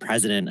the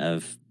president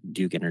of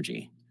Duke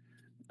Energy.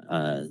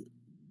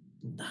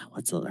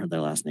 What's their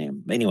last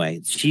name? But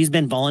anyway, she's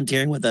been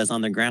volunteering with us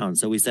on the ground.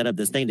 So we set up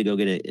this thing to go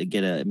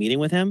get a meeting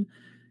with him,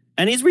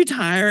 and he's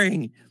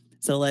retiring.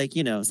 So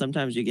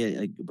sometimes you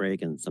get a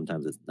break, and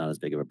sometimes it's not as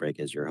big of a break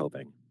as you're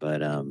hoping.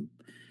 But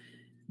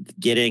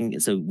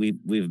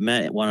we've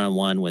met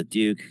one-on-one with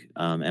Duke,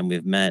 and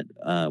we've met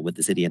with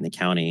the city and the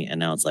county, and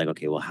now it's like,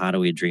 okay, well, how do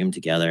we dream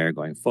together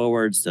going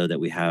forward so that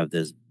we have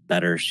this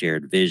better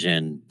shared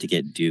vision to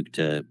get Duke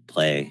to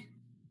play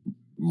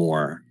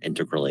more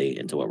integrally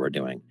into what we're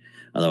doing?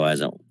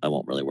 Otherwise, it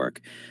won't really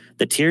work.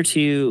 The tier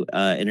 2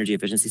 energy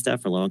efficiency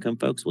stuff for low-income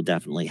folks will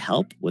definitely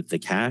help with the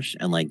cash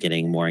and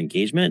getting more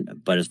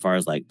engagement. But as far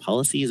as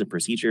policies and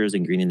procedures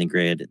and greening the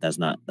grid, that's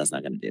not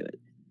going to do it.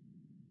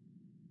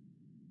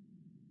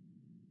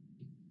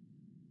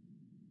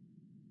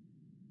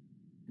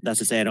 That's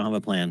to say, I don't have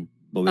a plan,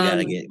 but we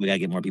gotta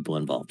get more people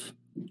involved.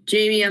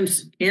 Jamie,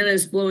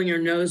 Anna's blowing her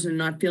nose and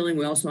not feeling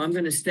well, so I'm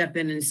going to step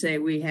in and say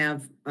we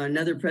have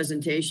another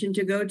presentation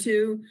to go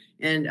to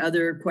and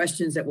other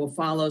questions that will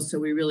follow, so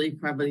we really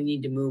probably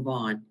need to move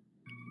on.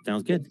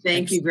 Sounds good.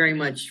 Thank you very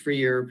much for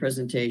your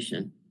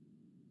presentation.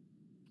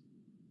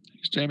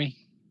 Thanks, Jamie.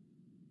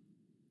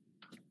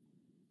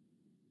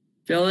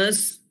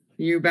 Phyllis,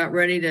 you about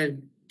ready to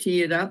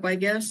tee it up, I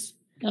guess?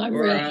 I'm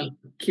ready.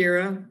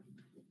 Kira?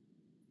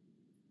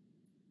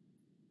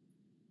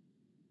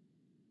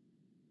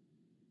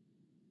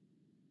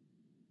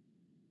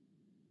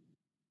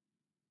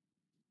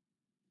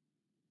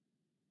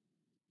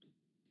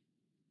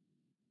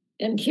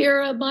 And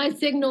Kira, my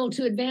signal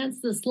to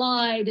advance the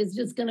slide is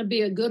just going to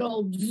be a good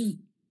old zzz.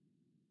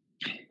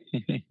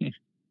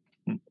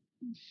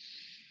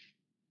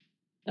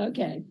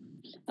 Okay.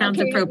 Sounds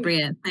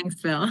appropriate.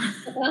 Thanks, Phil.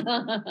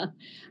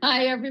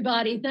 Hi,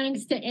 everybody.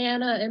 Thanks to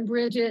Anna and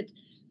Bridget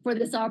for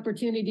this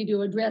opportunity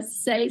to address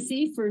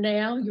Stacey for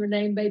now. Your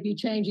name may be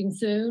changing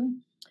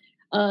soon.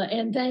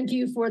 And thank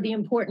you for the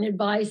important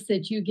advice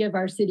that you give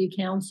our city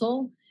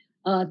council.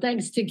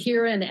 Thanks to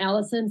Kira and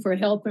Allison for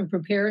help in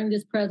preparing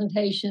this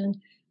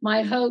presentation.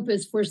 My hope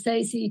is for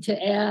Stacey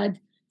to add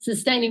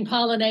sustaining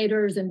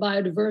pollinators and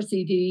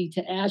biodiversity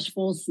to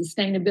Asheville's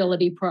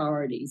sustainability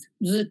priorities.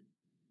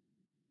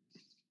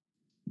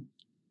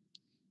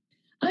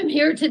 I'm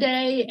here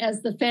today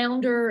as the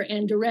founder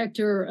and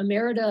director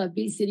emerita of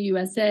Bee City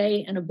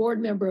USA and a board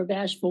member of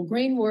Asheville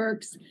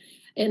Greenworks.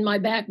 In my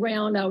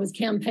background, I was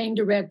campaign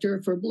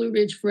director for Blue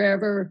Ridge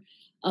Forever,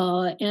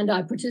 and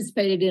I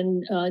participated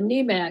in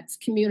NEMAC's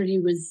Community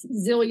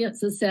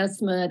Resilience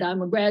Assessment.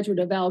 I'm a graduate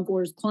of Al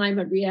Gore's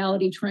Climate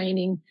Reality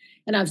Training,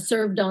 and I've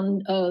served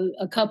on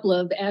a couple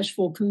of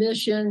Asheville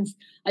commissions.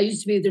 I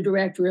used to be the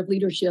director of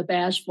Leadership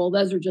Asheville.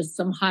 Those are just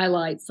some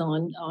highlights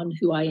on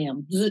who I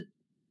am.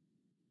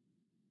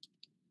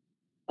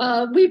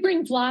 We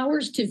bring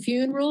flowers to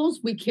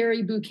funerals. We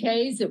carry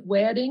bouquets at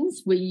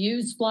weddings. We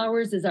use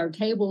flowers as our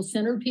table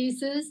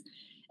centerpieces,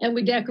 and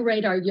we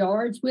decorate our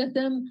yards with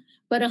them.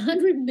 But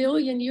 100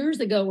 million years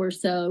ago or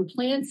so,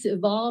 plants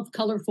evolved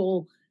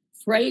colorful,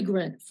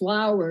 fragrant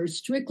flowers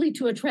strictly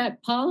to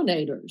attract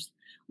pollinators.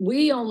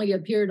 We only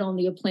appeared on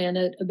the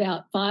planet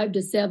about 5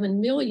 to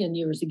 7 million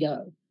years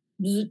ago.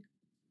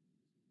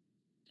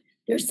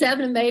 There's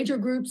 7 major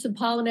groups of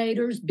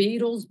pollinators: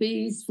 beetles,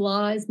 bees,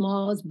 flies,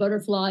 moths,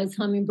 butterflies,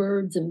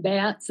 hummingbirds, and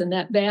bats. And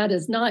that bat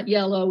is not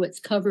yellow, it's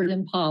covered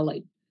in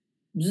pollen.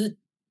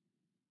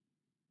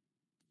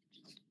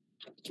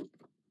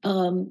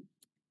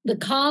 The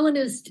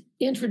colonists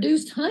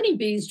introduced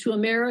honeybees to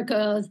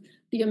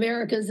the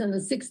Americas in the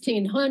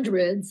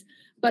 1600s,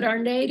 but our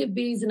native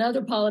bees and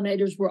other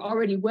pollinators were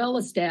already well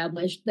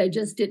established. They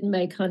just didn't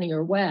make honey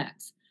or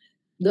wax.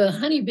 The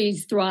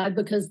honeybees thrive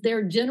because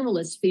they're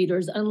generalist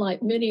feeders,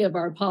 unlike many of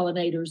our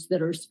pollinators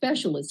that are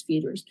specialist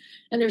feeders.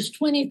 And there's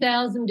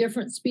 20,000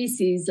 different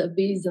species of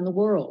bees in the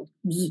world.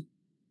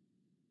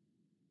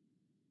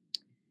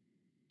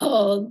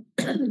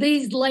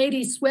 These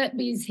lady sweat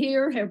bees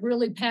here have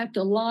really packed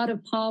a lot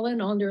of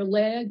pollen on their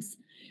legs.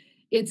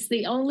 It's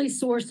the only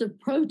source of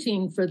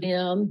protein for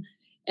them,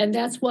 and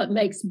that's what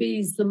makes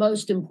bees the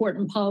most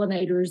important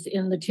pollinators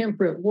in the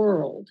temperate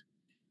world.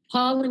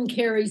 Pollen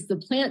carries the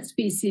plant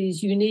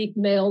species' unique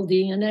male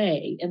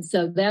DNA, and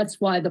so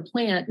that's why the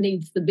plant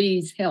needs the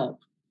bees'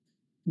 help.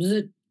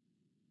 In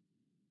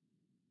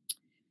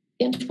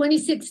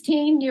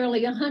 2016,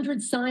 nearly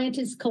 100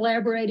 scientists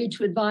collaborated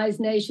to advise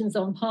nations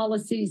on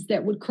policies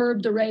that would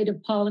curb the rate of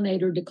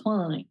pollinator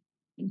decline.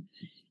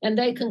 And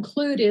they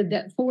concluded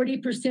that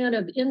 40%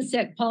 of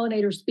insect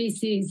pollinator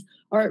species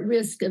are at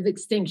risk of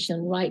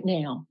extinction right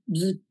now,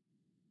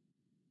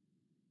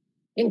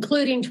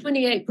 including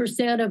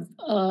 28% of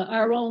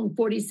our own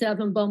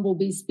 47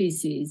 bumblebee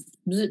species.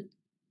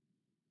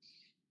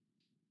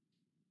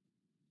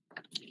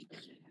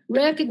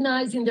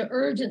 Recognizing the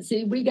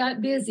urgency, we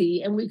got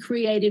busy and we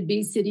created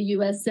Bee City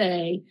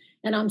USA.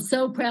 And I'm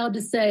so proud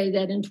to say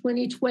that in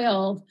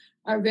 2012,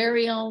 our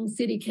very own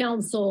city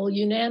council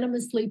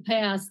unanimously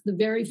passed the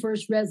very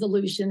first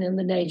resolution in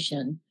the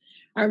nation.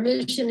 Our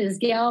mission is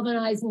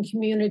galvanizing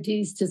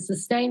communities to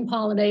sustain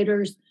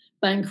pollinators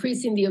by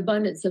increasing the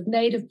abundance of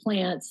native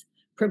plants,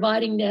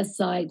 providing nest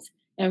sites,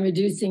 and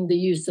reducing the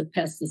use of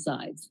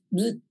pesticides.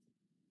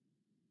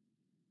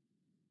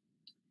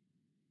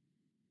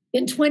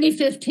 In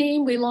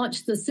 2015, we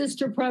launched the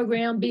sister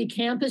program, Bee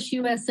Campus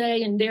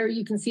USA, and there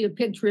you can see a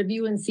picture of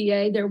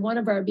UNCA. They're one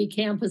of our bee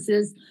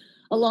campuses,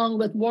 along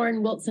with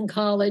Warren Wilson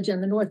College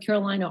and the North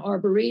Carolina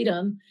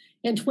Arboretum.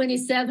 In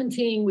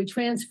 2017, we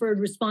transferred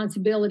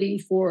responsibility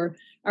for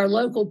our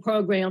local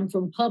program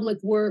from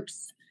Public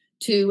Works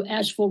to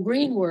Asheville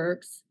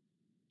Greenworks.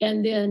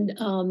 And then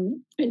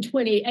in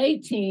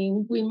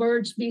 2018, we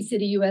merged Bee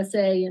City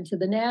USA into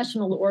the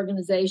national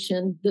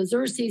organization, the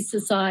Xerces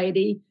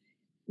Society,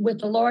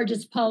 with the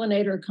largest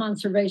pollinator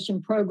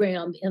conservation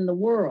program in the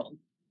world.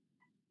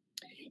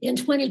 In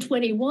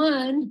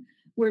 2021,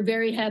 we're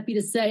very happy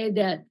to say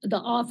that the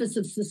Office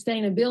of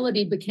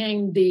Sustainability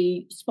became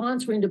the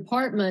sponsoring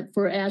department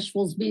for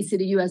Asheville's Bee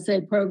City USA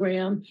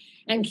program,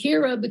 and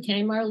Kira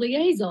became our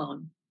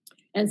liaison.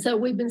 And so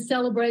we've been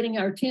celebrating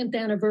our 10th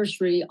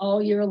anniversary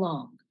all year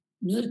long.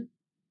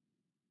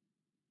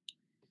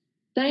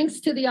 Thanks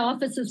to the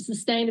Office of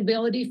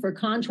Sustainability for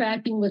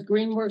contracting with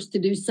Greenworks to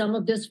do some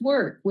of this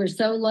work. We're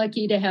so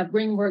lucky to have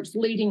Greenworks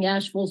leading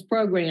Asheville's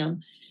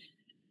program.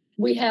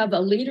 We have a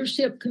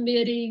leadership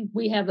committee.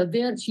 We have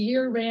events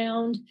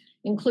year-round,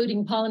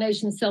 including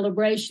pollination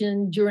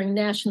celebration during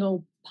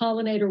National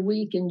Pollinator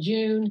Week in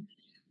June.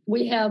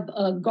 We have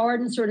a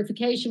garden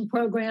certification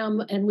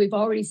program, and we've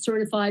already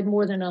certified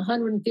more than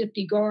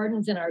 150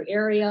 gardens in our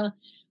area.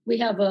 We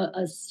have a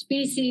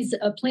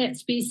plant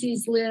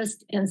species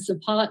list and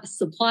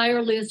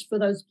supplier list for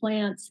those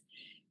plants.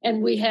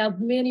 And we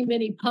have many,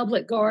 many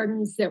public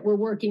gardens that we're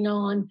working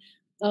on.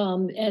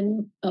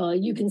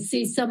 You can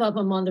see some of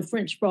them on the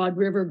French Broad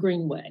River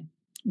Greenway.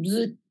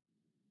 The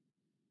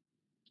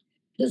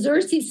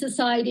Xerces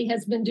Society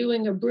has been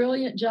doing a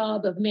brilliant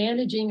job of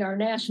managing our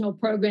national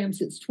program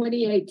since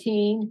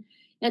 2018.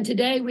 And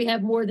today we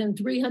have more than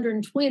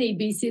 320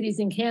 bee cities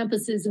and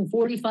campuses in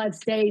 45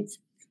 states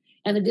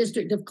and the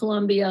District of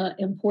Columbia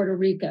and Puerto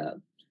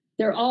Rico.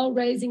 They're all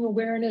raising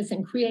awareness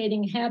and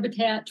creating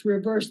habitat to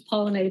reverse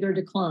pollinator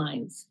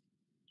declines.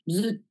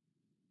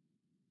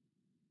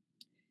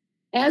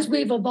 As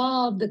we've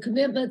evolved, the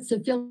commitments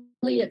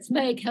affiliates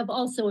make have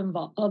also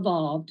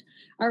evolved.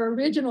 Our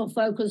original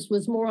focus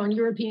was more on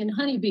European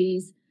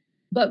honeybees,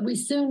 but we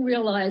soon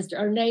realized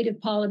our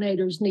native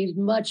pollinators needed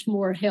much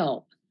more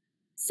help.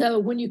 So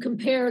when you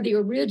compare the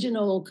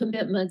original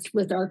commitments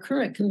with our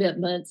current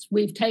commitments,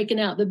 we've taken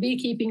out the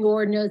beekeeping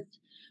ordinance.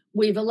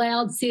 We've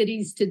allowed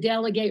cities to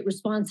delegate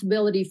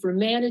responsibility for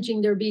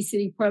managing their bee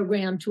city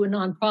program to a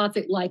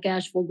nonprofit like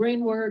Asheville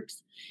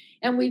Greenworks.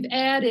 And we've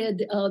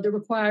added the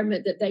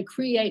requirement that they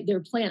create their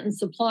plant and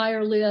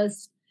supplier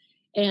list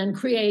and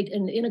create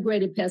an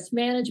integrated pest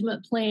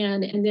management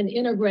plan and then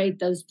integrate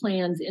those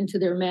plans into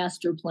their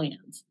master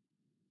plans.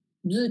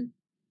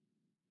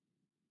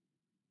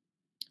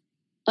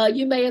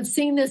 You may have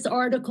seen this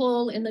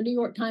article in the New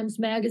York Times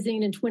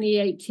Magazine in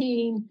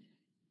 2018.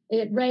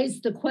 It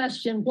raised the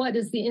question, what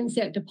does the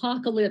insect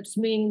apocalypse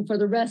mean for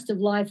the rest of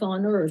life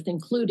on Earth,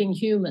 including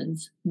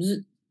humans?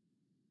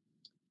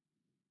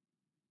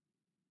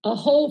 A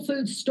Whole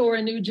Foods store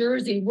in New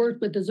Jersey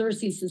worked with the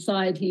Xerces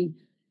Society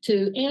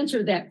to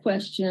answer that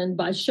question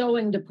by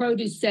showing the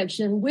produce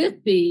section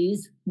with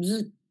bees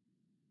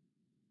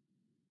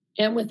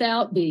and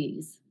without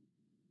bees.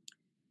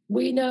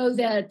 We know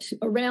that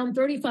around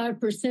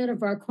 35%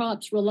 of our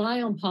crops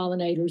rely on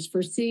pollinators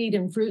for seed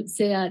and fruit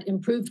set,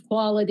 improved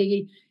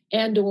quality,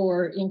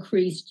 and/or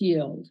increased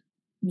yield.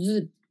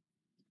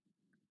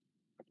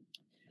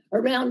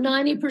 Around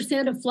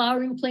 90% of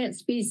flowering plant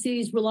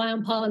species rely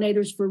on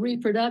pollinators for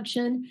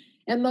reproduction,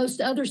 and most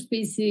other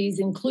species,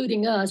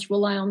 including us,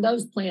 rely on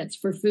those plants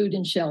for food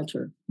and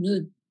shelter.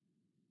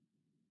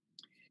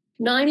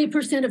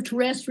 90% of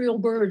terrestrial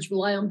birds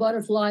rely on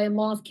butterfly and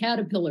moth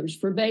caterpillars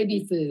for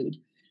baby food.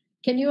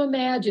 Can you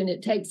imagine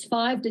it takes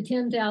 5,000 to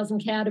 10,000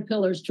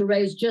 caterpillars to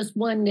raise just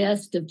one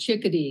nest of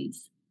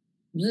chickadees?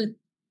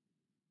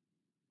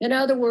 In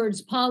other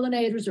words,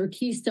 pollinators are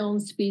keystone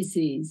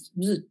species.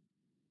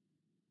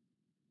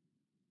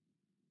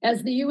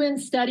 As the UN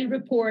study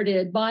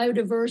reported,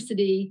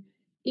 biodiversity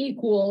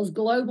equals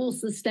global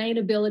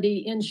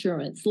sustainability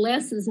insurance.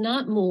 Less is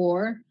not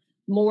more,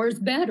 more is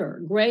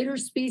better. Greater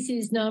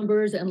species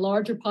numbers and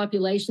larger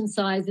population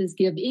sizes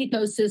give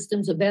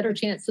ecosystems a better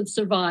chance of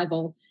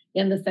survival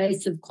in the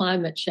face of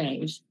climate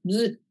change.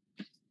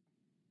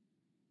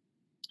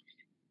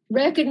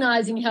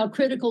 Recognizing how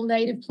critical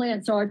native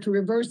plants are to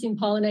reversing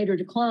pollinator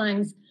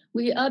declines,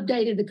 we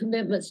updated the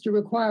commitments to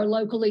require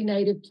locally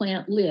native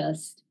plant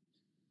lists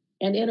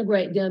and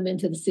integrate them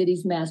into the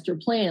city's master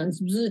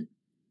plans.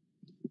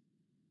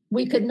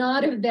 We could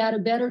not have had a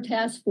better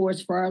task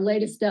force for our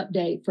latest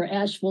update for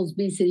Asheville's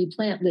Bee City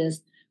plant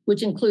list,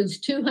 which includes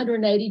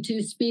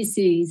 282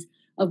 species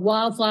of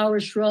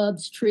wildflowers,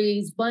 shrubs,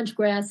 trees, bunch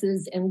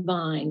grasses, and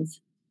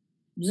vines.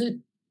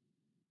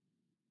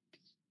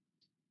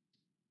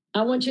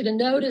 I want you to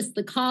notice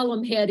the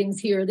column headings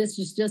here. This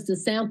is just a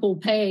sample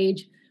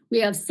page. We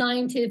have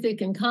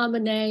scientific and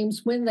common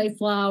names, when they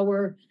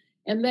flower,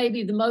 and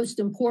maybe the most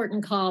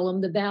important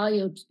column, the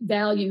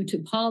value to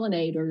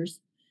pollinators.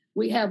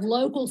 We have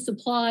local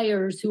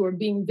suppliers who are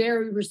being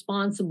very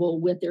responsible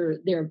with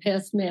their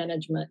pest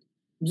management.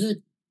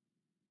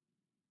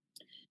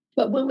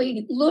 But when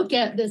we look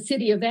at the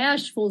city of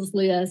Asheville's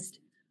list,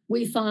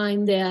 we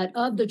find that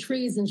of the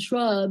trees and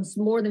shrubs,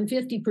 more than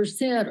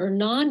 50% are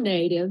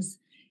non-natives,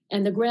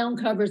 and the ground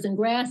covers and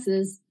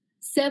grasses,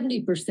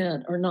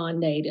 70% are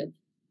non-native.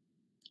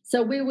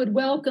 So we would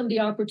welcome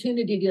the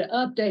opportunity to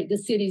update the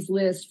city's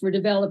list for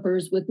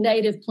developers with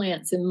native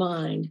plants in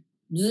mind.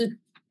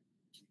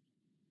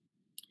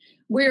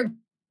 We're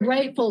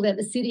grateful that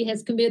the city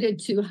has committed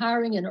to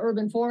hiring an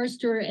urban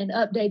forester and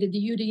updated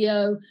the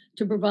UDO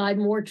to provide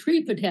more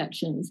tree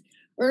protections.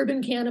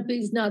 Urban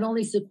canopies not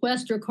only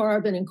sequester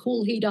carbon and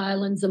cool heat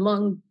islands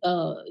among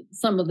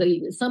some of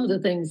the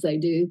things they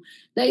do,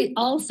 they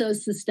also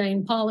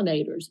sustain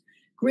pollinators.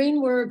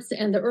 Greenworks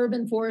and the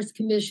Urban Forest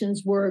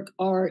Commission's work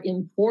are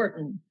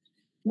important.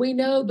 We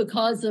know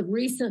because of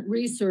recent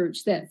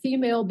research that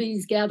female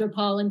bees gather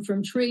pollen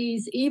from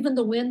trees, even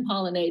the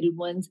wind-pollinated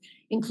ones,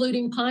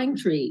 including pine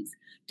trees,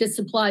 to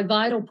supply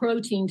vital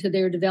protein to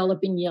their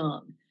developing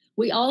young.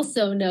 We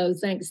also know,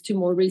 thanks to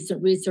more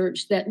recent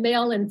research, that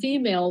male and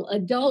female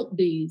adult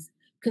bees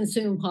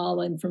consume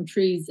pollen from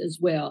trees as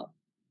well.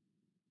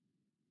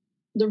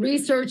 The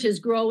research is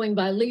growing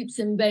by leaps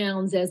and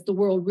bounds as the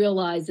world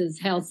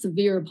realizes how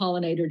severe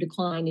pollinator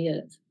decline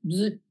is.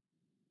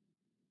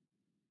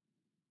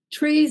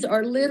 Trees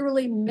are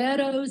literally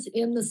meadows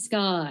in the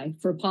sky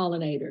for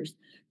pollinators.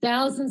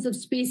 Thousands of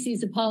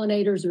species of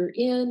pollinators are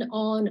in,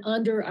 on,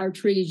 under our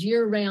trees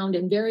year-round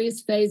in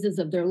various phases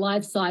of their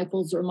life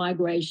cycles or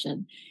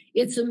migration.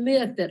 It's a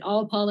myth that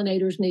all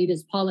pollinators need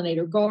is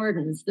pollinator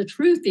gardens. The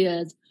truth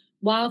is,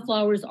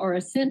 wildflowers are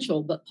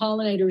essential, but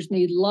pollinators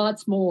need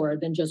lots more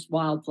than just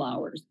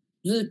wildflowers.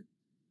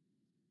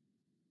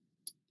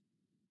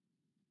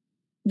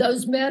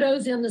 Those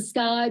meadows in the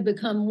sky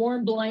become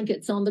warm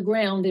blankets on the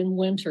ground in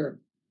winter.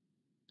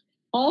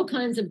 All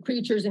kinds of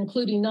creatures,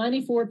 including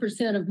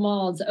 94% of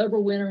moths,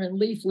 overwinter in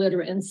leaf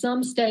litter in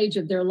some stage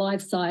of their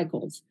life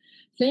cycles.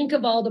 Think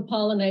of all the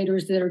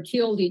pollinators that are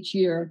killed each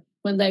year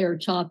when they are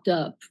chopped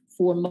up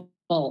for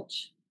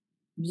mulch.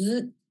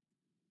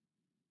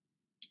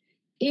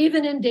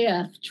 Even in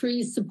death,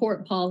 trees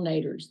support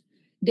pollinators.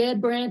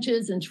 Dead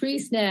branches and tree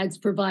snags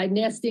provide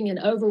nesting and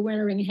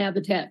overwintering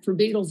habitat for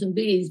beetles and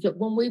bees, but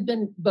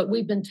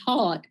we've been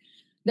taught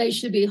they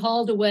should be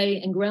hauled away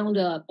and ground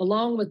up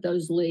along with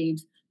those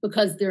leaves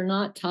because they're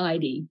not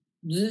tidy.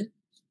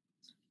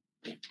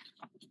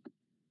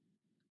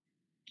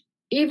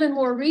 Even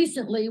more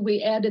recently,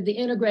 we added the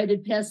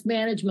Integrated Pest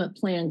Management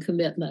Plan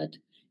commitment.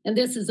 And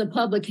this is a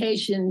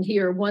publication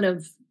here, one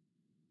of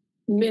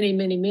many,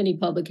 many, many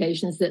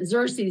publications that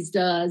Xerces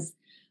does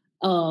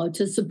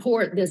to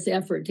support this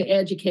effort to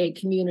educate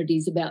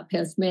communities about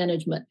pest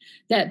management.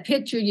 That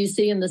picture you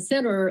see in the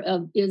center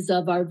is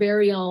of our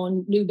very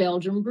own New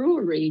Belgium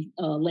brewery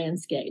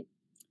landscape.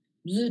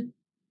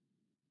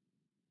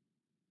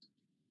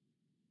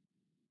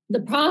 The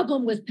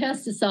problem with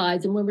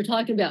pesticides, and when we're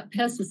talking about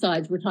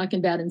pesticides, we're talking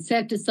about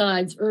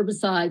insecticides,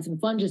 herbicides,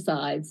 and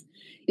fungicides,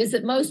 is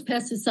that most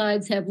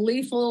pesticides have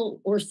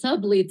lethal or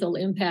sublethal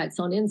impacts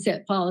on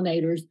insect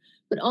pollinators,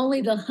 but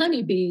only the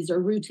honeybees are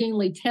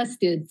routinely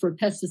tested for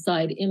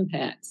pesticide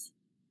impacts.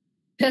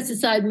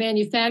 Pesticide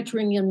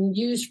manufacturing and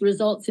use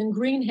results in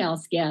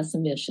greenhouse gas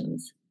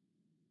emissions.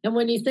 And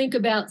when you think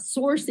about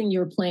sourcing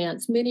your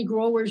plants, many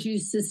growers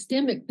use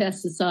systemic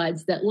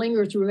pesticides that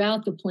linger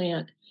throughout the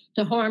plant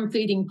to harm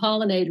feeding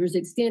pollinators,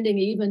 extending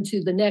even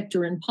to the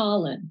nectar and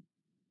pollen.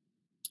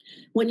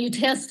 When you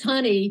test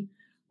honey,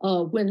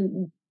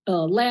 when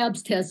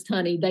labs test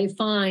honey, they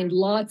find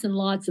lots and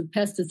lots of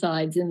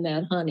pesticides in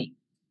that honey.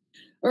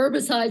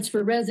 Herbicides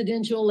for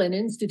residential and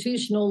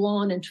institutional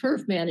lawn and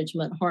turf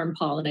management harm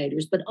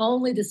pollinators, but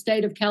only the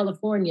state of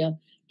California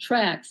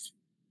tracks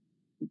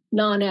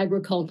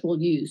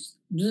non-agricultural use.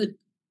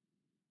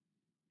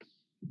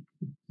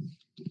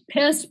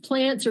 Pest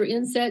plants or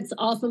insects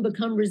often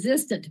become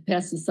resistant to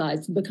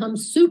pesticides and become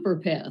super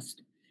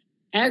pests.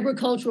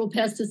 Agricultural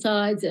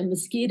pesticides and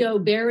mosquito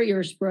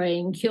barrier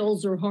spraying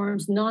kills or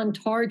harms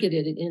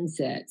non-targeted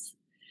insects.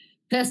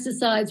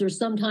 Pesticides are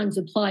sometimes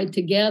applied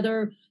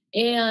together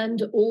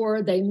and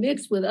or they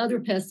mix with other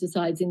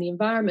pesticides in the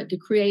environment to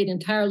create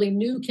entirely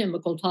new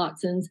chemical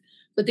toxins,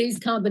 but these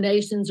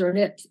combinations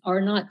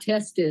are not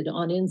tested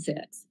on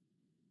insects.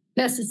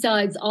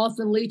 Pesticides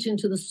often leach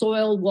into the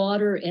soil,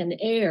 water, and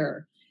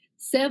air.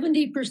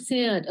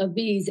 70% of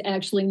bees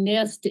actually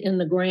nest in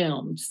the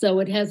ground, so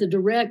it has a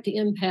direct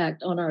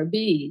impact on our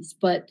bees,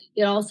 but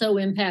it also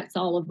impacts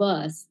all of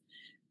us.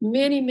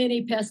 Many,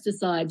 many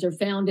pesticides are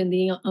found in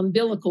the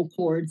umbilical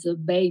cords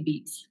of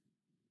babies.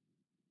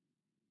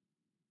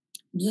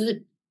 You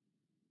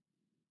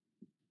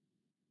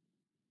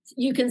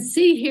can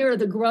see here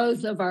the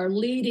growth of our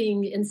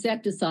leading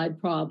insecticide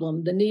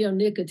problem, the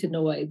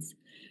neonicotinoids.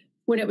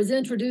 When it was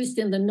introduced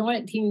in the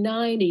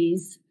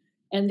 1990s,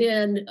 and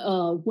then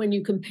when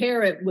you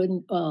compare it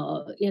in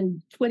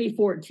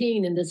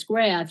 2014 in this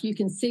graph, you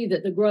can see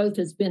that the growth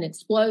has been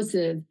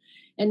explosive.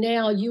 And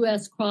now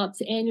U.S.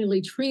 crops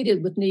annually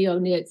treated with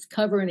neonics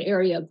cover an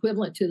area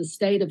equivalent to the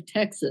state of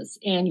Texas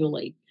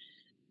annually.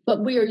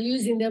 But we are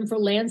using them for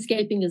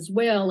landscaping as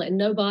well, and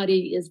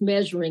nobody is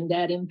measuring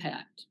that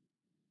impact.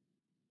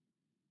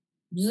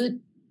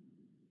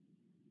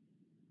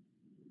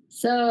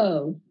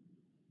 So,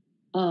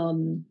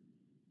 to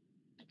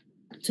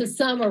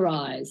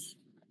summarize,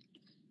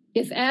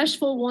 if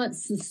Asheville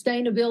wants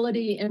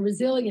sustainability and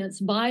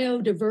resilience,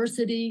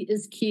 biodiversity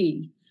is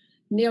key.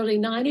 Nearly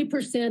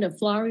 90% of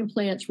flowering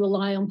plants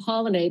rely on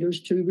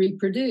pollinators to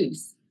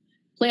reproduce.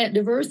 Plant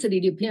diversity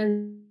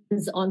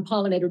depends on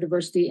pollinator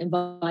diversity and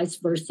vice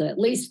versa. At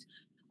least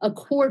A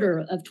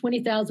quarter of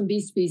 20,000 bee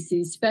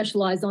species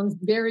specialize on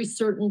very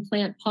certain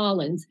plant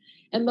pollens,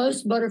 and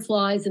most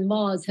butterflies and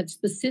moths have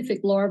specific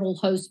larval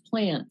host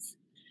plants.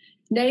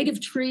 Native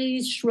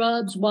trees,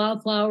 shrubs,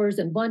 wildflowers,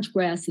 and bunch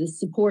grasses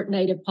support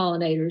native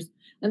pollinators,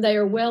 and they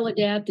are well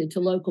adapted to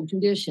local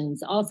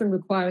conditions, often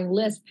requiring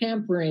less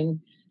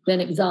pampering than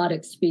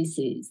exotic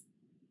species.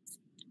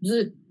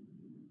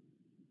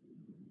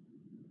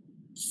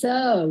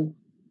 So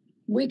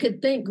we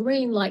could think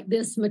green like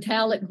this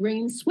metallic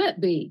green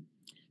sweat bee.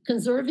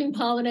 Conserving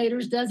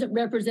pollinators doesn't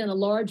represent a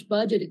large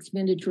budget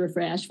expenditure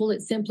for Asheville.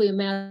 It's simply a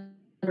matter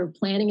of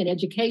planning and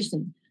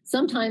education.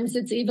 Sometimes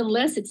it's even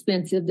less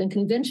expensive than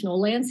conventional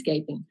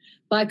landscaping.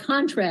 By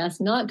contrast,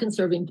 not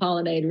conserving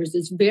pollinators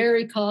is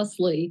very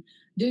costly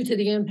due to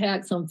the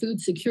impacts on food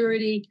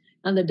security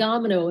and the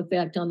domino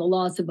effect on the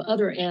loss of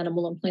other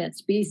animal and plant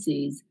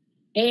species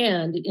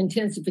and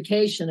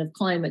intensification of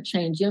climate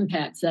change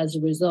impacts as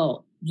a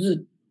result.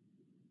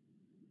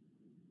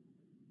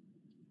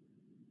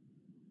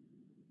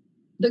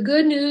 The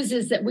good news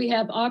is that we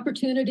have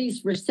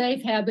opportunities for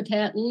safe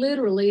habitat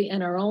literally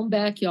in our own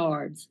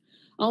backyards.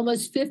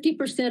 Almost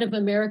 50% of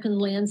American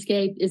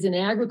landscape is in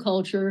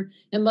agriculture,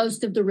 and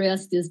most of the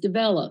rest is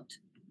developed.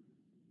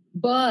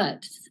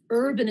 But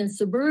urban and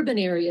suburban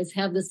areas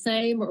have the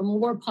same or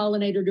more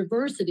pollinator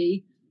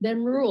diversity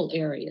than rural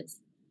areas.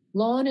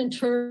 Lawn and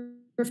turf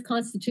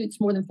constitutes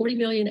more than 40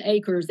 million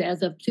acres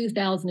as of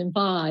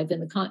 2005 in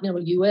the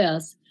continental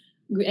U.S.,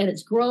 and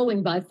it's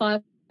growing by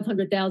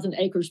 500,000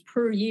 acres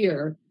per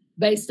year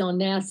based on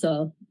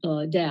NASA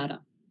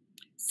data.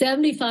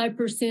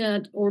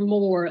 75% or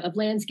more of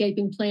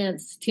landscaping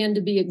plants tend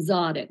to be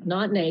exotic,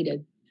 not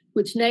native,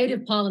 which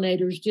native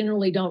pollinators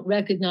generally don't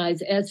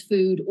recognize as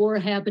food or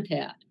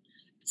habitat.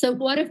 So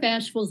what if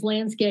Asheville's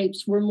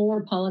landscapes were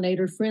more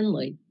pollinator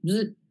friendly?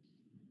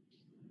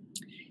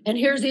 And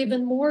here's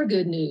even more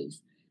good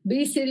news.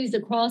 Bee cities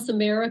across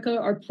America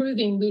are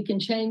proving we can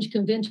change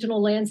conventional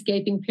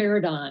landscaping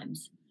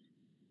paradigms.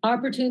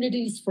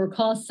 Opportunities for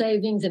cost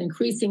savings and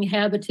increasing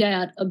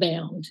habitat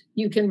abound.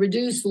 You can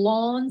reduce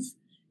lawns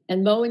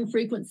and mowing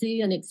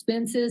frequency and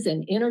expenses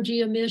and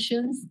energy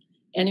emissions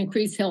and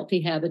increase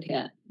healthy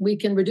habitat. We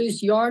can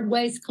reduce yard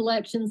waste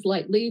collections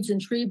like leaves and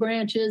tree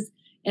branches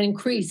and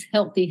increase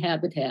healthy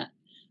habitat.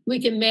 We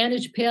can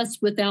manage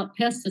pests without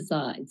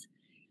pesticides.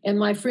 And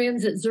my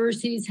friends at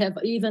Xerces have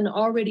even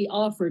already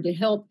offered to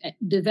help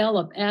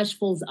develop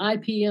Asheville's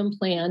IPM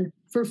plan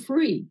for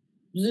free.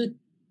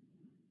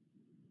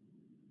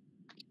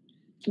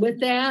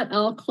 With that,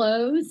 I'll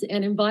close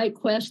and invite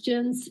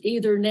questions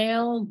either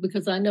now,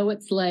 because I know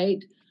it's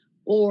late,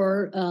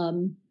 or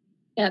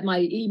at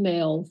my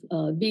email,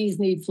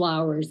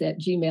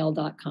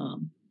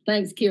 beesneedflowers@gmail.com.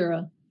 Thanks,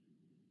 Kira.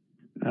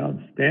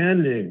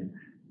 Outstanding.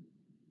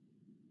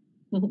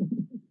 I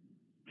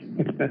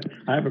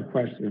have a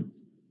question.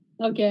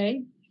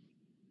 Okay.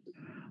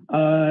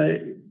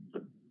 Have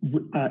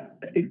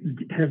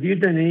you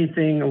done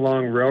anything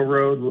along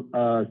railroad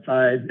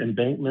side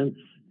embankments?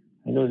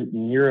 I know that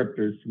in Europe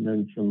there's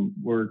been some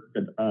work,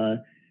 but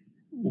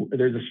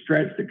there's a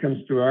stretch that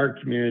comes through our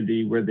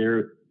community where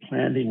they're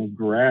planting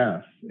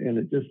grass, and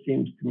it just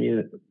seems to me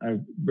that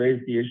I've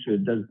raised the issue.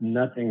 It does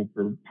nothing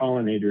for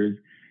pollinators,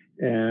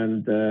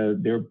 and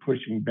they're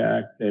pushing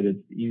back that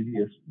it's the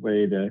easiest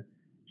way to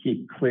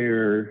keep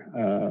clear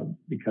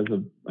because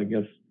of, I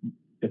guess,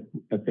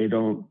 if they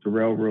don't, the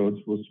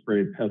railroads will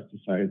spray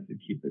pesticides to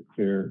keep it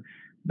clear.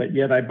 But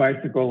yet I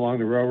bicycle along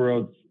the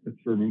railroads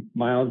for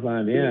miles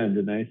on end,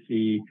 and I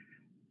see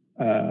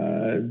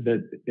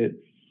that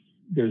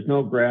there's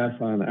no grass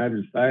on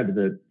either side of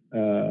it.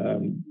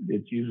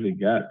 It's usually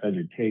got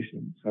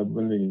vegetation. So I'm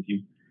wondering if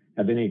you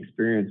have any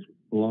experience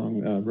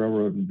along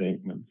railroad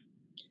embankments.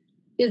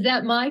 Is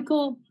that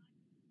Michael?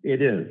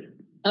 It is.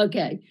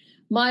 Okay.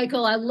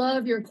 Michael, I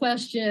love your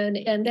question,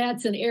 and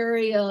that's an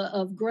area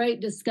of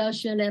great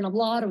discussion and a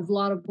lot of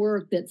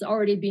work that's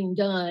already being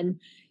done.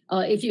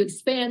 If you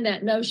expand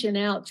that notion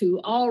out to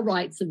all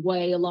rights of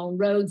way along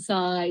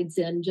roadsides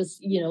and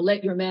just,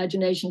 let your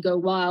imagination go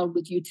wild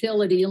with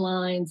utility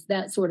lines,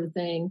 that sort of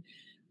thing,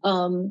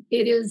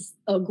 it is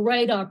a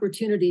great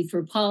opportunity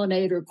for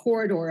pollinator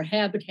corridor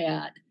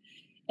habitat.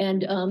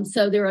 And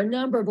so there are a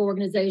number of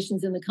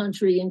organizations in the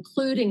country,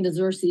 including the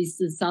Xerces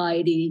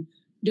Society,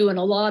 doing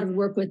a lot of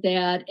work with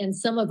that. And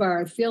some of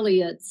our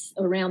affiliates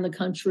around the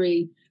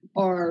country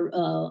are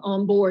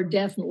on board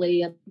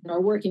definitely and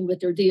are working with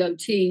their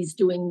DOTs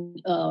doing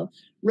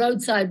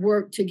roadside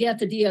work to get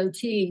the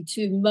DOT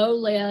to mow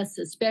less,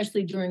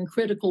 especially during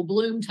critical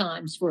bloom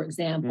times, for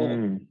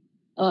example.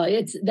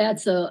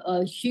 That's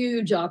a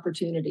huge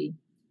opportunity.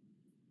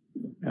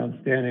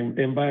 Outstanding.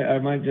 And I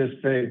might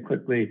just say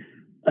quickly,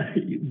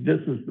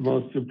 this is the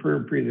most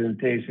superb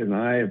presentation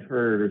I have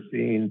heard or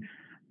seen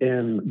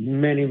in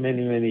many,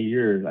 many, many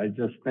years. I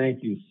just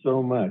thank you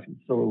so much. It's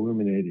so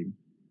illuminating.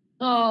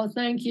 Oh,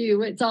 thank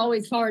you. It's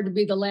always hard to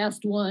be the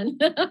last one.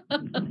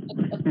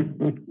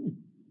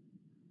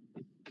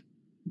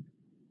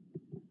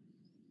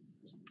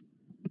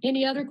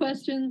 Any other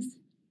questions?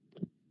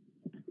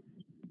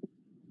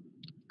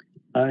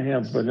 I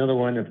have another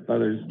one if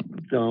others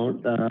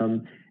don't.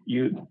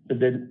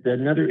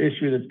 Another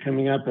issue that's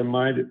coming up in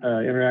my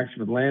interaction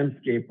with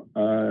landscape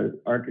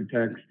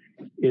architects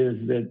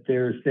is that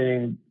they're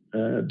saying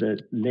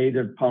that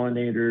native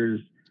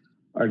pollinators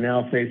are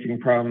now facing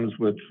problems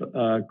with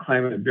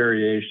climate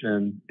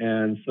variation.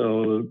 And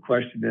so the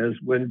question is,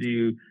 when do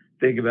you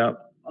think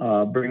about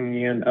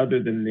bringing in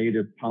other than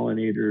native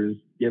pollinators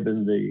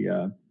given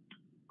the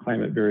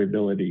climate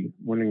variability?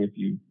 Wondering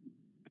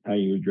how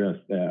you address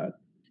that.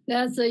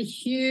 That's a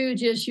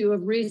huge issue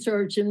of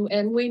research,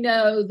 and we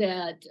know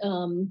that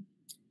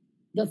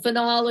the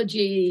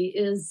phenology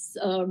is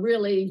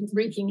really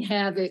wreaking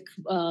havoc.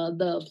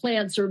 The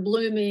plants are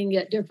blooming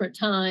at different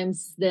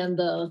times than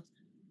the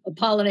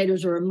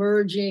pollinators are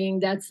emerging.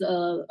 That's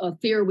a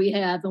fear we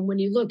have. And when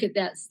you look at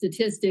that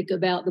statistic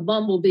about the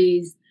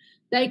bumblebees,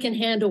 they can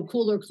handle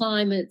cooler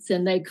climates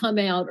and they come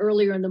out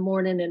earlier in the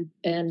morning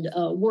and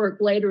work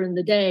later in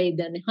the day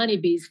than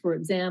honeybees, for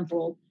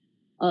example.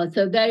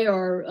 So they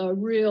are a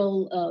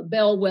real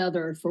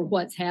bellwether for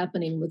what's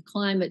happening with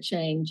climate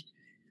change.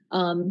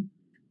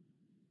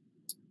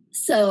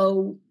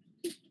 So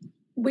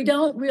we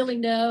don't really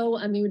know.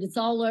 I mean, it's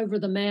all over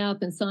the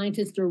map, and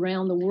scientists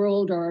around the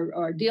world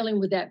are dealing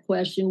with that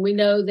question. We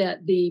know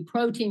that the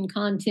protein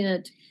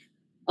content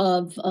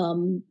of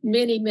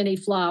many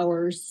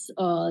flowers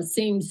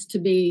seems to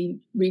be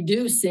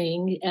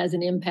reducing as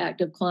an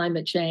impact of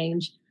climate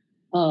change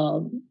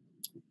in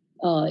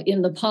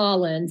the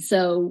pollen.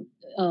 So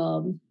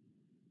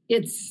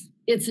it's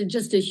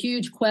just a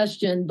huge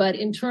question. But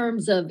in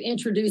terms of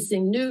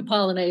introducing new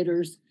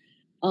pollinators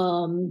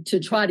to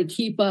try to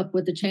keep up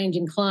with the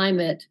changing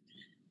climate,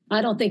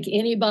 I don't think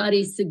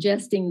anybody's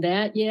suggesting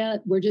that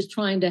yet. We're just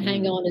trying to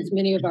hang on as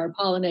many of our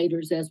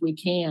pollinators as we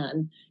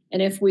can.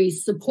 And if we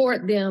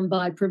support them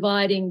by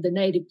providing the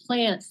native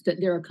plants that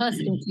they're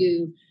accustomed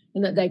to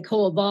and that they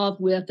co-evolved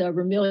with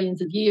over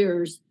millions of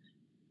years,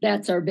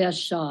 that's our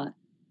best shot.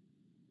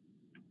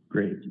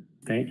 Great.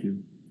 Thank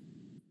you.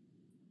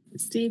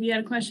 Steve, you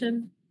had a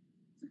question?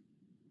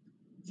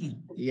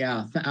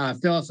 Yeah,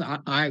 Phyllis,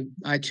 I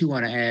too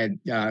want to add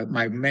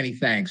my many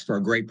thanks for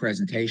a great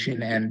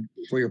presentation and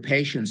for your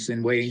patience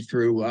in waiting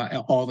through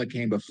all that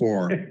came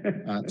before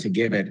to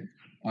give it.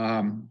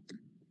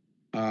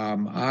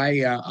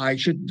 I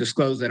should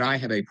disclose that I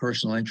have a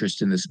personal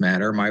interest in this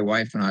matter. My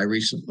wife and I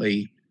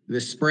recently,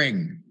 this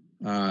spring,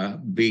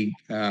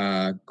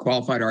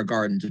 qualified our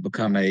garden to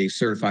become a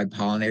certified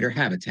pollinator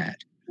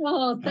habitat.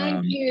 Oh,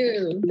 thank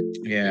you.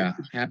 Yeah,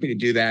 happy to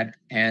do that.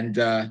 And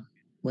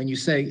when you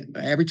say,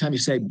 every time you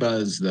say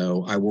buzz,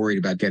 though, I worried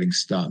about getting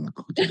stung,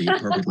 to be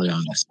perfectly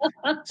honest.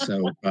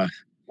 So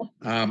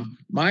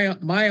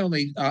my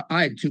only,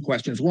 I had two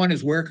questions. One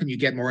is, where can you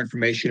get more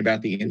information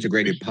about the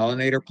integrated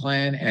pollinator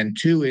plan? And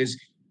two is,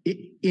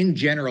 in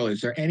general, is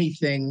there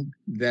anything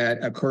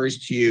that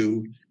occurs to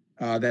you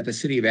that the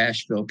city of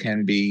Asheville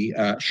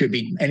should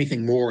be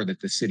anything more that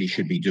the city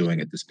should be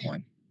doing at this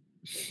point?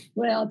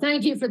 Well,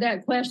 thank you for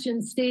that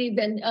question, Steve.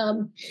 And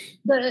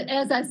but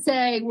as I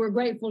say, we're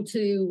grateful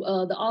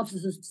to the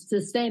Office of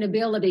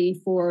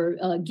Sustainability for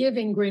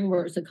giving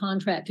Greenworks a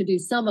contract to do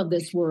some of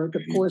this work.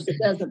 Of course, it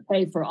doesn't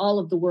pay for all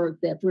of the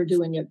work that we're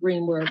doing at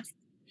Greenworks.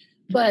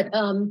 But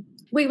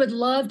we would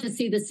love to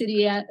see the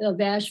city of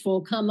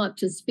Asheville come up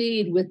to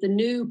speed with the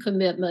new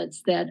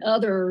commitments that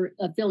other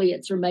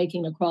affiliates are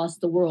making across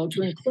the world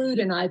to include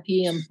an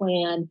IPM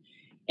plan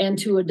and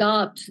to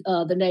adopt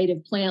the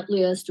native plant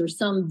list or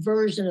some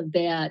version of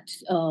that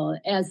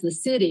as the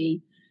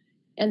city.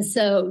 And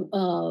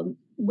so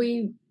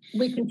we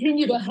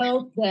continue to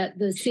hope that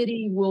the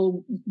city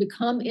will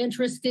become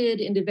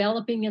interested in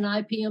developing an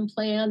IPM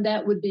plan.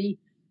 That would be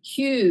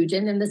huge.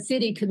 And then the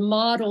city could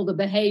model the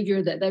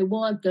behavior that they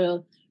want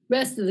the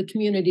rest of the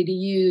community to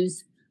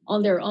use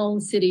on their own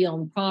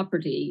city-owned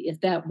property if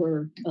that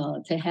were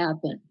to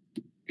happen.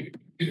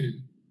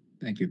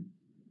 Thank you.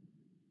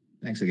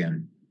 Thanks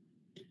again.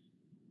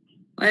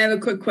 I have a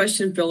quick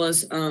question,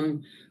 Phyllis.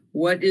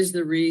 What is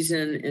the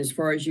reason, as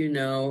far as you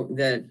know,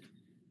 that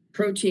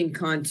protein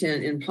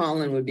content in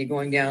pollen would be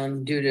going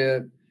down due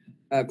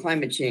to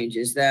climate change?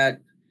 Is that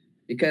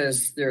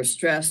because they're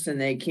stressed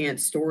and they can't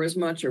store as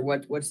much, or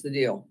what's the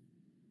deal?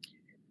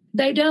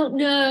 They don't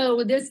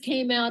know. This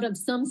came out of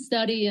some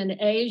study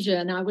in Asia,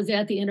 and I was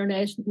at the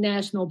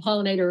International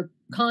Pollinator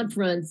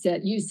Conference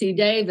at UC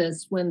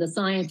Davis when the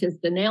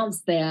scientists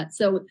announced that.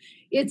 So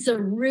it's a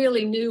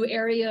really new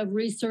area of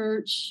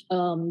research,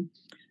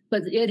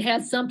 but it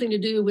has something to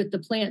do with the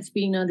plants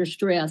being under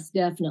stress,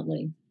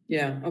 definitely.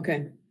 Yeah,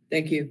 okay.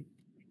 Thank you.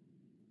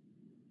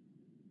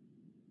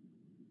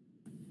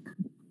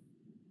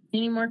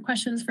 Any more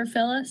questions for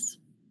Phyllis?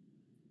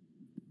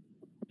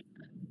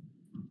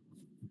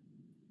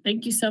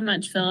 Thank you so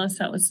much, Phyllis.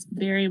 That was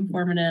very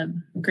informative.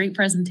 Great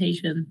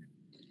presentation.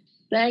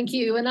 Thank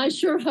you. And I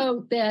sure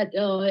hope that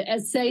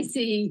as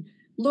SACE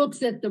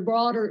looks at the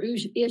broader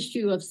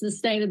issue of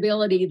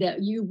sustainability,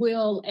 that you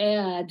will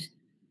add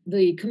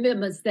the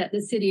commitments that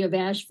the city of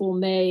Asheville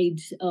made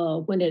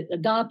when it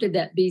adopted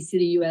that Bee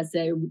City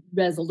USA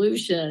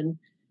resolution,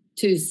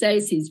 to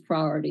SACE's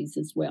priorities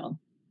as well.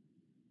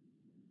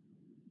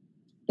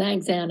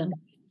 Thanks, Anna.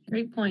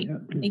 Great point.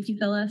 Thank you,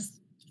 Phyllis.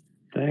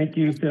 Thank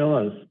you,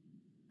 Phyllis.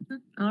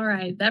 All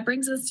right, that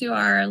brings us to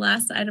our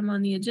last item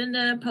on the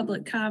agenda,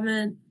 public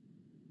comment.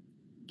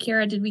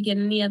 Kara, did we get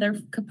any other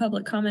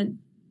public comment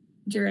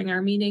during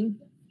our meeting?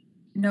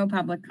 No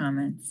public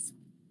comments.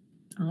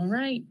 All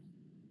right.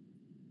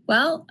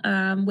 Well,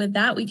 with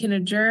that, we can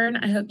adjourn.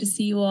 I hope to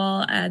see you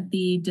all at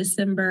the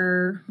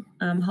December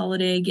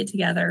holiday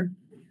get-together.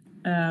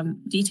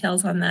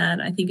 Details on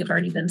that, I think, have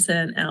already been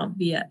sent out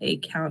via a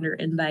calendar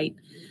invite.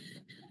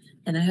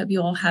 And I hope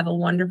you all have a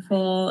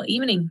wonderful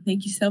evening.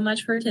 Thank you so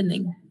much for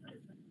attending.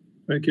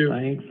 Thank you.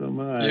 Thanks so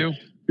much. You.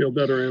 Feel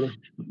better, Anna.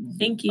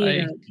 Thank you.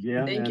 Bye.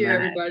 Yeah. Thank you,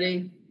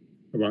 everybody.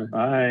 Bye-bye.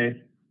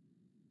 Bye.